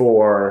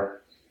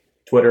for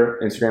Twitter,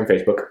 Instagram,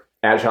 Facebook.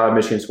 Add Shot of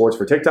Michigan Sports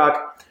for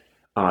TikTok.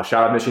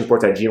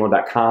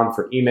 shotofmichigansports@gmail.com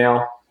for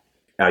email.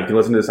 You can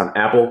listen to this on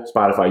Apple,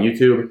 Spotify,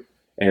 YouTube.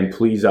 And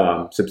please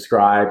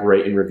subscribe,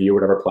 rate, and review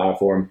whatever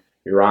platform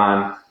you're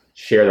on.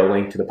 Share the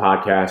link to the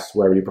podcast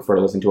wherever you prefer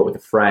to listen to it with a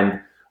friend.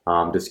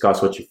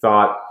 Discuss what you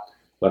thought.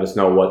 Let us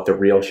know what the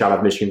real Shot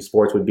of Michigan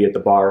Sports would be at the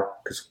bar,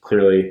 because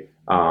clearly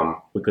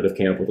we could have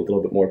came up with a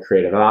little bit more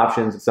creative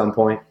options at some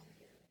point.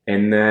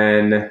 And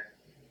then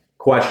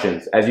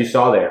questions. As you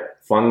saw there,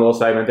 fun little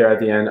segment there at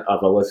the end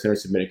of a listener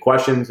submitted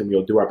questions, and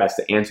we'll do our best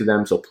to answer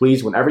them. So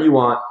please, whenever you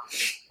want,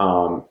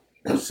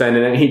 send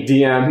in any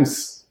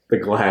DMs, the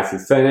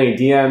glasses, send in any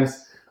DMs,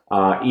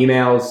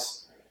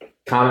 emails,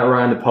 comment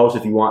around the post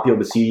if you want people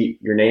to see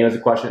your name as a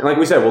question. And like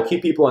we said, we'll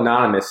keep people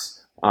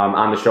anonymous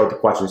on the show with the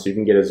questions, so you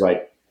can get as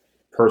like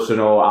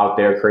personal, out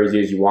there, crazy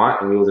as you want,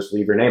 and we will just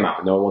leave your name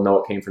out. No one will know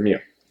it came from you.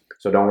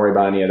 So don't worry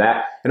about any of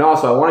that. And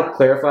also, I want to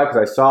clarify, because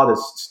I saw this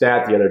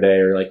stat the other day,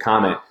 or like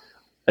comment.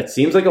 It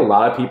seems like a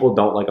lot of people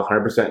don't like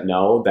 100%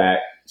 know that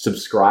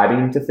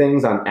subscribing to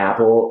things on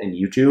Apple and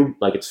YouTube,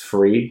 like it's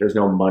free. There's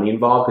no money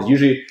involved. Because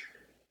usually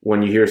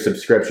when you hear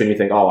subscription, you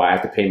think, oh, I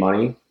have to pay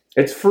money.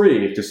 It's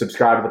free to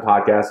subscribe to the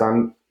podcast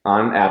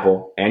on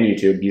Apple and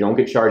YouTube. You don't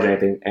get charged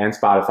anything, and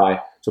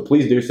Spotify. So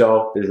please do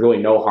so. There's really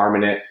no harm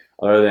in it,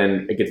 other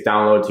than it gets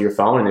downloaded to your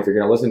phone. And if you're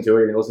going to listen to it,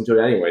 you're going to listen to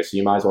it anyway. So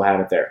you might as well have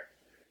it there.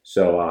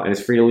 So, and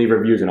it's free to leave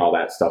reviews and all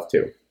that stuff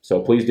too.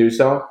 So please do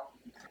so.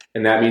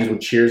 And that means with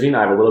cheersing,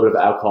 I have a little bit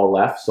of alcohol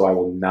left, so I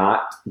will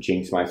not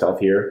jinx myself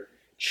here.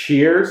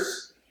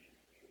 Cheers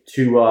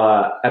to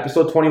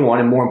episode 21,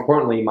 and more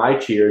importantly, my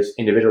cheers,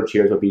 individual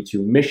cheers, will be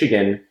to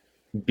Michigan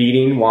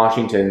beating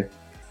Washington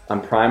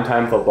on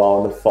primetime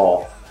football in the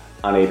fall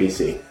on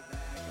ABC.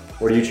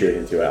 What are you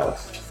cheering to,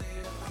 Alex?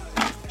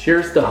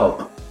 Cheers to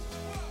hope.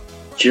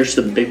 Cheers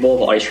to the big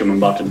bowl of ice cream I'm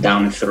about to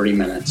down in 30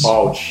 minutes.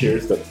 Oh,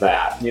 cheers to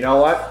that. You know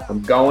what?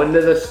 I'm going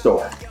to the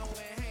store.